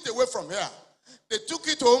regime took it away from here. They took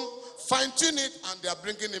it home, fine-tuned it, and they are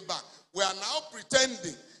bringing it back. We are now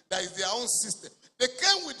pretending that it's their own system. They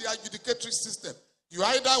came with the adjudicatory system. You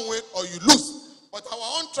either win or you lose. But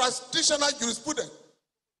our own traditional jurisprudence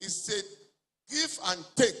is a give and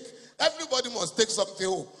take. Everybody must take something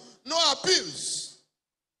home. No appeals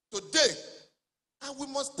today. And we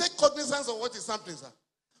must take cognizance of what is happening, sir.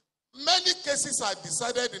 Many cases are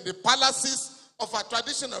decided in the palaces of our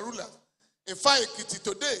traditional rulers. In fact, Ekiti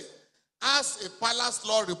today has a palace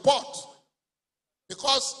law report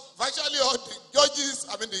because virtually all the judges,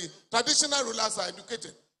 the traditional rulers are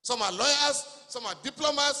educated. Some are lawyers, some are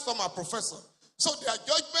diplomats, some are professors. So their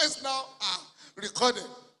judgments now are recorded.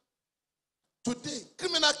 Today,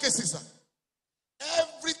 criminal cases,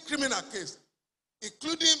 every criminal case,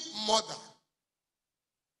 including murder,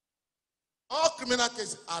 all criminal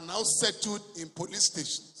cases are now settled in police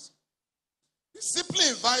stations. We simply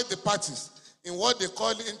invite the parties in what they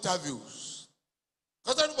call interviews.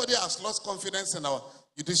 Because everybody has lost confidence in our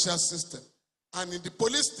judicial system. And in the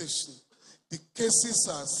police station, the cases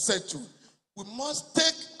are settled. We must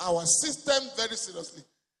take our system very seriously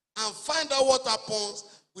and find out what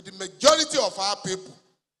happens with the majority of our people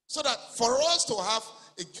So that for us to have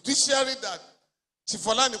a judiciary that Chief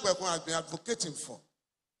Olanipekun has been advocating for,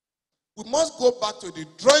 we must go back to the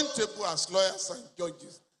drawing table as lawyers and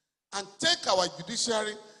judges and take our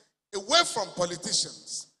judiciary away from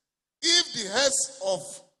politicians. If the heads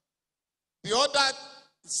of the other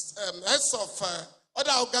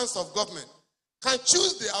other organs of government can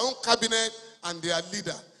choose their own cabinet and their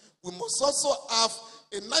leader, we must also have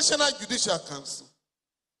a national judicial council,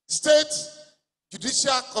 state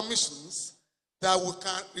judicial commissions that we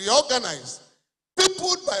can reorganize,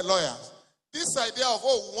 peopled by lawyers. This idea of,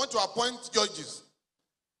 we want to appoint judges,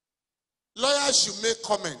 lawyers should make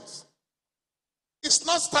comments. It's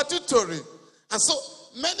not statutory. And so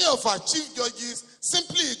many of our chief judges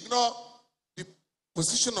simply ignore the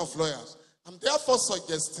position of lawyers. I'm therefore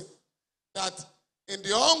suggesting that in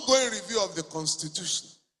the ongoing review of the Constitution,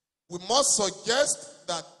 we must suggest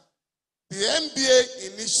that the MBA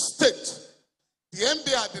in each state, the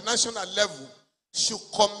MBA at the national level, should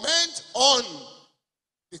comment on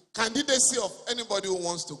the candidacy of anybody who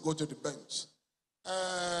wants to go to the bench.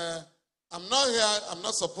 I'm not here, I'm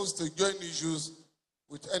not supposed to join issues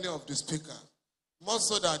with any of the speakers, more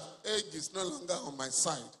so that age is no longer on my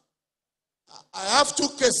side. I have 2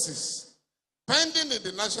 cases pending in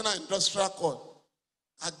the National Industrial Court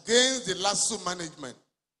against the LASU management.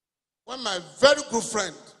 When my very good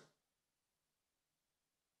friend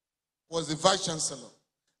was the Vice Chancellor,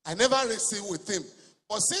 I never raised it with him.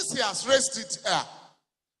 But since he has raised it here,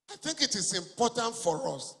 I think it is important for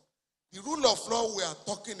us. The rule of law we are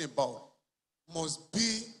talking about must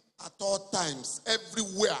be at all times,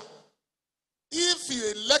 everywhere. If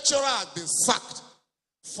a lecturer has been sacked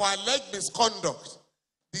for alleged misconduct,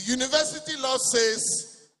 the university law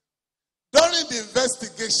says during the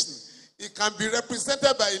investigation, it can be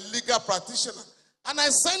represented by a legal practitioner. And I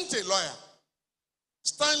sent a lawyer,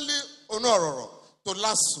 Stanley Onororo, to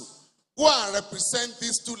LASU, go and represent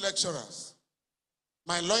these 2 lecturers.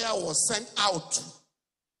 My lawyer was sent out.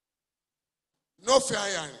 No fair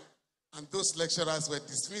hearing. And those lecturers were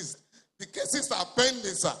dismissed. The cases are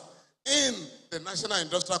pending, sir, in the National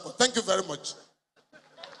Industrial Court. Thank you very much.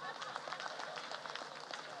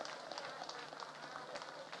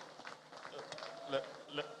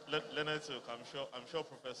 Leonard, I'm sure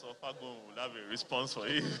Professor Fagbon will have a response for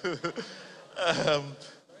you.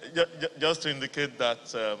 Just to indicate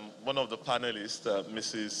that one of the panelists,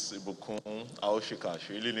 Mrs. Ibukun Aoshika,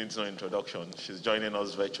 she really needs no introduction. She's joining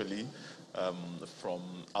us virtually from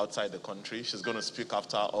outside the country. She's going to speak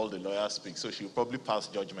after all the lawyers speak, so she'll probably pass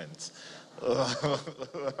judgment.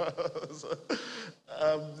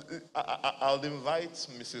 I'll invite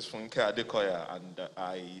Mrs. Funke Adekoya, and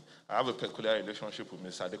I have a peculiar relationship with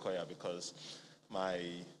Ms. Adekoya because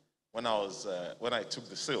when I took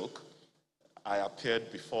the silk, I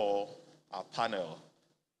appeared before our panel,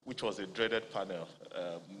 which was a dreaded panel.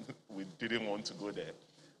 We didn't want to go there,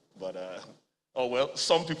 but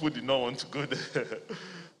some people did not want to go there.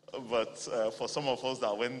 But for some of us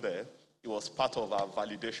that went there, it was part of our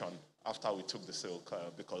validation after we took the silk,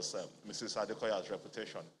 because Mrs. Adekoya's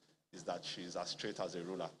reputation is that she's as straight as a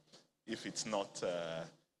ruler. If it's not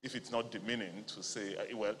demeaning to say,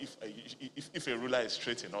 well, if a ruler is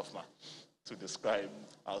straight enough, to describe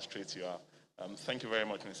how straight you are. Thank you very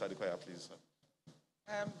much, Ms. Adekoya, please.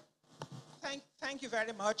 Thank you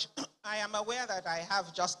very much. I am aware that I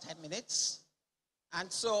have just 10 minutes,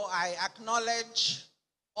 and so I acknowledge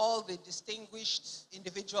all the distinguished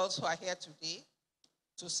individuals who are here today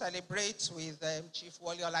to celebrate with Chief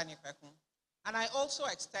Wole Olanipekun. And I also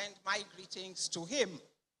extend my greetings to him.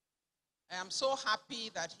 I am so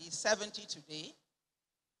happy that he's 70 today,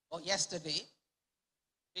 or yesterday,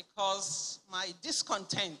 because my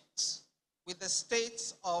discontent with the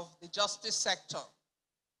state of the justice sector,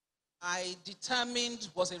 I determined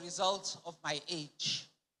was a result of my age,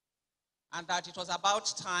 and that it was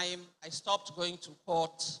about time I stopped going to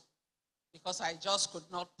court because I just could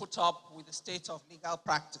not put up with the state of legal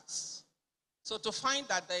practice. So to find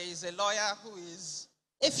that there is a lawyer who is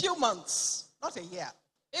a few months, not a year,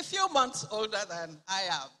 a few months older than I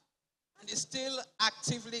am, and is still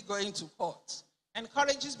actively going to court,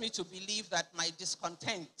 encourages me to believe that my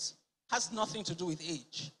discontent has nothing to do with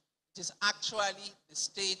age. It is actually the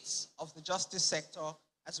state of the justice sector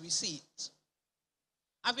as we see it.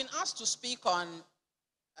 I've been asked to speak on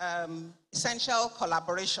essential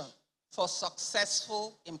collaboration for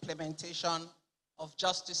successful implementation of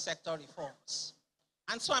justice sector reforms.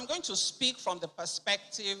 And so I'm going to speak from the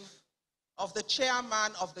perspective of the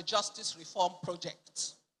chairman of the Justice Reform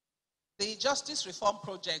Project. The Justice Reform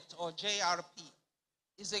Project, or JRP,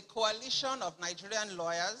 is a coalition of Nigerian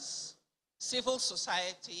lawyers, civil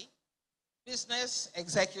society, business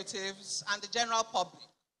executives, and the general public,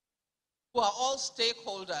 who are all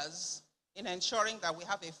stakeholders in ensuring that we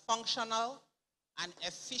have a functional and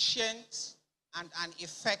efficient and an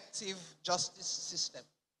effective justice system.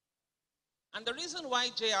 And the reason why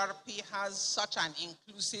JRP has such an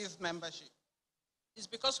inclusive membership is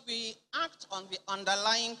because we act on the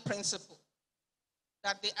underlying principle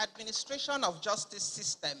that the administration of justice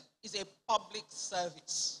system is a public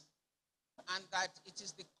service, and that it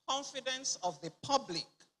is the confidence of the public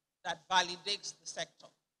that validates the sector,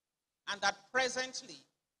 and that presently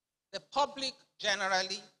the public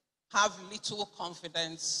generally have little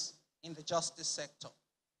confidence in the justice sector.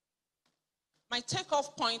 My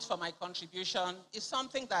takeoff point for my contribution is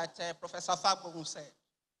something that Professor Fagbohun said,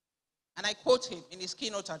 and I quote him in his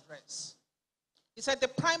keynote address. He said, the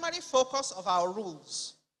primary focus of our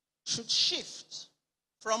rules should shift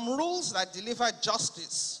from rules that deliver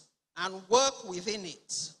justice and work within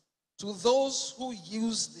it to those who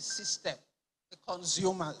use the system, the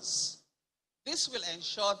consumers. This will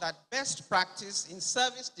ensure that best practice in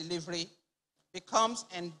service delivery becomes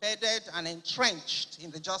embedded and entrenched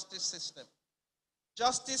in the justice system.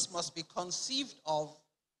 Justice must be conceived of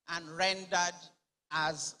and rendered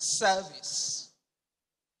as service.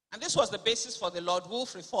 And this was the basis for the Lord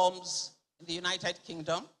Woolf reforms in the United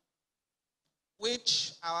Kingdom,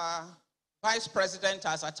 which our Vice President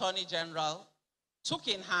as Attorney General took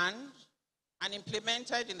in hand and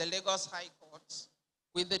implemented in the Lagos High Court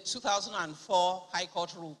with the 2004 High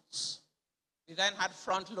Court rules. We then had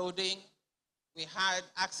front-loading, we had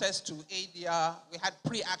access to ADR, we had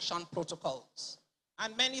pre-action protocols.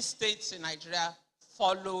 And many states in Nigeria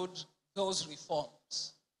followed those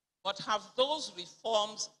reforms. But have those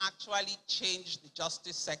reforms actually changed the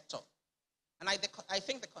justice sector? And I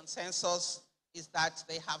think the consensus is that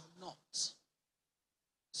they have not.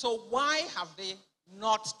 So why have they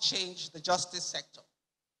not changed the justice sector?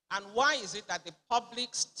 And why is it that the public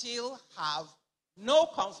still have no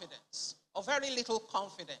confidence, or very little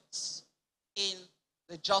confidence, in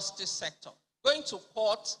the justice sector? Going to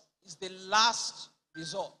court is the last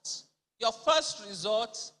resort. Your first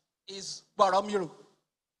resort is Boromiru.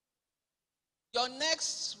 Your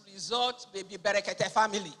next resort may be Berekete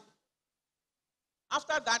family.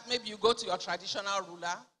 After that, maybe you go to your traditional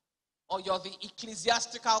ruler or you're the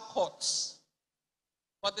ecclesiastical courts.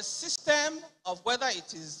 But the system of whether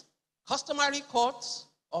it is customary courts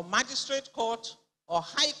or magistrate court or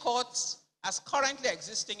high courts as currently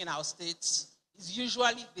existing in our states is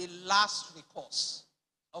usually the last recourse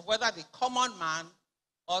of whether the common man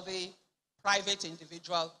or the private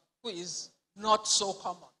individual who is not so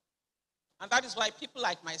common. And that is why people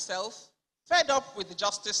like myself, fed up with the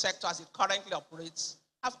justice sector as it currently operates,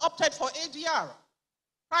 have opted for ADR,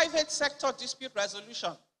 private sector dispute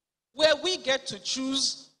resolution, where we get to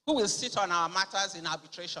choose who will sit on our matters in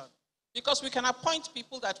arbitration. Because we can appoint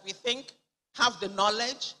people that we think have the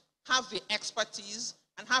knowledge, have the expertise,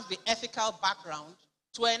 and have the ethical background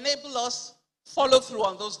to enable us follow through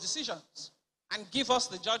on those decisions and give us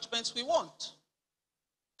the judgments we want.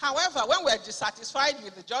 However, when we're dissatisfied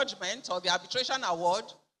with the judgment or the arbitration award,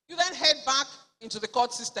 you then head back into the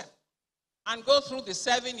court system and go through the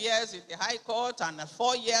 7 years in the High Court and the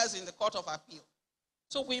 4 years in the Court of Appeal.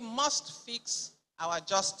 So we must fix our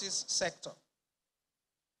justice sector.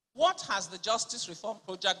 What has the Justice Reform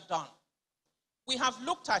Project done? We have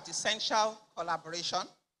looked at essential collaboration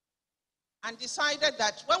and decided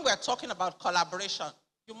that when we're talking about collaboration,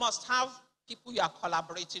 you must have people you are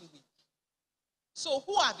collaborating with. So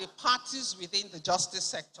who are the parties within the justice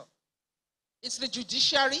sector? It's the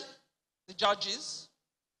judiciary, the judges,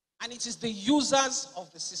 and it is the users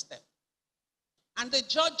of the system. And the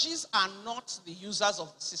judges are not the users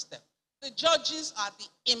of the system. The judges are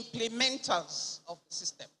the implementers of the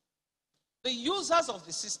system. The users of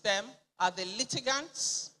the system are the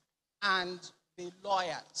litigants and the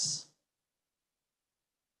lawyers.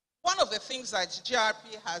 One of the things that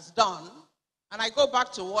GRP has done, and I go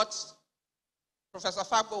back to what Professor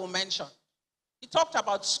Fagbohun mentioned, he talked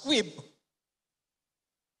about Squib.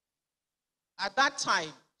 At that time,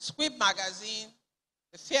 Squib magazine,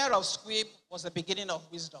 the fear of Squib was the beginning of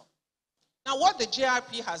wisdom. Now what the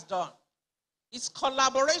GRP has done is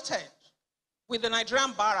collaborated with the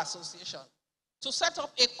Nigerian Bar Association to set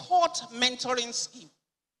up a court mentoring scheme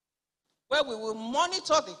where we will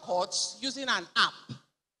monitor the courts using an app.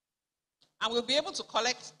 And we'll be able to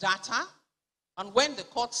collect data on when the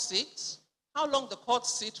court sits, how long the court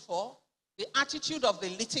sits for, the attitude of the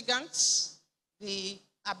litigants, the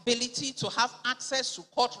ability to have access to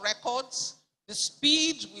court records, the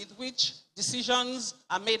speed with which decisions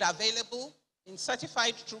are made available in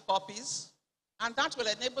certified true copies, And that will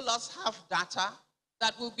enable us have data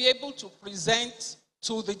that we'll be able to present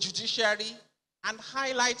to the judiciary and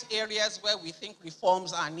highlight areas where we think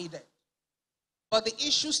reforms are needed. But the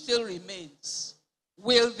issue still remains.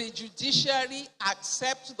 Will the judiciary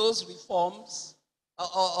accept those reforms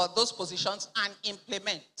or those positions and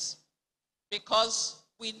implement? Because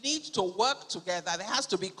we need to work together. There has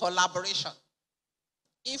to be collaboration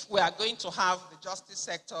if we are going to have the justice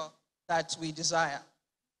sector that we desire.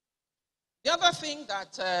 The other thing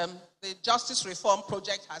that the Justice Reform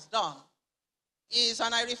Project has done is,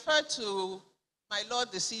 and I refer to my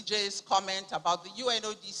Lord the CJ's comment about the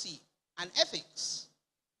UNODC and ethics.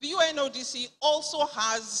 The UNODC also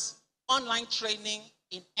has online training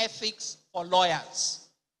in ethics for lawyers.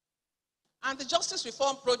 And the Justice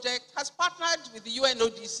Reform Project has partnered with the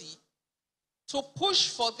UNODC to push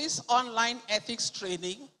for this online ethics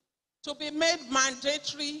training to be made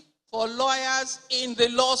mandatory for lawyers in the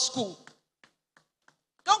law school.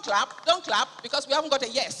 Don't clap, because we haven't got a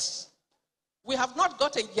yes. We have not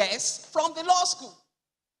got a yes from the law school.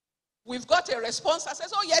 We've got a response that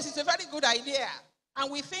says, oh yes, it's a very good idea.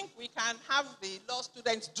 And we think we can have the law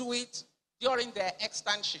students do it during their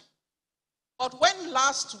externship. But when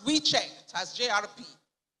last we checked as JRP,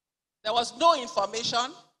 there was no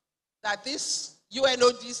information that this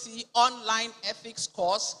UNODC online ethics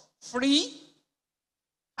course, free,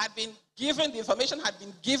 had been given, the information had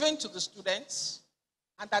been given to the students,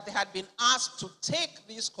 and that they had been asked to take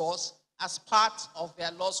this course as part of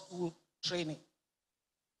their law school training.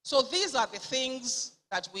 So these are the things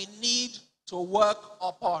that we need to work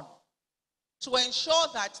upon to ensure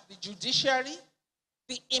that the judiciary,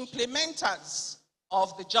 the implementers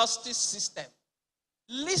of the justice system,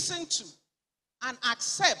 listen to and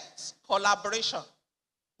accept collaboration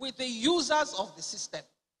with the users of the system,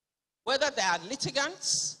 whether they are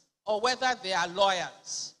litigants or whether they are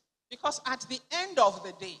lawyers. Because at the end of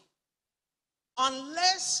the day,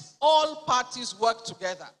 unless all parties work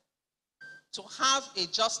together to have a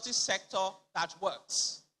justice sector that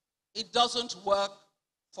works, it doesn't work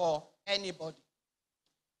for anybody.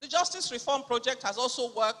 The Justice Reform Project has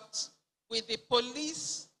also worked with the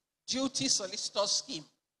Police Duty Solicitor Scheme.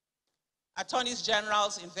 Attorneys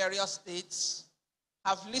generals in various states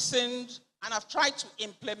have listened and have tried to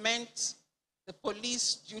implement the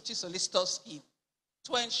Police Duty Solicitor Scheme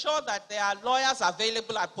to ensure that there are lawyers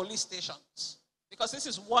available at police stations. Because this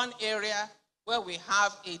is one area where we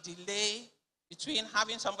have a delay between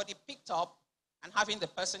having somebody picked up and having the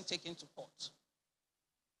person taken to court.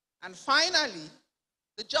 And finally,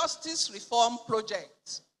 the Justice Reform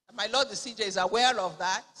Project, and my Lord the CJ is aware of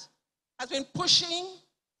that, has been pushing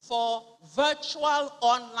for virtual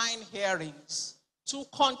online hearings to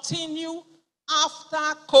continue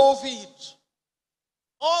after COVID.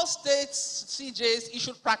 All states, CJs,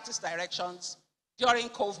 issued practice directions during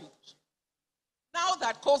COVID. Now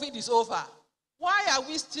that COVID is over, why are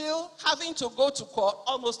we still having to go to court?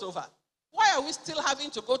 Almost over. Why are we still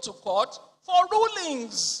having to go to court for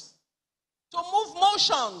rulings, to move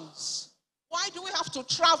motions? Why do we have to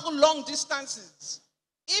travel long distances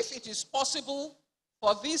if it is possible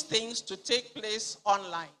for these things to take place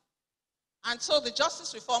online? And so the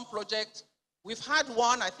Justice Reform Project, we've had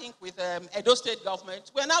one, I think, with Edo State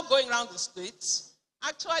government. We're now going around the states,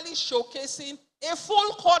 actually showcasing a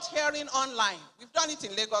full court hearing online. We've done it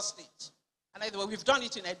in Lagos State. And anyway, we've done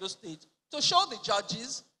it in Edo State to show the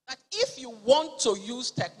judges that if you want to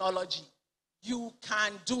use technology, you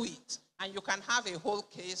can do it. And you can have a whole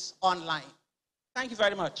case online. Thank you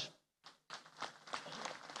very much.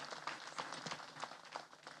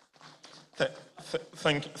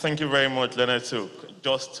 Thank you very much, Leonard.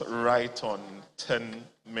 Just right on 10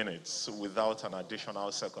 minutes without an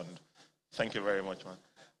additional second. Thank you very much,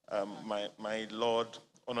 man. My Lord,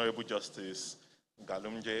 Honorable Justice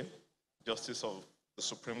Galumje, Justice of the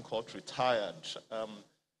Supreme Court, retired.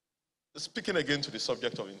 Speaking again to the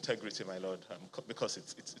subject of integrity, my Lord, because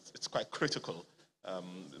it's quite critical.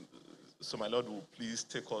 So, my Lord, will please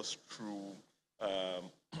take us through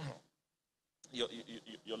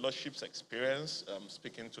your Lordship's experience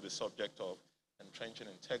speaking to the subject of entrenching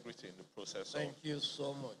integrity in the process. Thank you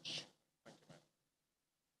so much. Thank you, ma'am.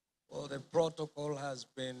 Well, the protocol has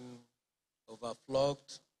been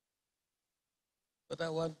overflogged, but I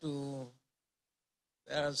want to,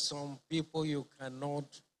 there are some people you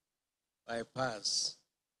cannot bypass.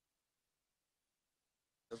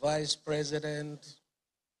 The Vice President,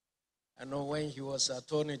 I know when he was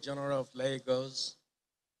Attorney General of Lagos,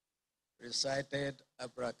 recited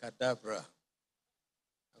abracadabra,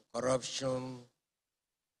 and corruption,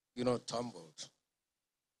 tumbled.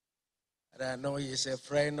 And I know he's a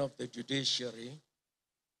friend of the judiciary,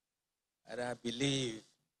 And I believe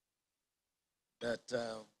that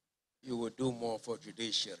you will do more for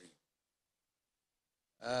judiciary.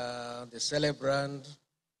 The celebrant,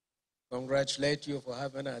 congratulate you for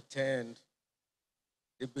having attained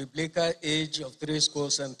the biblical age of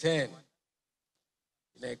 70 in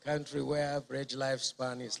a country where average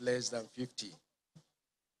lifespan is less than 50.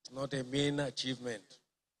 It's not a mean achievement.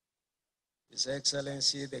 His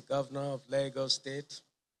Excellency, the Governor of Lagos State,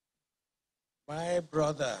 my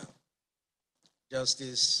brother,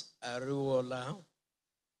 Justice Aruola,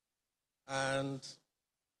 and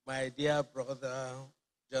my dear brother,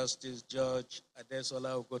 Justice George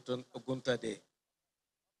Adesola Oguntade.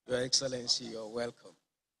 Your Excellency, you're welcome.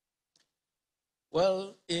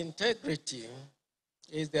 Well, integrity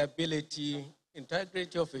is the ability,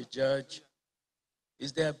 integrity of a judge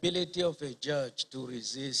is the ability of a judge to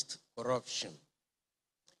resist corruption.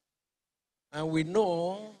 And we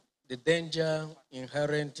know the danger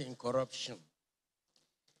inherent in corruption.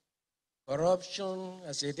 Corruption,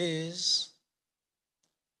 as it is,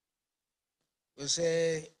 we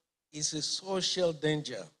say, is a social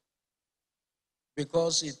danger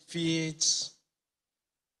because it feeds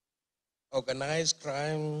organized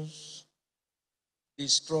crimes,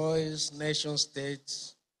 destroys nation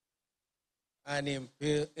states, and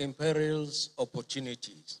imperils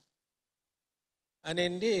opportunities. And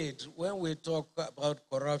indeed, when we talk about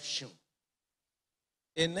corruption,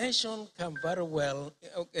 a nation can very well,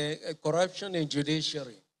 corruption in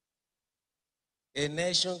judiciary, a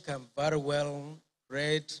nation can very well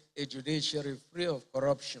create a judiciary free of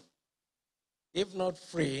corruption. If not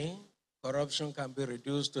free, corruption can be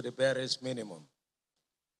reduced to the barest minimum.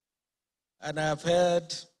 And I've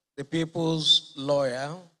heard the people's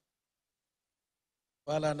lawyer,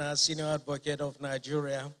 Falana, senior advocate of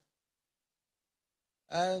Nigeria,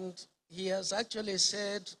 and he has actually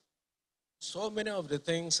said so many of the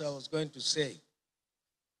things I was going to say.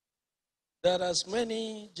 That as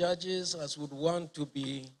many judges as would want to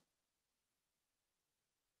be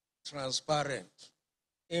transparent,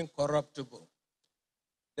 incorruptible,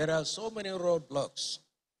 there are so many roadblocks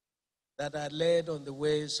that are laid on the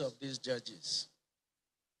ways of these judges.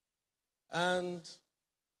 And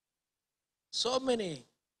so many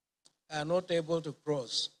are not able to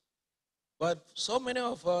cross. But so many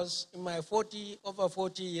of us, in my over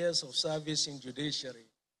 40 years of service in judiciary,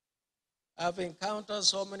 I've encountered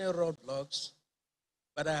so many roadblocks,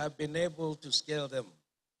 but I have been able to scale them.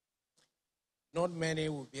 Not many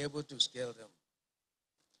will be able to scale them.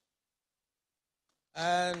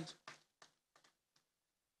 And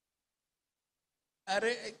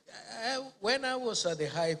when I was at the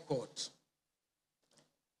High Court,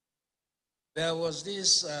 there was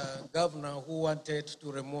this governor who wanted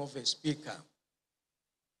to remove a speaker.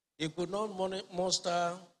 He could not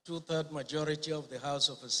muster 2/3 majority of the House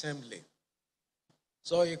of Assembly.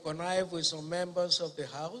 So he connived with some members of the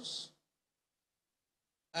House,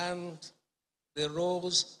 and they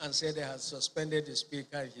rose and said they had suspended the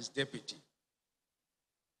speaker and his deputy.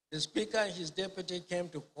 The speaker and his deputy came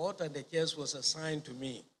to court, and the case was assigned to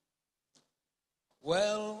me.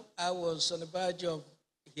 Well, I was on the verge of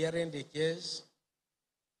hearing the case.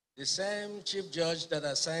 The same chief judge that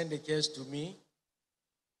assigned the case to me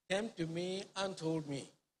came to me and told me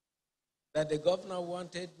that the governor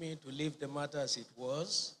wanted me to leave the matter as it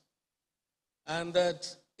was, and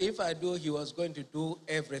that if I do, he was going to do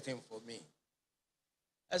everything for me.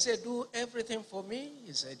 I said, do everything for me?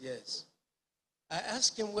 He said, yes. I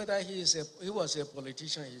asked him whether he was a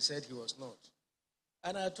politician. He said he was not.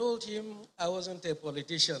 And I told him I wasn't a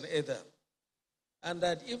politician either, and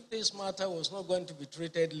that if this matter was not going to be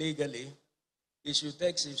treated legally, he should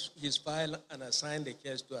take his file and assign the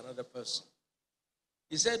case to another person.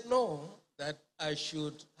 He said no, that I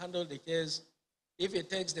should handle the case. If he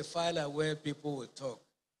takes the file away, people will talk.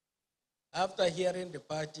 After hearing the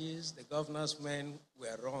parties, the governor's men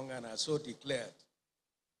were wrong, and I so declared.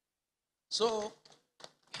 So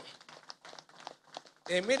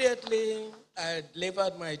immediately I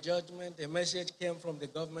delivered my judgment. A message came from the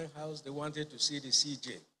government house. They wanted to see the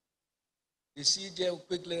CJ. The CJ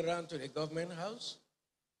quickly ran to the government house.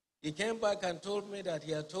 He came back and told me that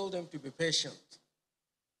he had told them to be patient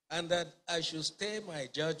and that I should stay my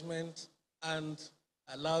judgment and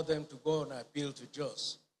allow them to go on appeal to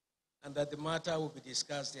JOS, and that the matter will be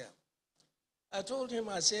discussed there. I told him,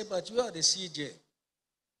 I said, but you are the CJ.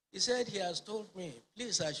 He said he has told me,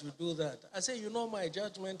 please, I should do that. I said, you know, my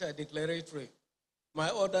judgment are declaratory. My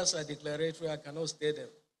orders are declaratory. I cannot stay them.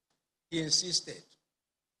 He insisted.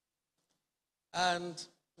 And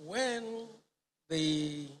when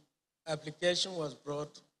the application was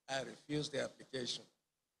brought, I refused the application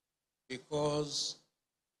because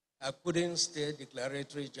I couldn't stay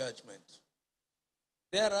declaratory judgment.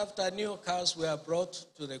 Thereafter, new cars were brought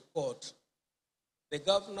to the court. The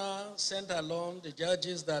governor sent along the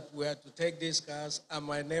judges that were to take these cars, and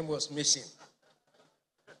my name was missing.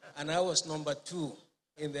 And I was number 2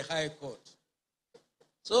 in the High Court.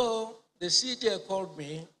 So the CJ called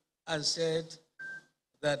me and said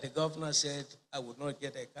that the governor said I would not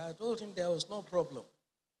get a car. I told him there was no problem.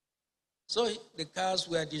 So the cars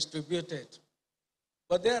were distributed.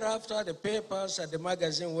 But thereafter, the papers and the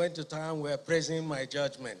magazine went to town, were praising my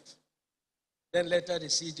judgment. Then later the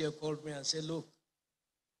CJ called me and said, look,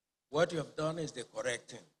 what you have done is the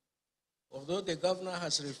correct thing. Although the governor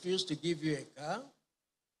has refused to give you a car,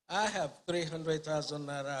 I have 300,000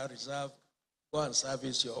 naira reserved. Go and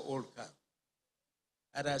service your old car.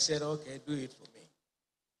 And I said, okay, do it for me.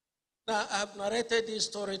 Now, I've narrated this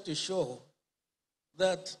story to show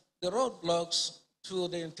that the roadblocks to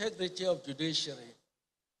the integrity of judiciary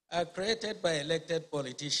are created by elected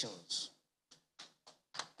politicians.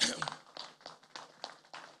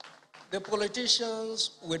 The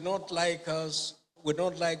politicians would not like us, would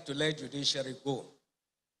not like to let judiciary go,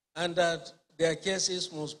 and that their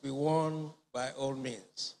cases must be won by all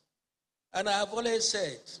means. And I have always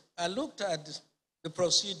said, I looked at the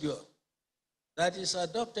procedure that is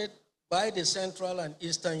adopted by the Central and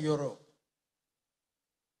Eastern Europe.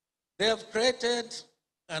 They have created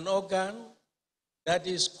an organ that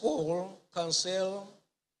is called Council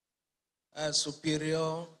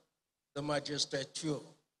Superior de Magistrature.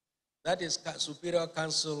 That is Superior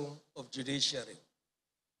Council of Judiciary.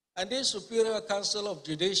 And this Superior Council of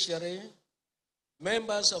Judiciary,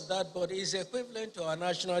 members of that body is equivalent to our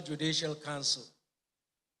National Judicial Council.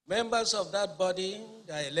 Members of that body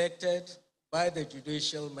are elected by the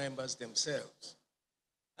judicial members themselves.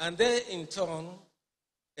 And they, in turn,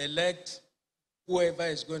 elect whoever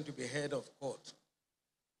is going to be head of court.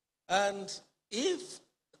 And if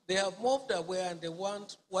they have moved away and they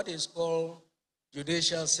want what is called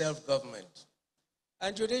judicial self-government,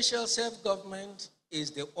 and judicial self-government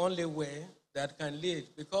is the only way that can lead,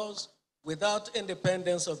 because without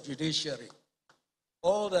independence of judiciary,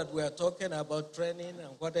 all that we are talking about training and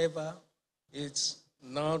whatever, it's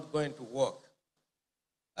not going to work.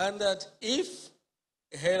 And that if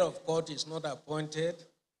a head of court is not appointed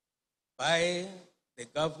by the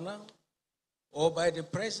governor or by the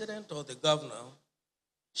president or the governor,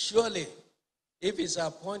 surely if it's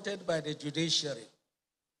appointed by the judiciary,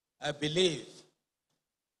 I believe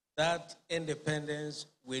that independence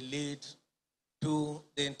will lead to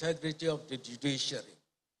the integrity of the judiciary.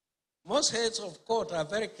 Most heads of court are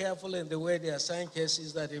very careful in the way they assign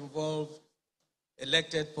cases that involve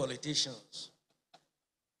elected politicians.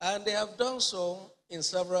 And they have done so in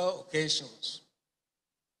several occasions.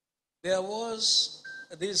 There was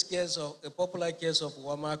this case of a popular case of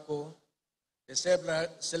Wamako. The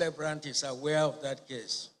celebrant is aware of that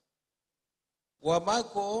case.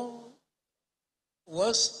 Wamako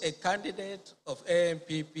was a candidate of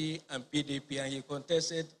ANPP and PDP, and he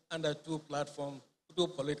contested under two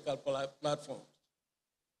political platforms.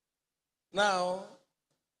 Now,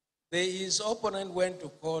 his opponent went to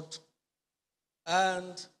court,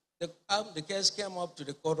 and the case came up to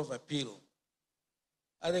the Court of Appeal.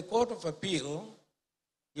 At the Court of Appeal,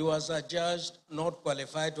 he was adjudged not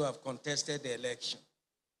qualified to have contested the election.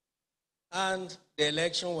 And the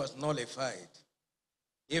election was nullified.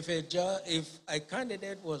 If a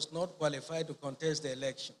candidate was not qualified to contest the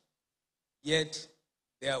election, yet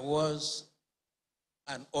there was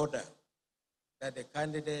an order that the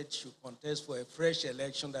candidate should contest for a fresh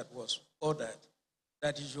election that was ordered,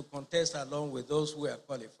 that he should contest along with those who are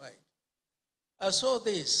qualified. I saw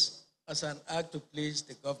this as an act to please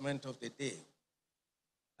the government of the day.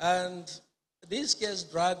 And this case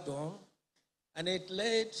dragged on, and it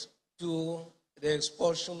led to the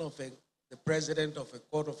expulsion of the president of a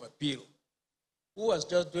court of appeal, who was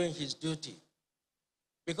just doing his duty.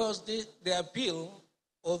 Because the appeal,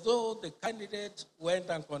 although the candidate went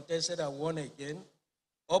and contested and won again,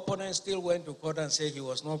 opponent still went to court and said he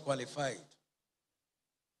was not qualified.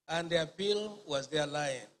 And the appeal was there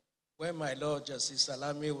lying when my Lord Justice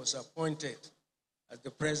Salami was appointed as the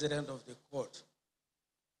president of the court.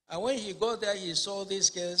 And when he got there, he saw this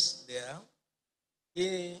case there.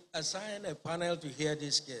 He assigned a panel to hear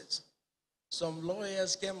this case. Some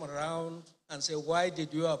lawyers came around and said, why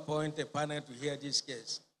did you appoint a panel to hear this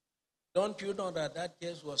case? Don't you know that that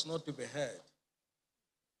case was not to be heard?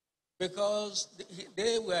 Because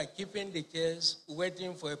they were keeping the case,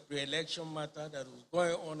 waiting for a pre-election matter that was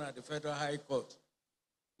going on at the Federal High Court,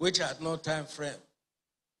 which had no time frame.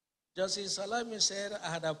 Justice Salami said I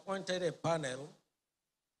had appointed a panel,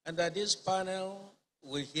 and that this panel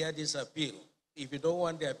will hear this appeal. If you don't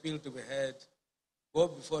want the appeal to be heard, go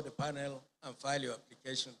before the panel and file your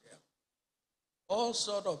application there. All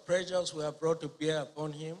sorts of pressures were brought to bear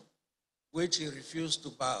upon him, which he refused to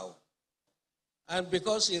bow. And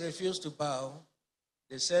because he refused to bow,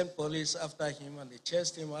 they sent police after him and they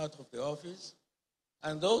chased him out of the office.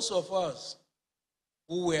 And those of us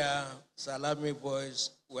who were salami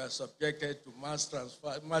boys were subjected to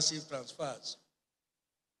massive transfers.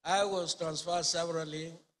 I was transferred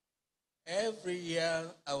severally. Every year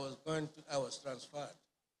I was transferred.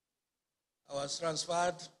 I was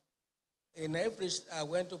transferred in I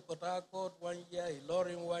went to Port Harcourt 1 year,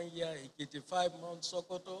 Ilorin 1 year, 85 months,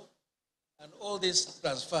 Sokoto, and all these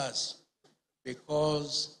transfers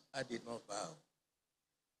because I did not bow.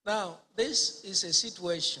 Now, this is a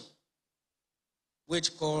situation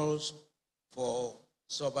which calls for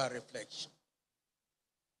sober reflection.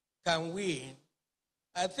 Can we?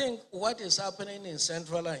 I think what is happening in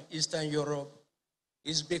Central and Eastern Europe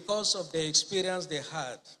is because of the experience they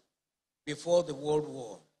had before the World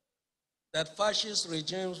War, that fascist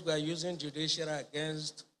regimes were using judiciary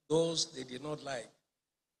against those they did not like,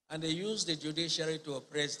 and they used the judiciary to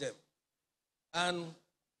oppress them. And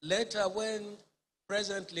later, when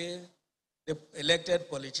presently the elected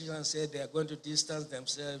politicians said they are going to distance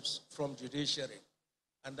themselves from judiciary,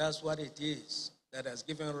 and that's what it is that has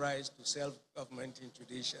given rise to self-government in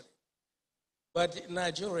judiciary. But in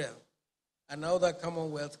Nigeria and other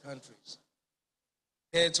Commonwealth countries,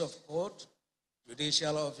 heads of court,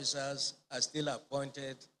 judicial officers are still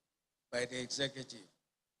appointed by the executive,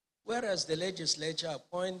 whereas the legislature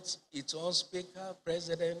appoints its own speaker,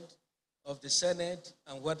 president of the Senate,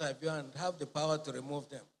 and what have you, and have the power to remove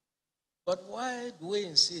them. But why do we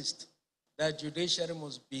insist that judiciary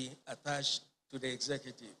must be attached to the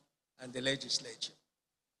executive and the legislature?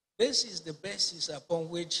 This is the basis upon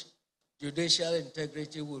which judicial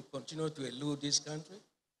integrity will continue to elude this country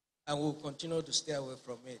and will continue to stay away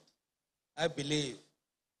from it. I believe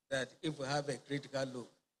that if we have a critical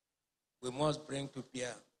look, we must bring to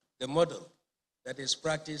bear the model that is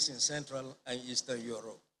practiced in Central and Eastern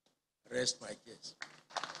Europe. Rest my case.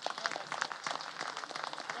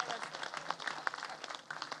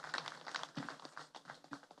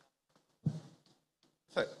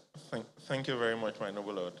 Thank you very much, my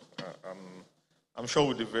noble lord. I'm sure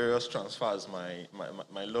with the various transfers, my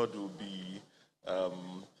lord will be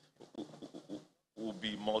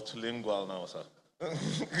multilingual now, sir.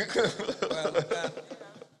 Well,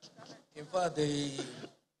 in fact,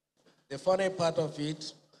 the funny part of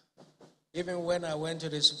it, even when I went to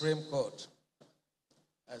the Supreme Court,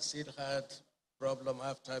 I still had problem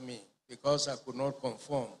after me because I could not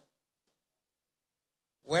conform.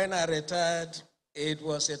 When I retired, it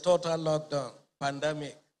was a total lockdown,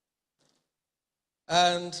 pandemic.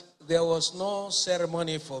 And there was no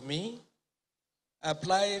ceremony for me. I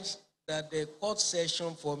applied that the court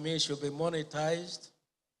session for me should be monetized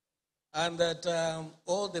and that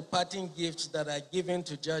all the parting gifts that are given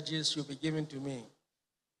to judges should be given to me.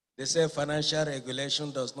 They say financial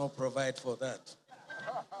regulation does not provide for that.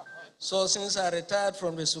 So since I retired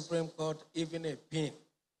from the Supreme Court, even a pin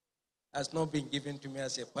has not been given to me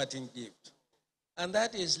as a parting gift. And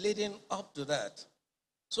that is leading up to that.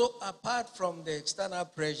 So apart from the external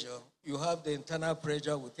pressure, you have the internal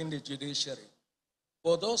pressure within the judiciary.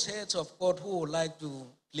 For those heads of court who would like to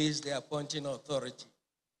please the appointing authority,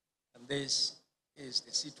 and this is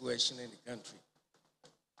the situation in the country.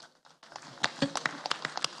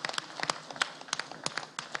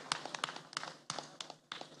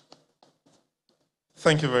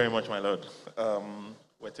 Thank you very much, my lord.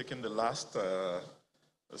 We're taking the last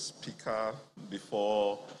speaker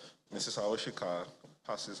before Mrs. Aoshika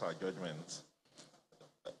passes her judgment.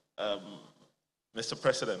 Mr.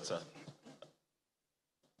 President, sir.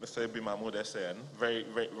 Mr. Ebi Mahmoud SAN,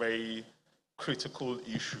 very critical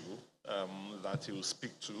issue that he will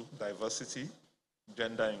speak to: diversity,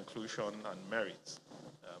 gender inclusion, and merit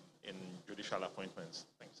in judicial appointments.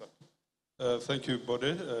 Thanks, sir. Thank you, Bode,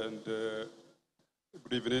 and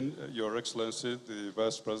good evening, Your Excellency, the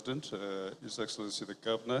Vice President, His Excellency, the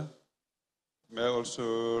Governor. May I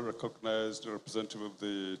also recognize the representative of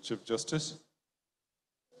the Chief Justice?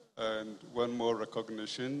 And one more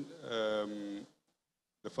recognition,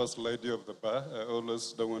 the First Lady of the Bar. I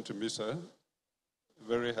always don't want to miss her.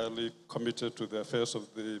 Very highly committed to the affairs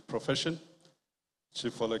of the profession,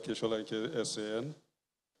 Chief Wole SAN.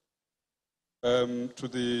 To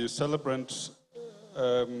the celebrants,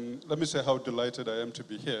 let me say how delighted I am to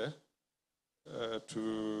be here.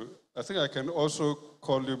 I think I can also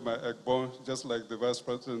call you my Egbon, just like the Vice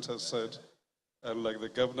President has said, and like the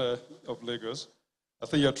Governor of Lagos. I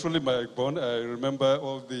think you're truly my backbone. I remember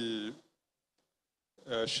all the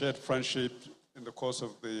shared friendship in the course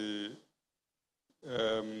of the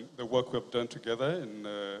work we've done together in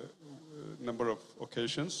a number of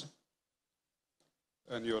occasions,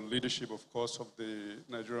 and your leadership, of course, of the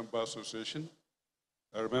Nigerian Bar Association.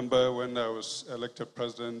 I remember when I was elected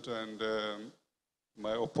president and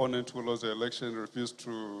my opponent who lost the election refused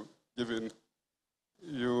to give in.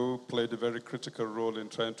 You played a very critical role in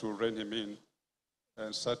trying to rein him in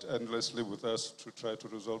and sat endlessly with us to try to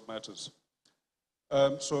resolve matters.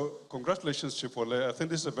 So congratulations, Chief Wole. I think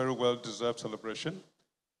this is a very well-deserved celebration,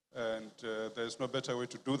 and there's no better way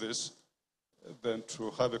to do this than to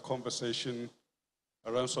have a conversation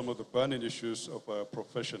around some of the burning issues of our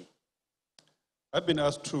profession. I've been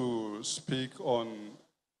asked to speak on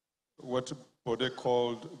what Bode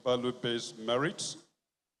called value-based merits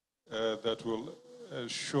that will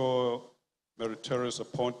ensure meritorious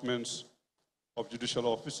appointments of judicial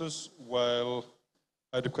officers while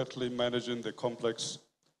adequately managing the complex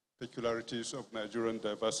peculiarities of Nigerian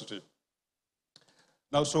diversity.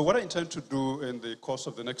 Now, so what I intend to do in the course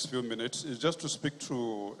of the next few minutes is just to speak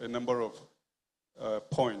to a number of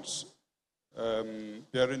points,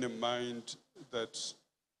 bearing in mind that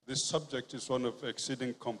this subject is one of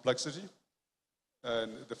exceeding complexity.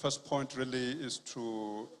 And the first point really is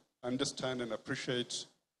to understand and appreciate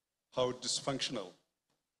how dysfunctional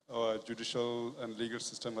our judicial and legal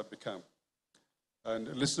system have become. And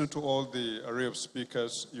listening to all the array of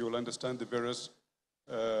speakers, you will understand the various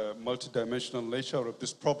multidimensional nature of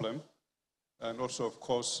this problem, and also, of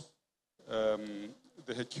course,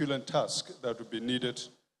 the Herculean task that would be needed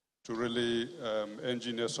to really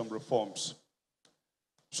engineer some reforms.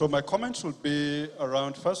 So my comments will be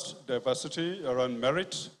around, first, diversity, around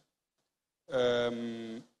merit. I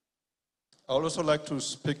would also like to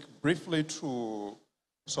speak briefly to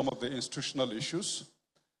some of the institutional issues,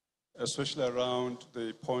 especially around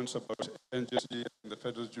the points about NJC and the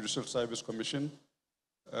Federal Judicial Service Commission,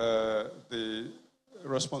 the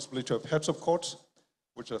responsibility of heads of courts,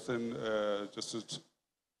 which I think Justice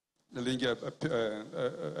Nelingi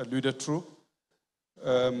alluded to.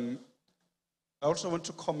 I also want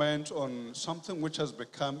to comment on something which has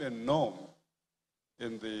become a norm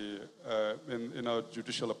in our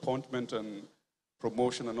judicial appointment and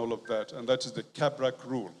promotion and all of that, and that is the CABRAC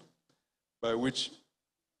rule, by which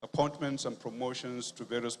appointments and promotions to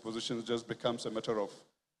various positions just becomes a matter of,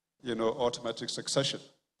 automatic succession.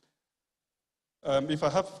 If I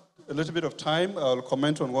have a little bit of time, I'll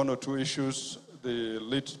comment on one or two issues the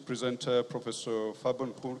lead presenter, Professor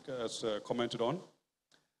Fabon Hulke, has commented on.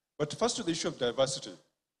 But first to the issue of diversity.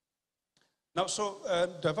 Now, so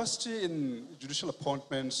diversity in judicial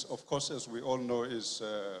appointments, of course, as we all know, is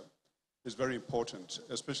very important,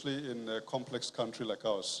 especially in a complex country like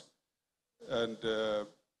ours. And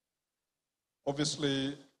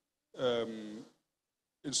obviously,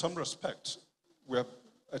 in some respect, we have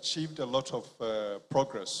achieved a lot of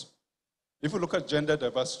progress. If we look at gender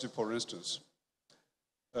diversity, for instance,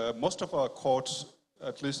 most of our courts,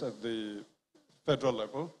 at least at the federal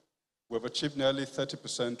level, we've achieved nearly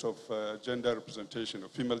 30% of gender representation, or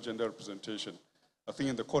female gender representation. I think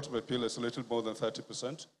in the Court of Appeal, it's a little more than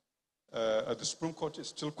 30%. At the Supreme Court, it's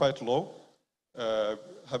still quite low,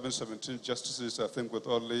 having 17 justices, I think, with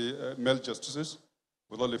only male justices,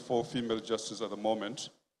 with only 4 female justices at the moment.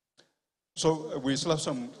 So we still have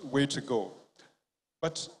some way to go.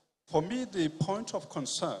 But for me, the point of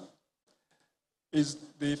concern is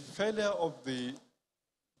the failure of the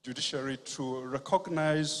judiciary to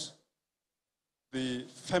recognize the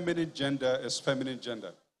feminine gender as feminine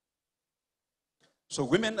gender. So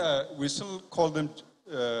women, we still call them,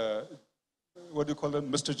 what do you call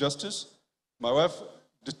them, Mr. Justice? My wife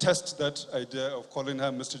detests that idea of calling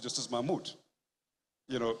her Mr. Justice Mahmood.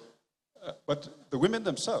 But the women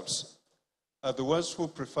themselves are the ones who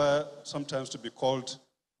prefer sometimes to be called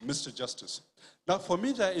Mr. Justice. Now, for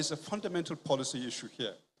me, there is a fundamental policy issue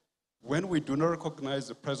here. When we do not recognize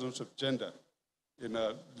the presence of gender in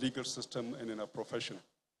our legal system and in our profession.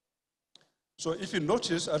 So if you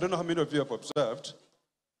notice, I don't know how many of you have observed,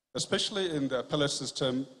 especially in the appellate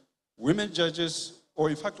system, women judges, or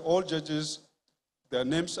in fact all judges, their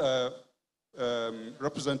names are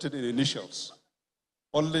represented in initials.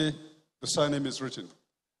 Only the surname is written.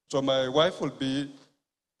 So my wife will be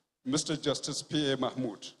Mr. Justice P.A.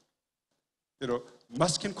 Mahmood,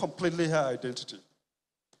 masking completely her identity.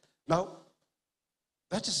 Now,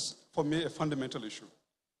 that is, for me, a fundamental issue.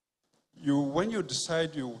 When you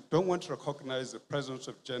decide you don't want to recognize the presence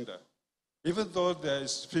of gender, even though there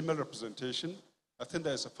is female representation, I think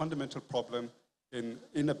there is a fundamental problem in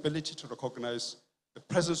inability to recognize the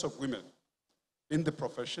presence of women in the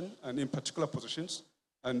profession and in particular positions,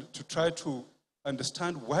 and to try to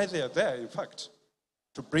understand why they are there, in fact,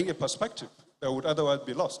 to bring a perspective that would otherwise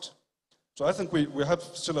be lost. So I think we have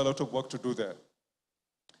still a lot of work to do there.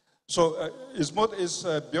 So it's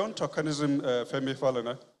beyond tokenism, Femi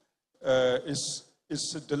Falana,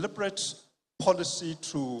 is a deliberate policy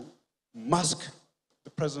to mask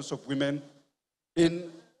the presence of women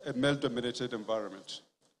in a male-dominated environment,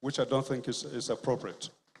 which I don't think is appropriate.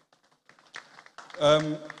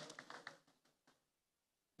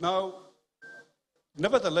 Now,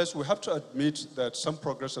 nevertheless, we have to admit that some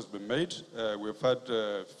progress has been made. We've had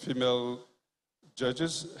female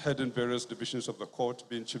judges heading various divisions of the court,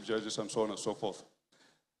 being chief judges and so on and so forth.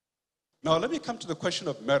 Now, let me come to the question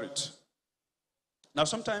of merit. Now,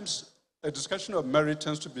 sometimes a discussion of merit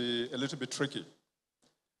tends to be a little bit tricky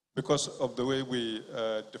because of the way we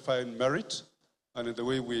define merit and in the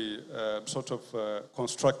way we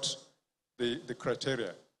construct the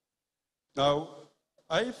criteria. Now,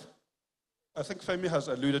 I think Femi has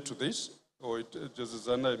alluded to this, or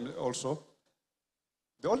Zana also.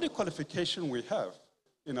 The only qualification we have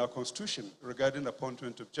in our constitution regarding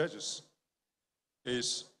appointment of judges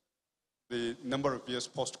is the number of years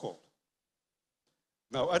post-court.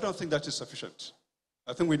 Now, I don't think that is sufficient.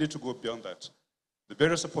 I think we need to go beyond that. The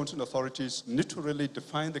various appointing authorities need to really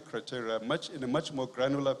define the criteria in a much more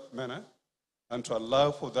granular manner and to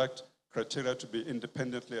allow for that criteria to be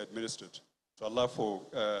independently administered, to allow for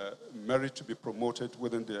merit to be promoted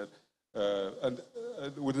within the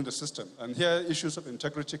system. And here issues of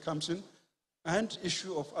integrity comes in and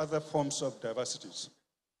issue of other forms of diversities.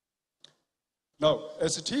 Now,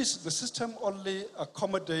 as it is, the system only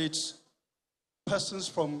accommodates persons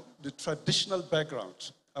from the traditional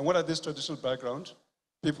background. And what are these traditional backgrounds?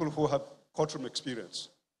 People who have courtroom experience.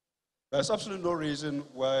 There's absolutely no reason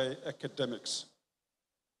why academics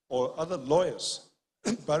or other lawyers,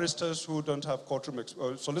 barristers who don't have courtroom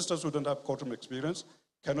or solicitors who don't have courtroom experience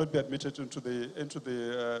cannot be admitted to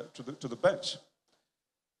the bench.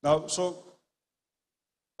 Now,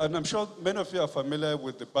 and I'm sure many of you are familiar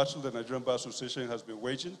with the battle the Nigerian Bar Association has been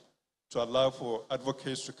waging to allow for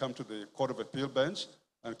advocates to come to the Court of Appeal bench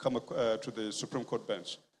and come to the Supreme Court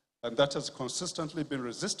bench. And that has consistently been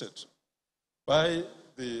resisted by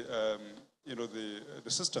the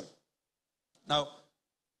system. Now,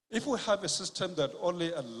 if we have a system that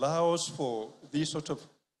only allows for this sort of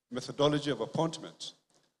methodology of appointment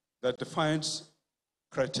that defines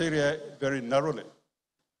criteria very narrowly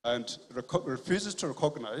and refuses to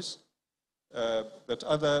recognize that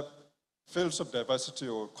other fields of diversity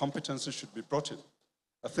or competency should be brought in,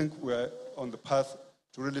 I think we're on the path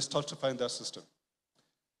to really start to find that system.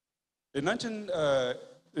 In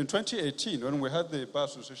 2018, when we had the Bar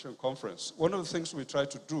Association conference, one of the things we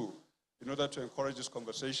tried to do in order to encourage this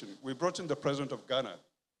conversation, we brought in the president of Ghana.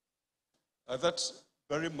 That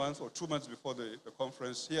very month or 2 months before the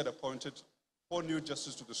conference, he had appointed 4 new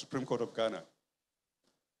justices to the Supreme Court of Ghana.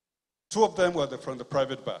 2 of them were from the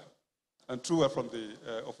private bar, and 2 were from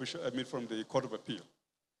the from the Court of Appeal.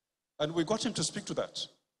 And we got him to speak to that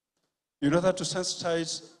in order to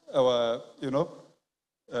sensitize our,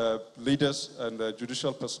 leaders and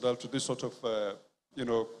judicial personnel to this sort of,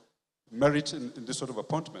 merit in this sort of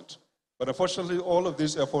appointment. But unfortunately, all of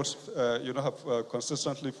these efforts, have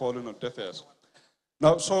consistently fallen on deaf ears.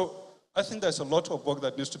 Now, so I think there's a lot of work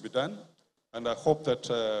that needs to be done, and I hope that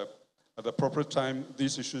at the appropriate time,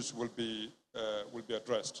 these issues will be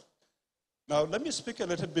addressed. Now, let me speak a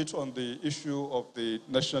little bit on the issue of the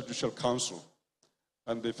National Judicial Council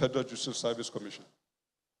and the Federal Judicial Service Commission.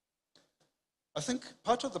 I think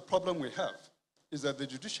part of the problem we have is that the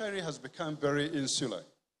judiciary has become very insular.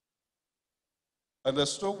 And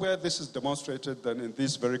there's nowhere this is demonstrated than in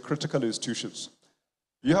these very critical institutions.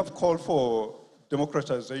 You have called for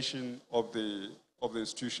democratization of the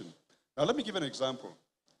institution. Now, let me give an example.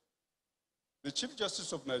 The Chief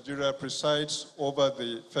Justice of Nigeria presides over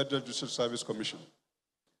the Federal Judicial Service Commission,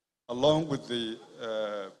 along with the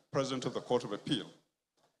President of the Court of Appeal,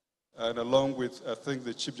 and along with, I think,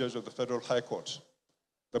 the Chief Judge of the Federal High Court.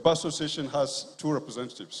 The Bar Association has 2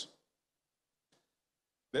 representatives.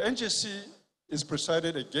 The NJC is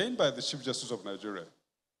presided again by the Chief Justice of Nigeria.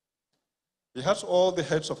 He has all the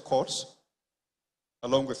heads of courts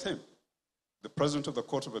along with him. The President of the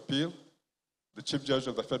Court of Appeal, the Chief Judge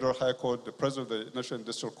of the Federal High Court, the President of the National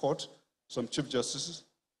Industrial Court, some Chief Justices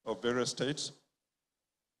of various states.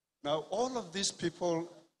 Now, all of these people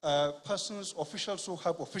are persons, officials who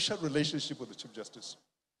have official relationship with the Chief Justice.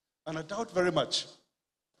 And I doubt very much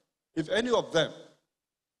if any of them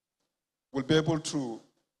will be able to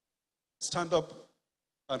stand up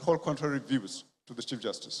and hold contrary views to the Chief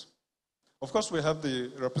Justice. Of course, we have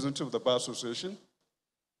the representative of the Bar Association,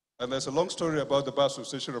 and there's a long story about the Bar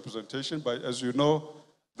Association representation, but as you know,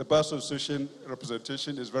 the Bar Association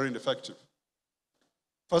representation is very ineffective.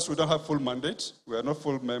 First, we don't have full mandates. We are not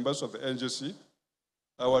full members of the NJC.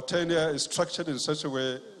 Our tenure is structured in such a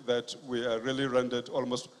way that we are really rendered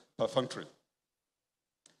almost perfunctory.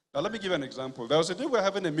 Now, let me give you an example. There was a day we were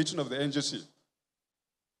having a meeting of the NJC.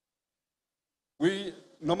 We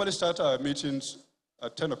normally start our meetings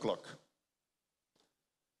at 10 o'clock.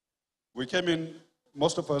 We came in,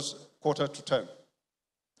 most of us, 9:45.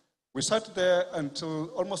 We sat there until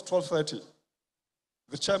almost 12:30.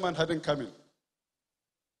 The chairman hadn't come in.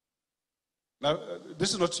 Now,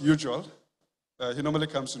 this is not usual. He normally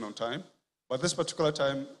comes in on time. But this particular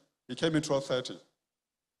time, he came in 12:30.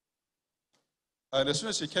 And as soon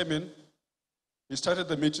as he came in, he started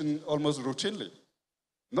the meeting almost routinely.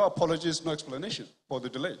 No apologies, no explanation for the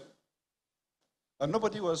delay. And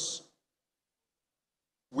nobody was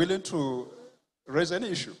willing to raise any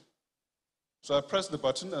issue. So I pressed the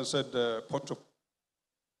button and said, point of...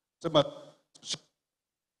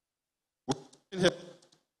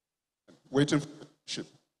 waiting for the ship.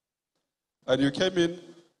 And you came in,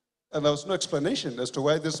 and there was no explanation as to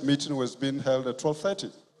why this meeting was being held at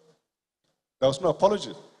 12:30. There was no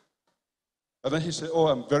apology. And then he said, oh,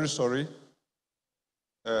 I'm very sorry.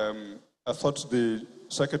 I thought the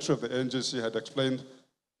secretary of the NJC had explained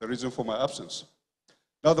the reason for my absence.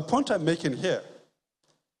 Now, the point I'm making here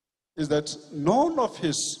is that none of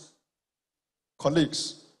his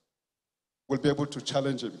colleagues will be able to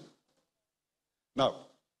challenge him. Now,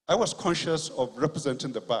 I was conscious of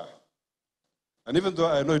representing the bar. And even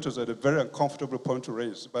though I know it was at a very uncomfortable point to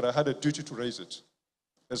raise, but I had a duty to raise it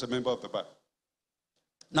as a member of the bar.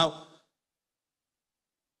 Now,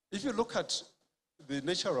 if you look at the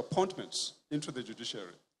nature of appointments into the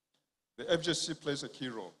judiciary, the FJC plays a key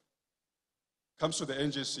role. Comes to the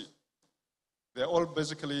NJC, they're all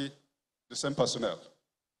basically the same personnel.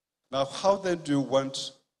 Now, how then do you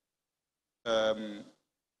want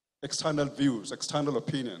external views, external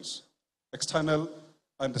opinions, external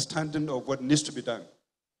understanding of what needs to be done?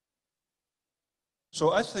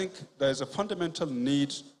 So I think there is a fundamental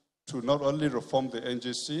need to not only reform the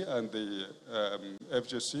NJC and the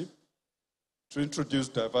FJC, to introduce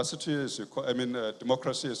diversity, as you call,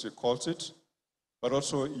 democracy, as you called it, but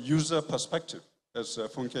also user perspective, as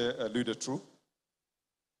Funke alluded to,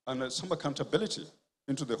 and some accountability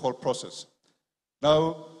into the whole process.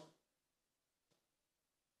 Now,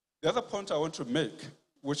 the other point I want to make,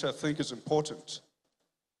 which I think is important,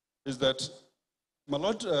 is that my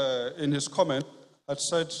Lord, in his comment, had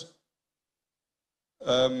said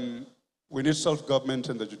we need self-government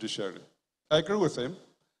in the judiciary. I agree with him,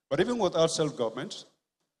 but even without self-government,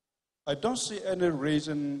 I don't see any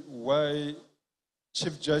reason why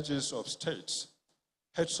chief judges of states,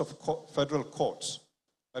 heads of federal courts,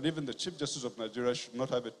 and even the Chief Justice of Nigeria should not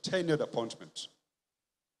have a tenured appointment.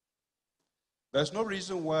 There's no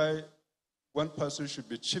reason why one person should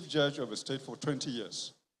be chief judge of a state for 20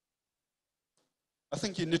 years. I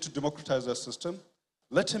think you need to democratize that system.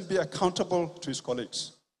 Let him be accountable to his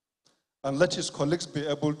colleagues, and let his colleagues be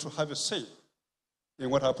able to have a say in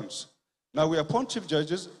what happens. Now, we appoint chief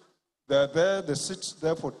judges. They're there, they sit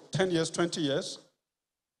there for 10 years, 20 years.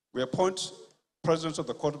 We appoint presidents of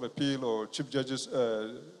the Court of Appeal or chief judges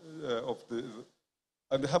and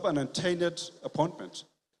they have an untenured appointment.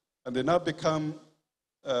 And they now become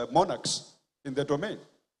monarchs in their domain.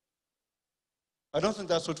 I don't think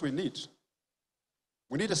that's what we need.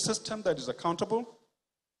 We need a system that is accountable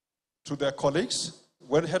to their colleagues,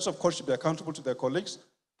 where heads of court should be accountable to their colleagues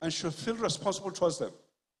and should feel responsible towards them.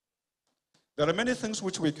 There are many things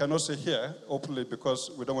which we cannot say here openly because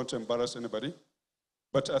we don't want to embarrass anybody.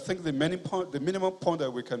 But I think the minimum point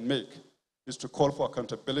that we can make is to call for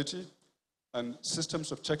accountability and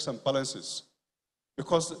systems of checks and balances.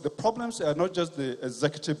 Because the problems are not just the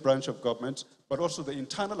executive branch of government, but also the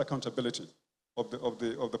internal accountability of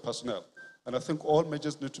the personnel. And I think all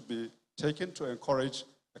measures need to be taken to encourage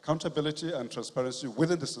accountability and transparency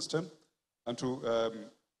within the system, and to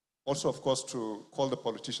also, of course, to call the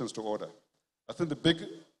politicians to order. I think the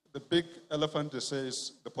big elephant, they say,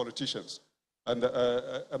 is the politicians. And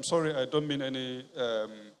I'm sorry, I don't mean any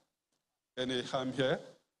harm here.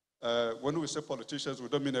 When we say politicians, we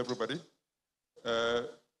don't mean everybody.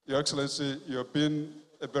 Your Excellency, you have been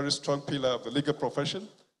a very strong pillar of the legal profession,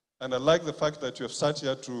 and I like the fact that you have sat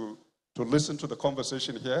here to listen to the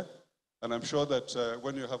conversation here, and I'm sure that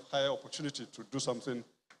when you have higher opportunity to do something,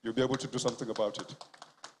 you'll be able to do something about it.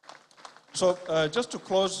 So just to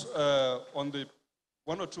close on the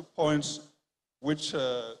one or two points which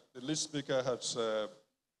the lead speaker has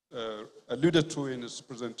alluded to in his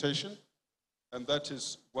presentation, and that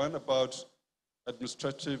is one about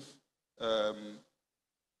administrative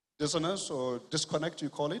dissonance or disconnect, you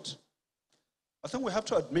call it. I think we have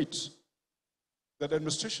to admit that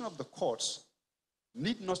administration of the courts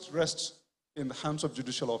need not rest in the hands of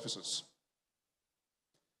judicial officers.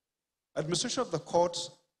 Administration of the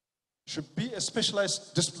courts should be a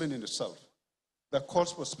specialized discipline in itself. The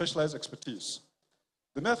courts for specialized expertise.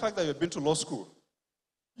 The mere fact that you've been to law school,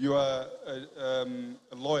 you are a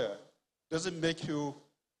lawyer, doesn't make you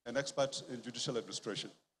an expert in judicial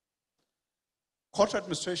administration. Court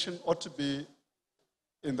administration ought to be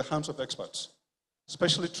in the hands of experts,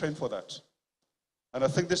 specially trained for that. And I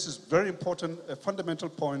think this is very important, a fundamental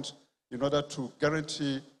point in order to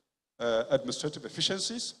guarantee administrative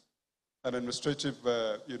efficiencies and administrative,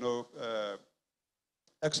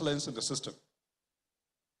 excellence in the system.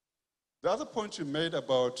 The other point you made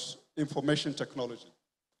about information technology.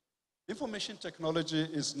 Information technology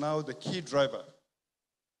is now the key driver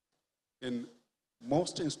in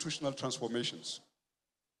most institutional transformations.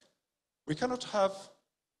 We cannot have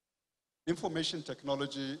information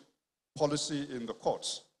technology policy in the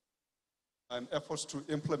courts and efforts to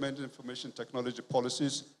implement information technology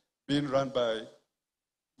policies being run by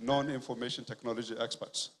non-information technology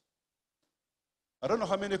experts. I don't know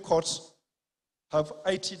how many courts have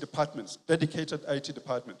IT departments, dedicated IT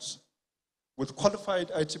departments, with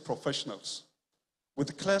qualified IT professionals, with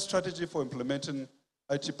a clear strategy for implementing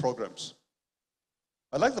IT programs.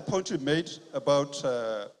 I like the point you made about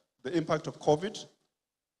the impact of COVID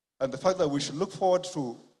and the fact that we should look forward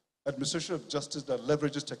to administration of justice that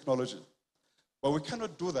leverages technology. But we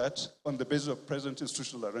cannot do that on the basis of present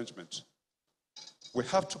institutional arrangement. We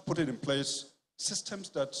have to put it in place, systems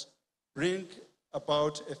that bring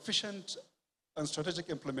about efficient and strategic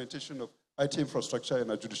implementation of IT infrastructure in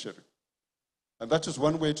our judiciary. And that is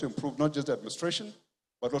one way to improve not just the administration,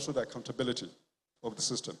 but also the accountability of the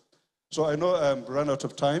system. So I know I'm run out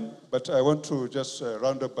of time, but I want to just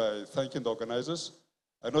round up by thanking the organizers.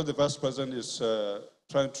 I know the Vice President is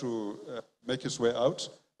trying to make his way out,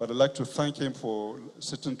 but I'd like to thank him for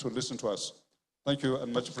sitting to listen to us. Thank you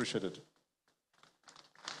and much appreciated.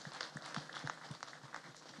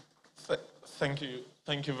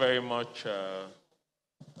 Thank you very much,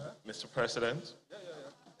 Mr. President.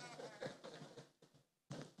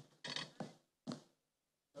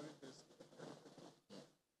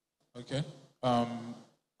 Okay. I'm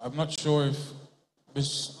not sure if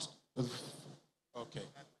okay.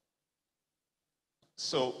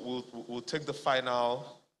 So we'll take the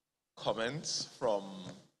final comments from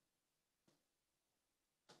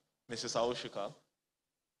Mrs. Aoshika.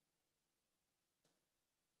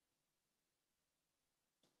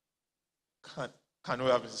 Can we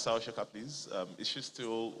have Mrs. Aoshika, please? Is she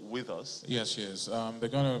still with us? Yes, she is. They're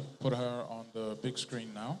going to put her on the big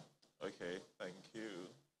screen now. Okay, thank you.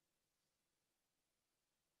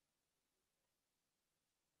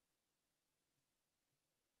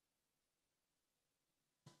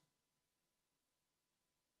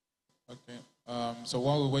 Okay. So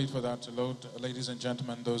while we wait for that to load, ladies and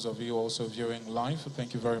gentlemen, those of you also viewing live,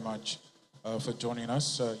 thank you very much for joining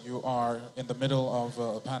us. You are in the middle of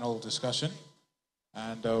a panel discussion,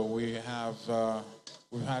 and we've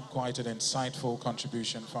had quite an insightful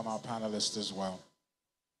contribution from our panelists as well.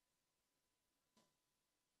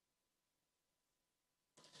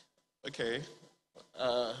 Okay.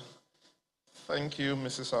 Thank you,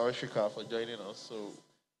 Mrs. Aoshika, for joining us. So,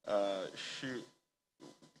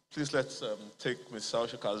 please let's take Mrs.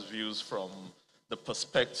 Aoshika's views from the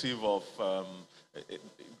perspective of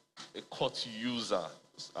a court user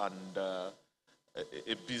and a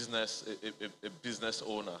business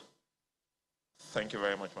owner. Thank you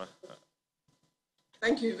very much, ma'am.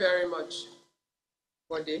 Thank you very much,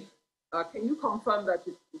 Bode. Can you confirm that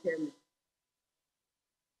you can hear me?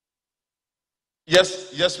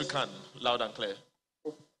 Yes, we can, loud and clear.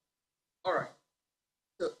 All right.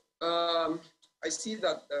 So I see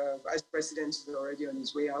that the Vice President is already on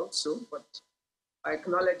his way out, but I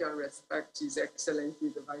acknowledge and respect His Excellency,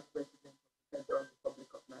 the Vice President of the Federal Republic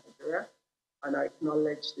of Nigeria, and I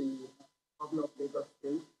acknowledge the Governor of Lagos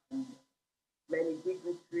State and many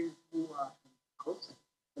dignitaries who are in the House,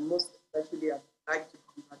 and most especially I'd like to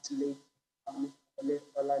congratulate Mr.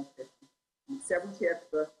 Olanipekun on his 70th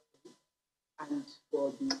birthday and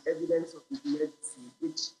for the evidence of his legacy,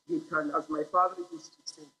 which he can, as my father used to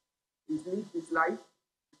say, he's lived his life,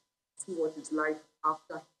 see what his life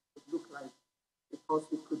after would look like, because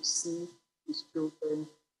he could see his children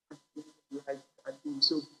and his life and being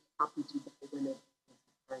so happy to die when it was his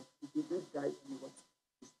time. If he did die, it was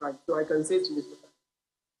his time. So I can say to Mr.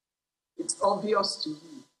 It's obvious to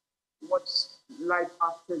you what life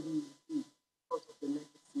after you do because of the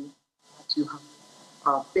legacy that you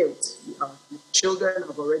have built. Your children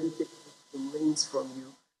have already taken the reins from you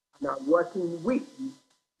and are working with you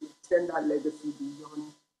to extend that legacy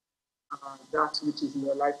beyond that which is in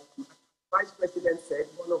your life. Vice President said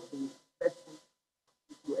one of the best things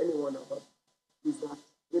to any one of us is that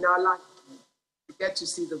in our life, we get to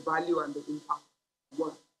see the value and the impact of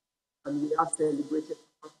work, and we are celebrated.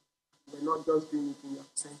 We're not just doing it in your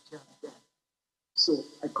absentia there. So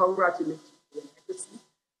I congratulate you for your legacy,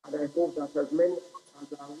 and I hope that as many of us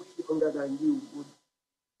that are way younger than you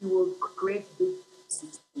will create big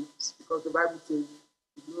systems, because the Bible says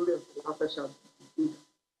the glory of the latter shall be big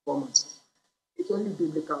performance. It's only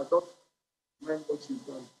biblical. Don't mind what you've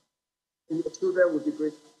done. And your children will be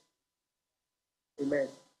grateful. Amen.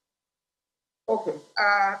 Okay.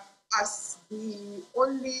 As the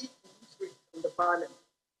only in the panel,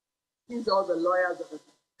 since all the lawyers are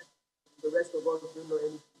the rest of us don't know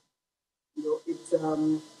anything, it's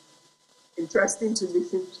interesting to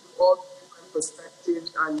listen to all different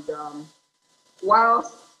perspectives. And while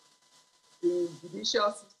the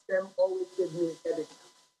judicial system always gave me a headache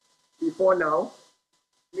before now,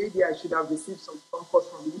 maybe I should have received some comfort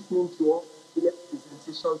from listening to all the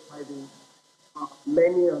presentations by the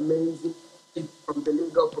many amazing people from the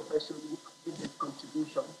legal profession who did their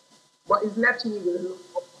contribution. But it's left me with a lot of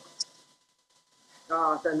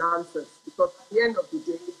than answers, because at the end of the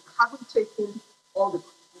day, I haven't taken all the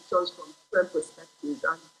contributions from different perspectives,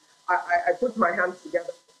 and I put my hands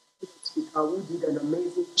together with the speaker who did an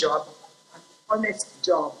amazing job, an honest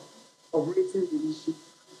job of raising the issue.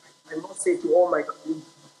 I must say to all my colleagues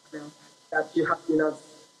that you have been as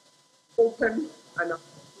open and as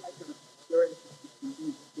transparent as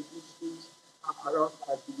the issues around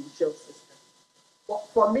our judicial system. But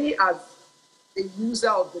for me, as a user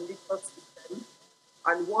of the legal system,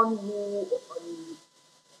 and one who, on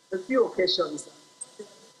a few occasions,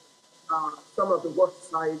 some of the worst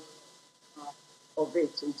side of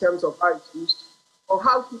it in terms of how it's used, or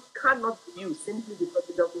how it cannot be used simply because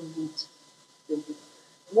it doesn't meet the need.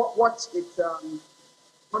 What it's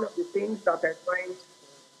one of the things that I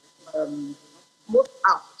find most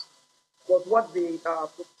apt was what the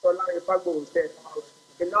Professor Olanipekun said about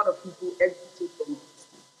a lot of people exiting from justice.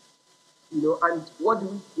 And what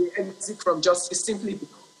do we exit from justice? Simply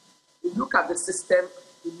because you look at the system,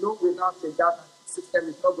 you know without a doubt that the system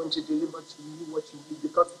is not going to deliver to you what you need,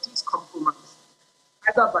 because it is compromised,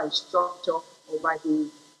 either by structure or by the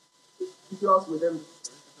individuals within the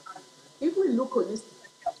system. If we look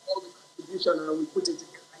holistically at all the contribution and we put it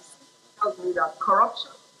together, it tells me that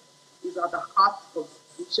corruption is at the heart of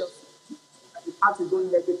the judicial system, and it has its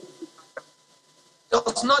own negative impact. It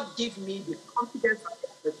does not give me the confidence and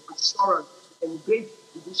the assurance to engage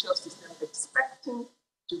the judicial system expecting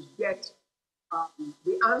to get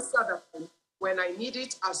the answer that when I need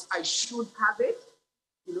it, as I should have it.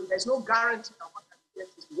 There's no guarantee that what I get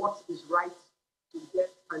is what is right to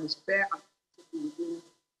get and is fair and within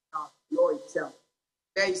law itself.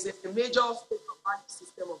 There is a major state-of-the-art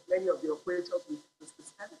system of many of the operators with the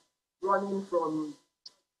system, running from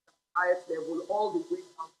the highest level all the way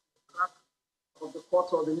down to the crack of the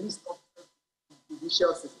court or the least of the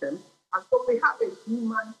judicial system. And so we have a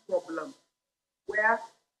human problem where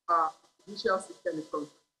the judicial system is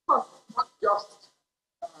concerned. Of course, not just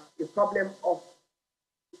a problem of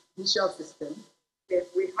the judicial system.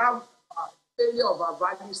 If we have failure of our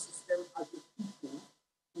value system as a people,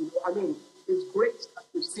 it's great that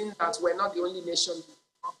we've seen that we're not the only nation,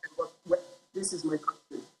 but this is my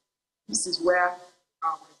country. This is where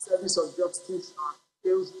my service of justice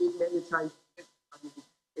fails me many times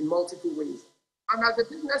in multiple ways. And as a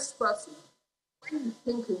business person, when you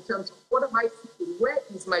think in terms of what am I thinking, where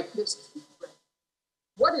is my place to be spread?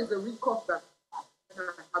 What is the recourse that when I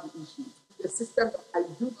have issues? The system that I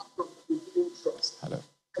do not from the beginning trust. Hello.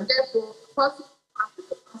 And therefore, the person who has the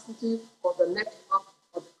capacity or the network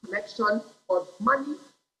or the connection or the money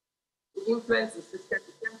to influence the system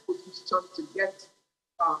is then positioned to get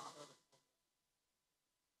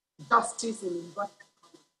justice in inverted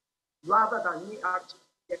commas, rather than me actually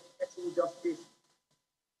getting justice.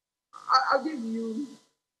 I'll give you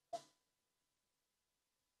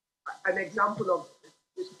an example of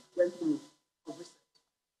this went through of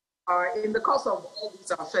research. In the course of all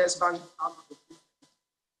these affairs, I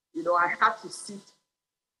had to sit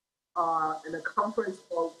in a conference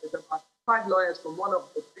call with about 5 lawyers from one of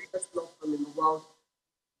the biggest law firms in the world,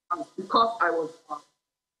 because I was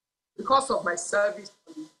because of my service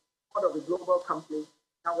on part of a global company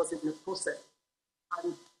that was in the process.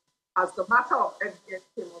 And as the matter of evidence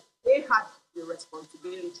came up, they had the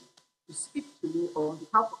responsibility to speak to me on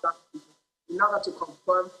behalf of that people in order to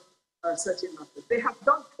confirm certain matters. They have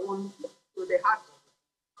done their own, so they had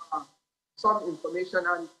some information,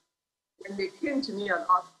 and when they came to me and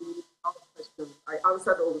asked me questions, I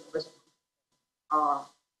answered all the questions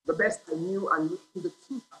the best I knew and the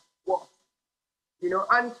truth was,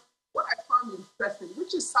 and what I found interesting,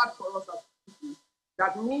 which is sad for us as people,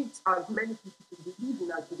 that needs as many people to believe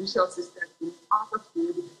in our judicial system in order to be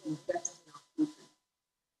able to invest in our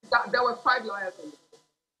country. There were 5 lawyers on the board.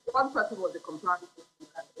 One person was a compliance officer,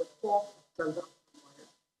 there were 4 transaction lawyers.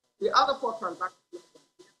 The other 4 transaction lawyers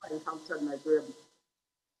never encountered Nigeria before.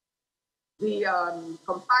 The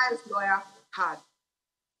compliance lawyer had,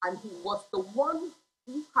 and he was the one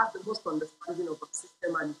who had the most understanding of the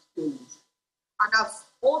system and its failings. And as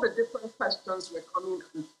all the different questions were coming,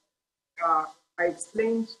 I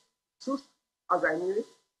explained truth as I knew it,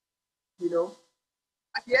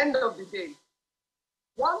 At the end of the day,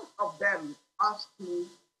 one of them asked me,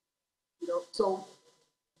 so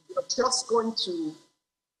you're just going to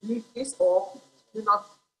leave this, or you're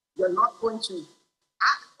not going to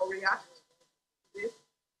act or react to this?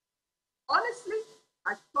 Honestly,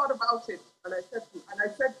 I thought about it, and I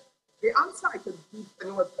said, the answer I could give, and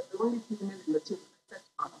it was the only female in the team. I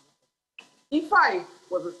said, if I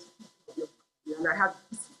was a citizen of your country and I had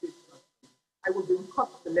this situation, I would be in court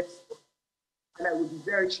the next one, and I would be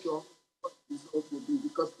very sure what the result would be,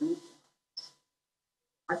 because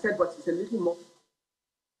I said, but it's a little more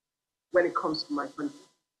when it comes to my country.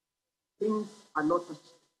 Things are not as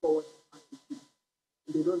straightforward as they should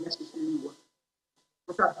be. They don't necessarily work.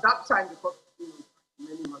 But at that time, the court system was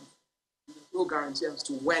many months. There's no guarantee as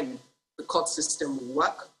to when the court system will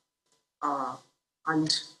work, and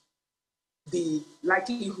the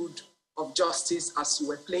likelihood of justice as you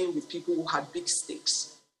were playing with people who had big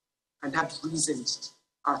stakes and had reasons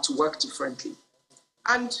to work differently.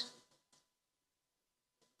 And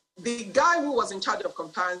the guy who was in charge of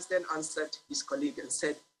compliance then answered his colleague and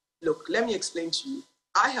said, look, let me explain to you.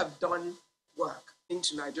 I have done work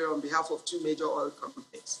into Nigeria on behalf of 2 major oil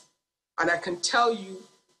companies. And I can tell you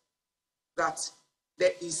that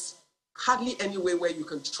there is hardly any way where you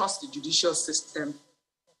can trust the judicial system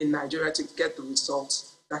in Nigeria to get the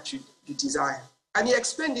results that you desire. And he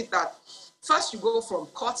explained it that first you go from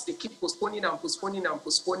courts, they keep postponing and postponing and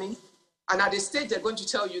postponing. And at a stage, they're going to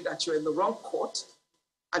tell you that you're in the wrong court.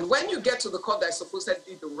 And when you get to the court that is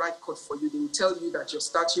supposedly the right court for you, they will tell you that your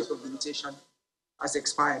statute of limitation has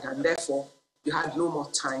expired, and therefore you had no more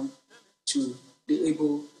time to be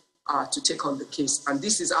able to take on the case. And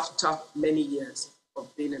this is after many years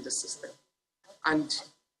of being in the system. And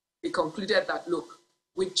he concluded that, look,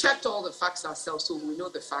 we've checked all the facts ourselves, so we know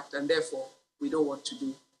the fact, and therefore we know what to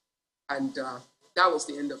do. And that was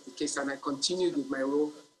the end of the case. And I continued with my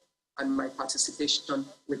role and my participation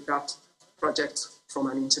with that project from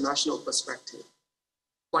an international perspective.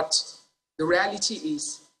 But the reality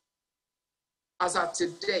is, as of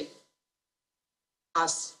today,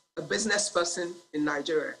 as a business person in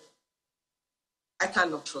Nigeria, I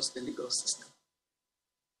cannot trust the legal system.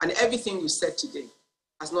 And everything you said today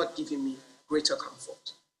has not given me greater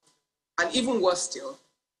comfort. And even worse still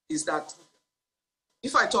is that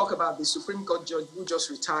if I talk about the Supreme Court judge who just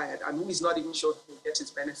retired and who is not even sure he will get his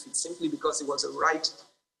benefits simply because he was a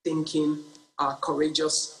right-thinking,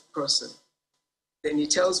 courageous person, then he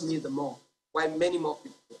tells me the more why many more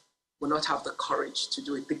people will not have the courage to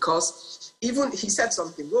do it. Because even, he said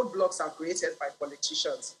something, roadblocks are created by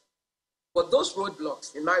politicians. But those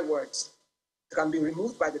roadblocks, in my words, can be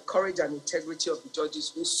removed by the courage and integrity of the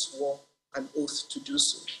judges who swore an oath to do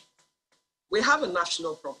so. We have a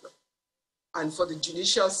national problem. And for the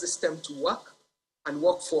judicial system to work and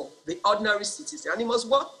work for the ordinary citizen, and it must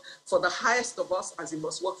work for the highest of us as it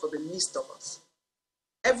must work for the least of us.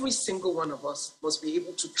 Every single one of us must be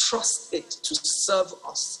able to trust it to serve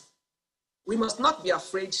us. We must not be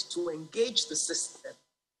afraid to engage the system.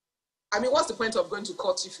 I mean, what's the point of going to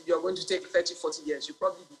court if you're going to take 30, 40 years? You'll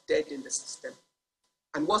probably be dead in the system.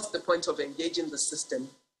 And what's the point of engaging the system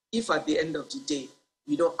if at the end of the day,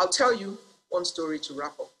 you don't? I'll tell you one story to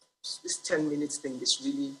wrap up. This 10 minutes thing is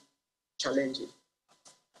really challenging.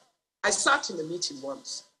 I sat in a meeting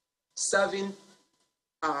once, serving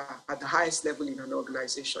at the highest level in an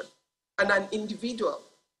organization, and an individual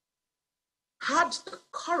had the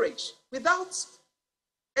courage, without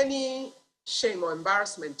any shame or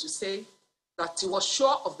embarrassment, to say that he was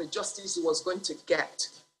sure of the justice he was going to get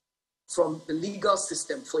from the legal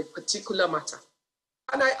system for a particular matter.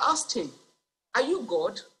 And I asked him, are you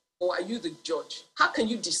God or are you the judge? How can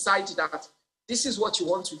you decide that this is what you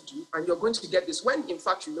want to do and you're going to get this when in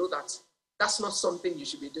fact you know that that's not something you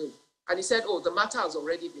should be doing? And he said, oh, the matter has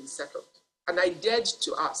already been settled. And I dared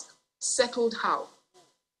to ask, settled how?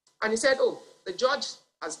 And he said, oh, the judge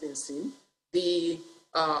has been seen. The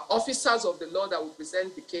officers of the law that will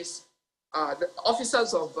present the case, the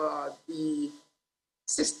officers of the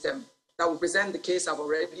system that will present the case have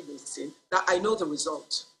already been seen. Now I know the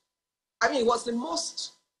result. I mean, it was the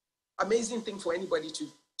most amazing thing for anybody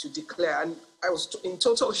to declare. And I was in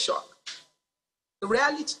total shock. The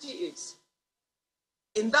reality is,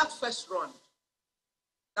 in that first run,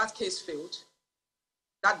 that case failed.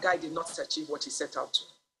 That guy did not achieve what he set out to.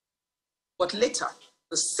 But later,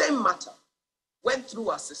 the same matter went through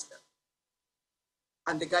our system,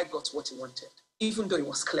 and the guy got what he wanted, even though it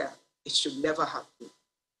was clear it should never have been.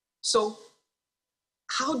 So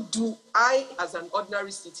how do I, as an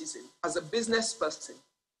ordinary citizen, as a business person,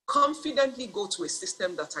 confidently go to a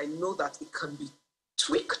system that I know that it can be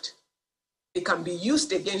tweaked, it can be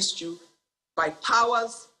used against you by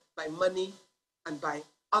powers, by money, and by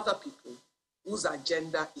other people whose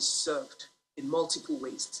agenda is served in multiple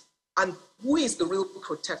ways? And who is the real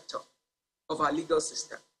protector of our legal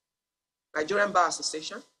system? Nigerian Bar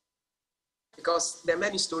Association, because there are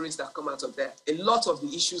many stories that come out of there. A lot of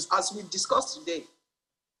the issues, as we've discussed today,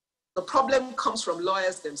 the problem comes from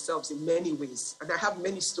lawyers themselves in many ways, and I have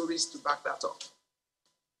many stories to back that up.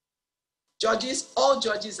 Judges, all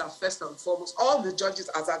judges are first and foremost, all the judges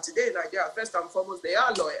as of today in Nigeria, first and foremost, they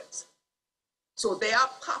are lawyers. So they are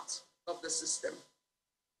part of the system.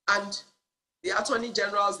 And the attorney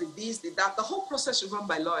generals, the this, the that, the whole process is run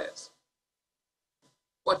by lawyers.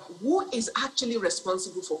 But who is actually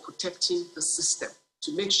responsible for protecting the system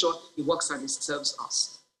to make sure it works and it serves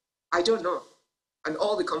us? I don't know. And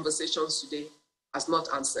all the conversations today has not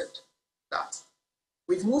answered that.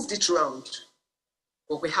 We've moved it around,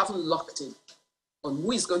 but we haven't locked in on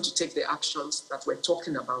who is going to take the actions that we're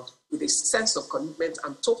talking about with a sense of commitment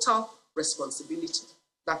and total responsibility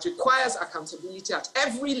that requires accountability at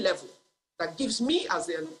every level, that gives me as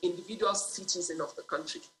an individual citizen of the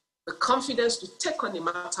country the confidence to take on a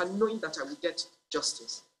matter knowing that I will get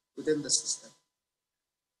justice within the system.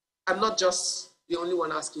 I'm not just the only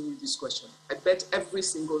one asking you this question. I bet every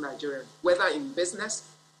single Nigerian, whether in business,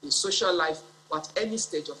 in social life, or at any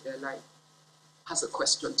stage of their life, has a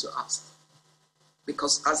question to ask.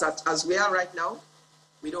 Because as we are right now,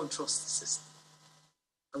 we don't trust the system.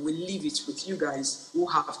 And we leave it with you guys who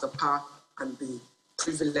have the power and the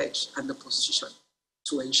privilege and the position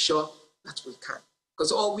to ensure that we can.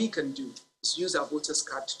 Because all we can do is use our voters'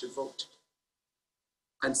 card to vote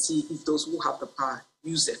and see if those who have the power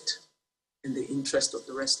use it in the interest of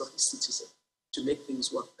the rest of the citizens to make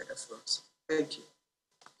things work better for us. Thank you.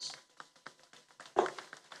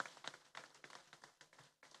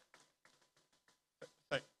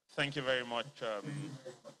 Thank you very much,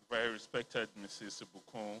 very respected Mrs.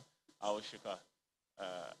 Ibukun Aoshika.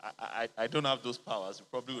 I don't have those powers. We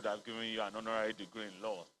probably would have given you an honorary degree in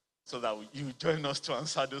law so that you join us to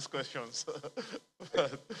answer those questions.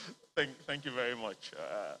 Thank you very much.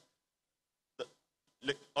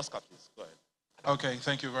 Oscar, please, go ahead. Okay,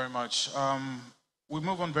 thank you very much. We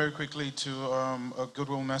move on very quickly to a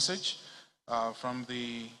goodwill message from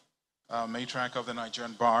the matriarch of the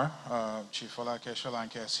Nigerian Bar, Chief Folake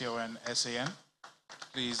Solanke, CON, SAN.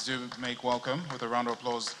 Please do make welcome with a round of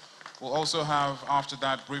applause. We'll also have, after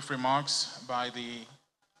that, brief remarks by the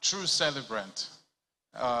true celebrant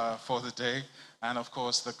for the day, and of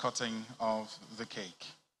course, the cutting of the cake.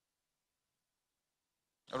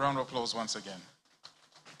 A round of applause once again.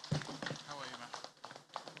 How are you, ma'am?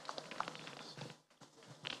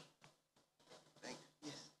 Thank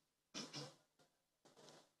you. Yes.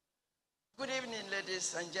 Good evening,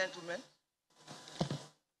 ladies and gentlemen.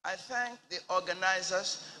 I thank the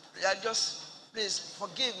organizers. Please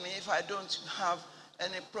forgive me if I don't have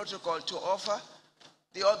any protocol to offer.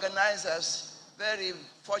 The organizers very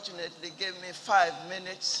fortunately gave me 5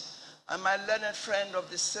 minutes, and my learned friend of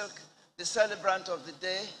the silk, the celebrant of the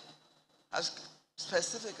day, has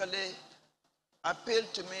specifically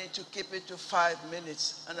appealed to me to keep it to 5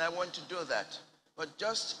 minutes, and I want to do that. But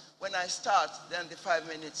just when I start, then the 5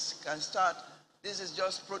 minutes can start. This is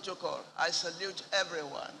just protocol. I salute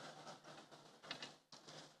everyone.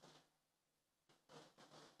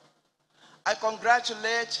 I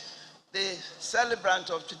congratulate the celebrant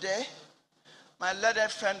of today, my learned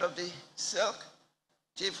friend of the silk,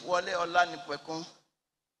 Chief Wole Olanipekun.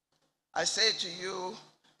 I say to you,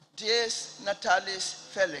 dear Natalis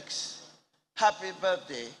Felix, happy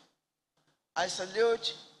birthday. I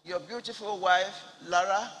salute your beautiful wife,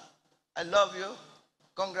 Lara. I love you.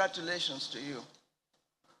 Congratulations to you.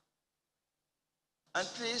 And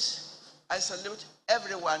please, I salute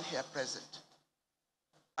everyone here present.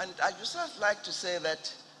 And I just like to say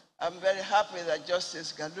that I'm very happy that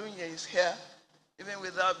Justice Galunya is here. Even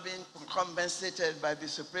without being compensated by the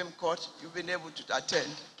Supreme Court, you've been able to attend.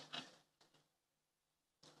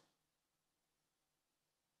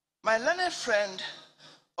 My learned friend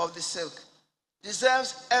of the silk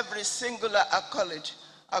deserves every singular accolade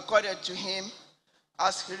accorded to him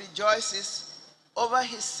as he rejoices over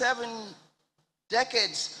his 7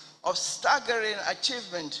 decades of staggering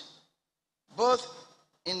achievement, both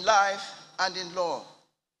in life and in law.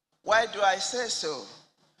 Why do I say so?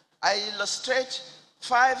 I illustrate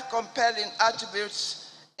 5 compelling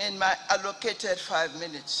attributes in my allocated 5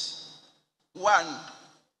 minutes. 1,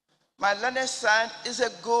 my learned son is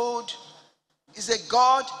a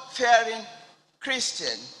God-fearing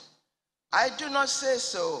Christian. I do not say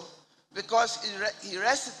so because he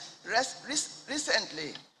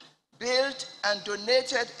recently built and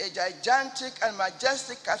donated a gigantic and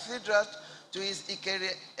majestic cathedral to his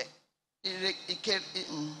Ikere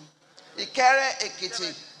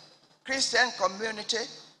Ekiti Christian community,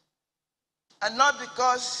 and not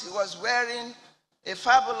because he was wearing a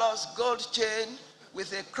fabulous gold chain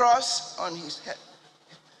with a cross on his head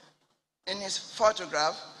in his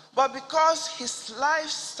photograph, but because his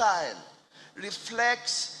lifestyle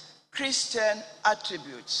reflects Christian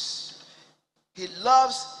attributes. He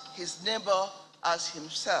loves his neighbor as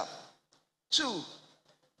himself. 2,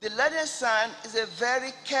 the learned son is a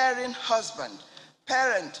very caring husband,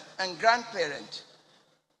 parent, and grandparent.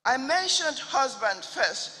 I mentioned husband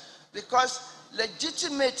first because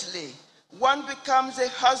legitimately one becomes a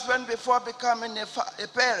husband before becoming a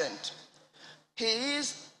parent. He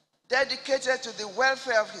is dedicated to the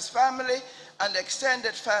welfare of his family and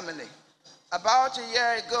extended family. About a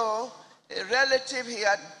year ago, a relative he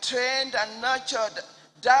had trained and nurtured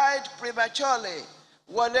died prematurely.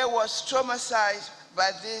 Wole was traumatized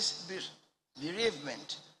by this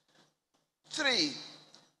bereavement. 3,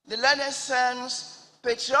 the learned son's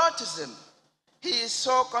patriotism. He is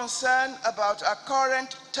so concerned about our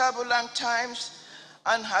current turbulent times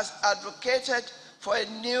and has advocated for a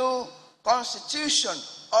new constitution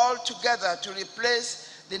altogether to replace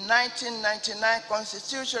the 1999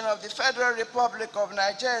 Constitution of the Federal Republic of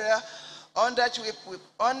Nigeria, under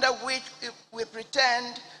which we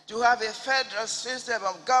pretend to have a federal system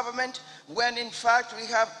of government when in fact we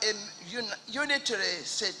have a unitary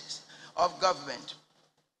system of government.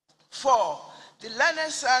 4, the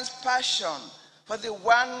learned son's passion for the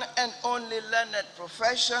one and only learned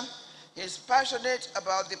profession. He is passionate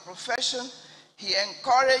about the profession. He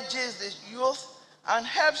encourages the youth and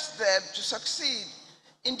helps them to succeed.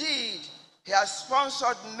 Indeed, he has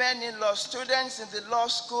sponsored many law students in the law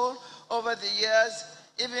school over the years,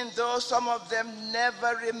 even though some of them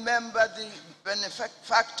never remember the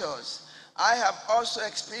benefactors. I have also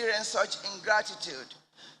experienced such ingratitude.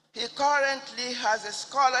 He currently has a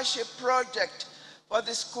scholarship project for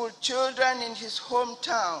the school children in his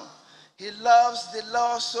hometown. He loves the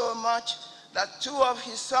law so much that 2 of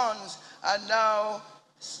his sons are now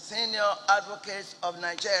senior advocates of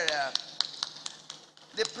Nigeria.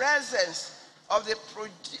 The presence of the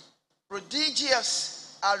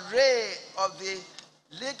prodigious array of the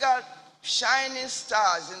legal shining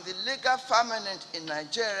stars in the legal firmament in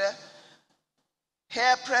Nigeria,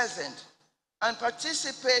 here present, and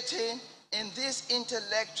participating in this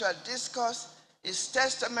intellectual discourse is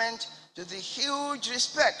testament to the huge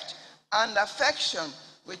respect and affection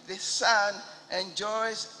which the son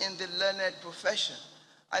enjoys in the learned profession.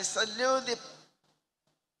 I salute the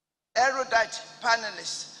erudite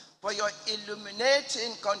panelists for your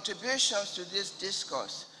illuminating contributions to this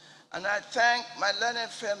discourse, and I thank my learned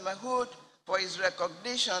friend Mahood for his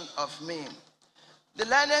recognition of me. The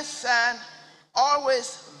learned son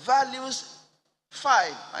always values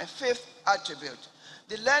 5, my 5th attribute.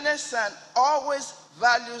 The learned son always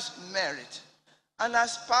values merit and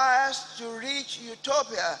aspires to reach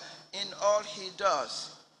utopia in all he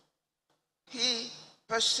does. He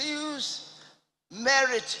pursues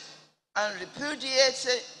merit and repudiates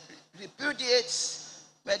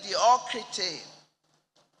mediocrity.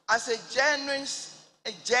 As a genuine,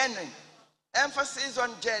 emphasis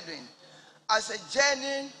on genuine, as a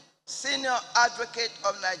genuine senior advocate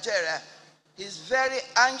of Nigeria, he is very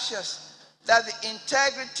anxious that the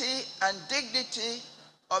integrity and dignity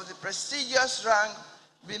of the prestigious rank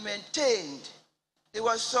be maintained. He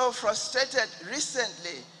was so frustrated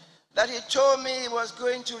recently that he told me he was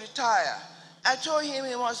going to retire. I told him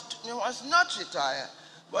he must not retire,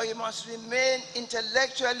 but he must remain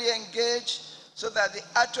intellectually engaged so that the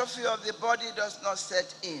atrophy of the body does not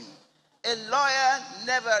set in. A lawyer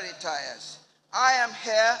never retires. I am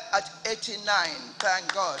here at 89,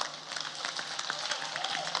 thank God.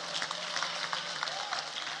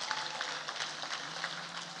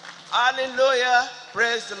 Hallelujah.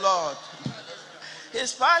 Praise the Lord.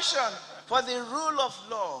 His passion for the rule of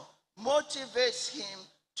law motivates him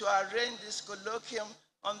to arrange this colloquium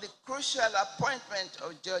on the crucial appointment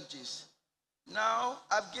of judges. Now,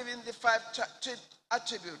 I've given the 5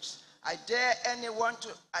 attributes. I dare anyone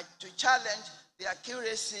to challenge the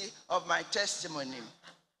accuracy of my testimony.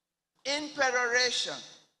 In peroration,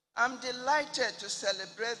 I'm delighted to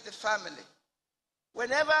celebrate the family.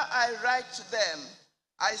 Whenever I write to them,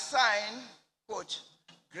 I sign, quote,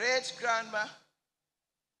 great-grandma,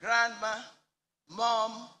 grandma,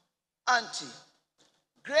 mom, auntie.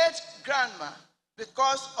 Great-grandma,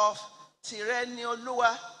 because of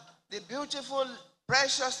Tireniolua, the beautiful,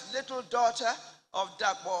 precious little daughter of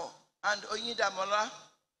Dapo and Oyidamola.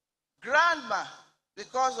 Grandma,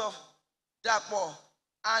 because of Dapo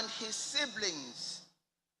and his siblings.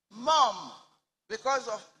 Mom, because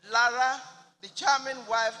of Lara, the charming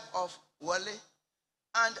wife of Wole.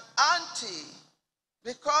 And auntie,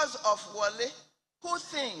 because of Wole, who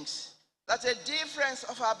thinks that a difference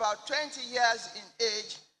of about 20 years in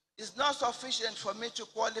age is not sufficient for me to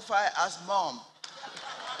qualify as mom.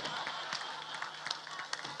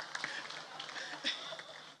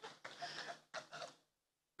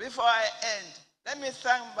 Before I end, let me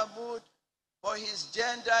thank Mahmoud for his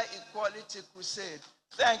gender equality crusade.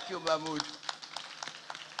 Thank you, Mahmoud.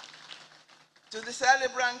 To the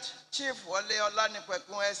celebrant, Chief Wole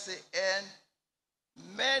Olanipekun SAN,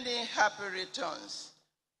 many happy returns.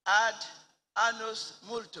 Ad annus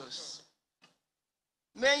multus.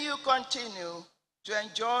 May you continue to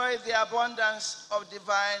enjoy the abundance of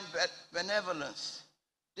divine benevolence.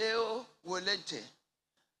 Deo Wolete.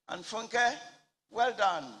 And Funke, well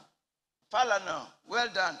done. Falano, well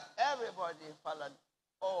done. Everybody, Falano.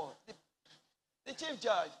 Oh, the Chief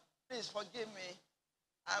Judge, please forgive me.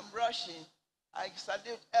 I'm rushing. I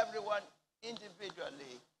salute everyone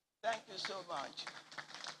individually. Thank you so much.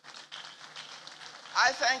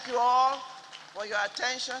 I thank you all for your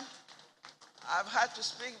attention. I've had to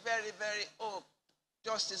speak very, very,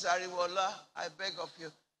 Justice Ariwola, I beg of you,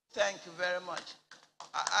 thank you very much.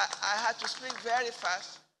 I had to speak very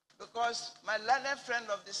fast because my learned friend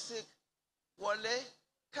of the sick, Wole,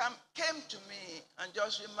 came to me and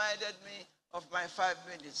just reminded me of my 5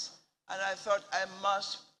 minutes. And I thought I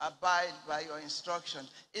must abide by your instruction.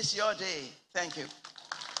 It's your day. Thank you.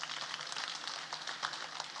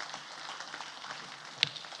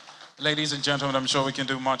 Ladies and gentlemen, I'm sure we can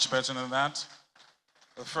do much better than that.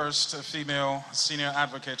 The first female senior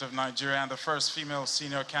advocate of Nigeria and the first female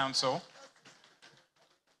senior counsel.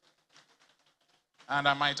 And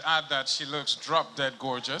I might add that she looks drop-dead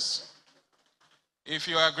gorgeous. If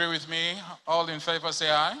you agree with me, all in favor say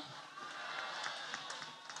aye.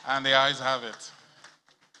 And the ayes have it.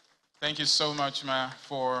 Thank you so much, Ma,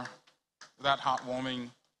 for that heartwarming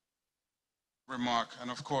remark. And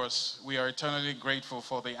of course, we are eternally grateful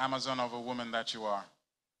for the Amazon of a woman that you are.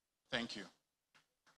 Thank you.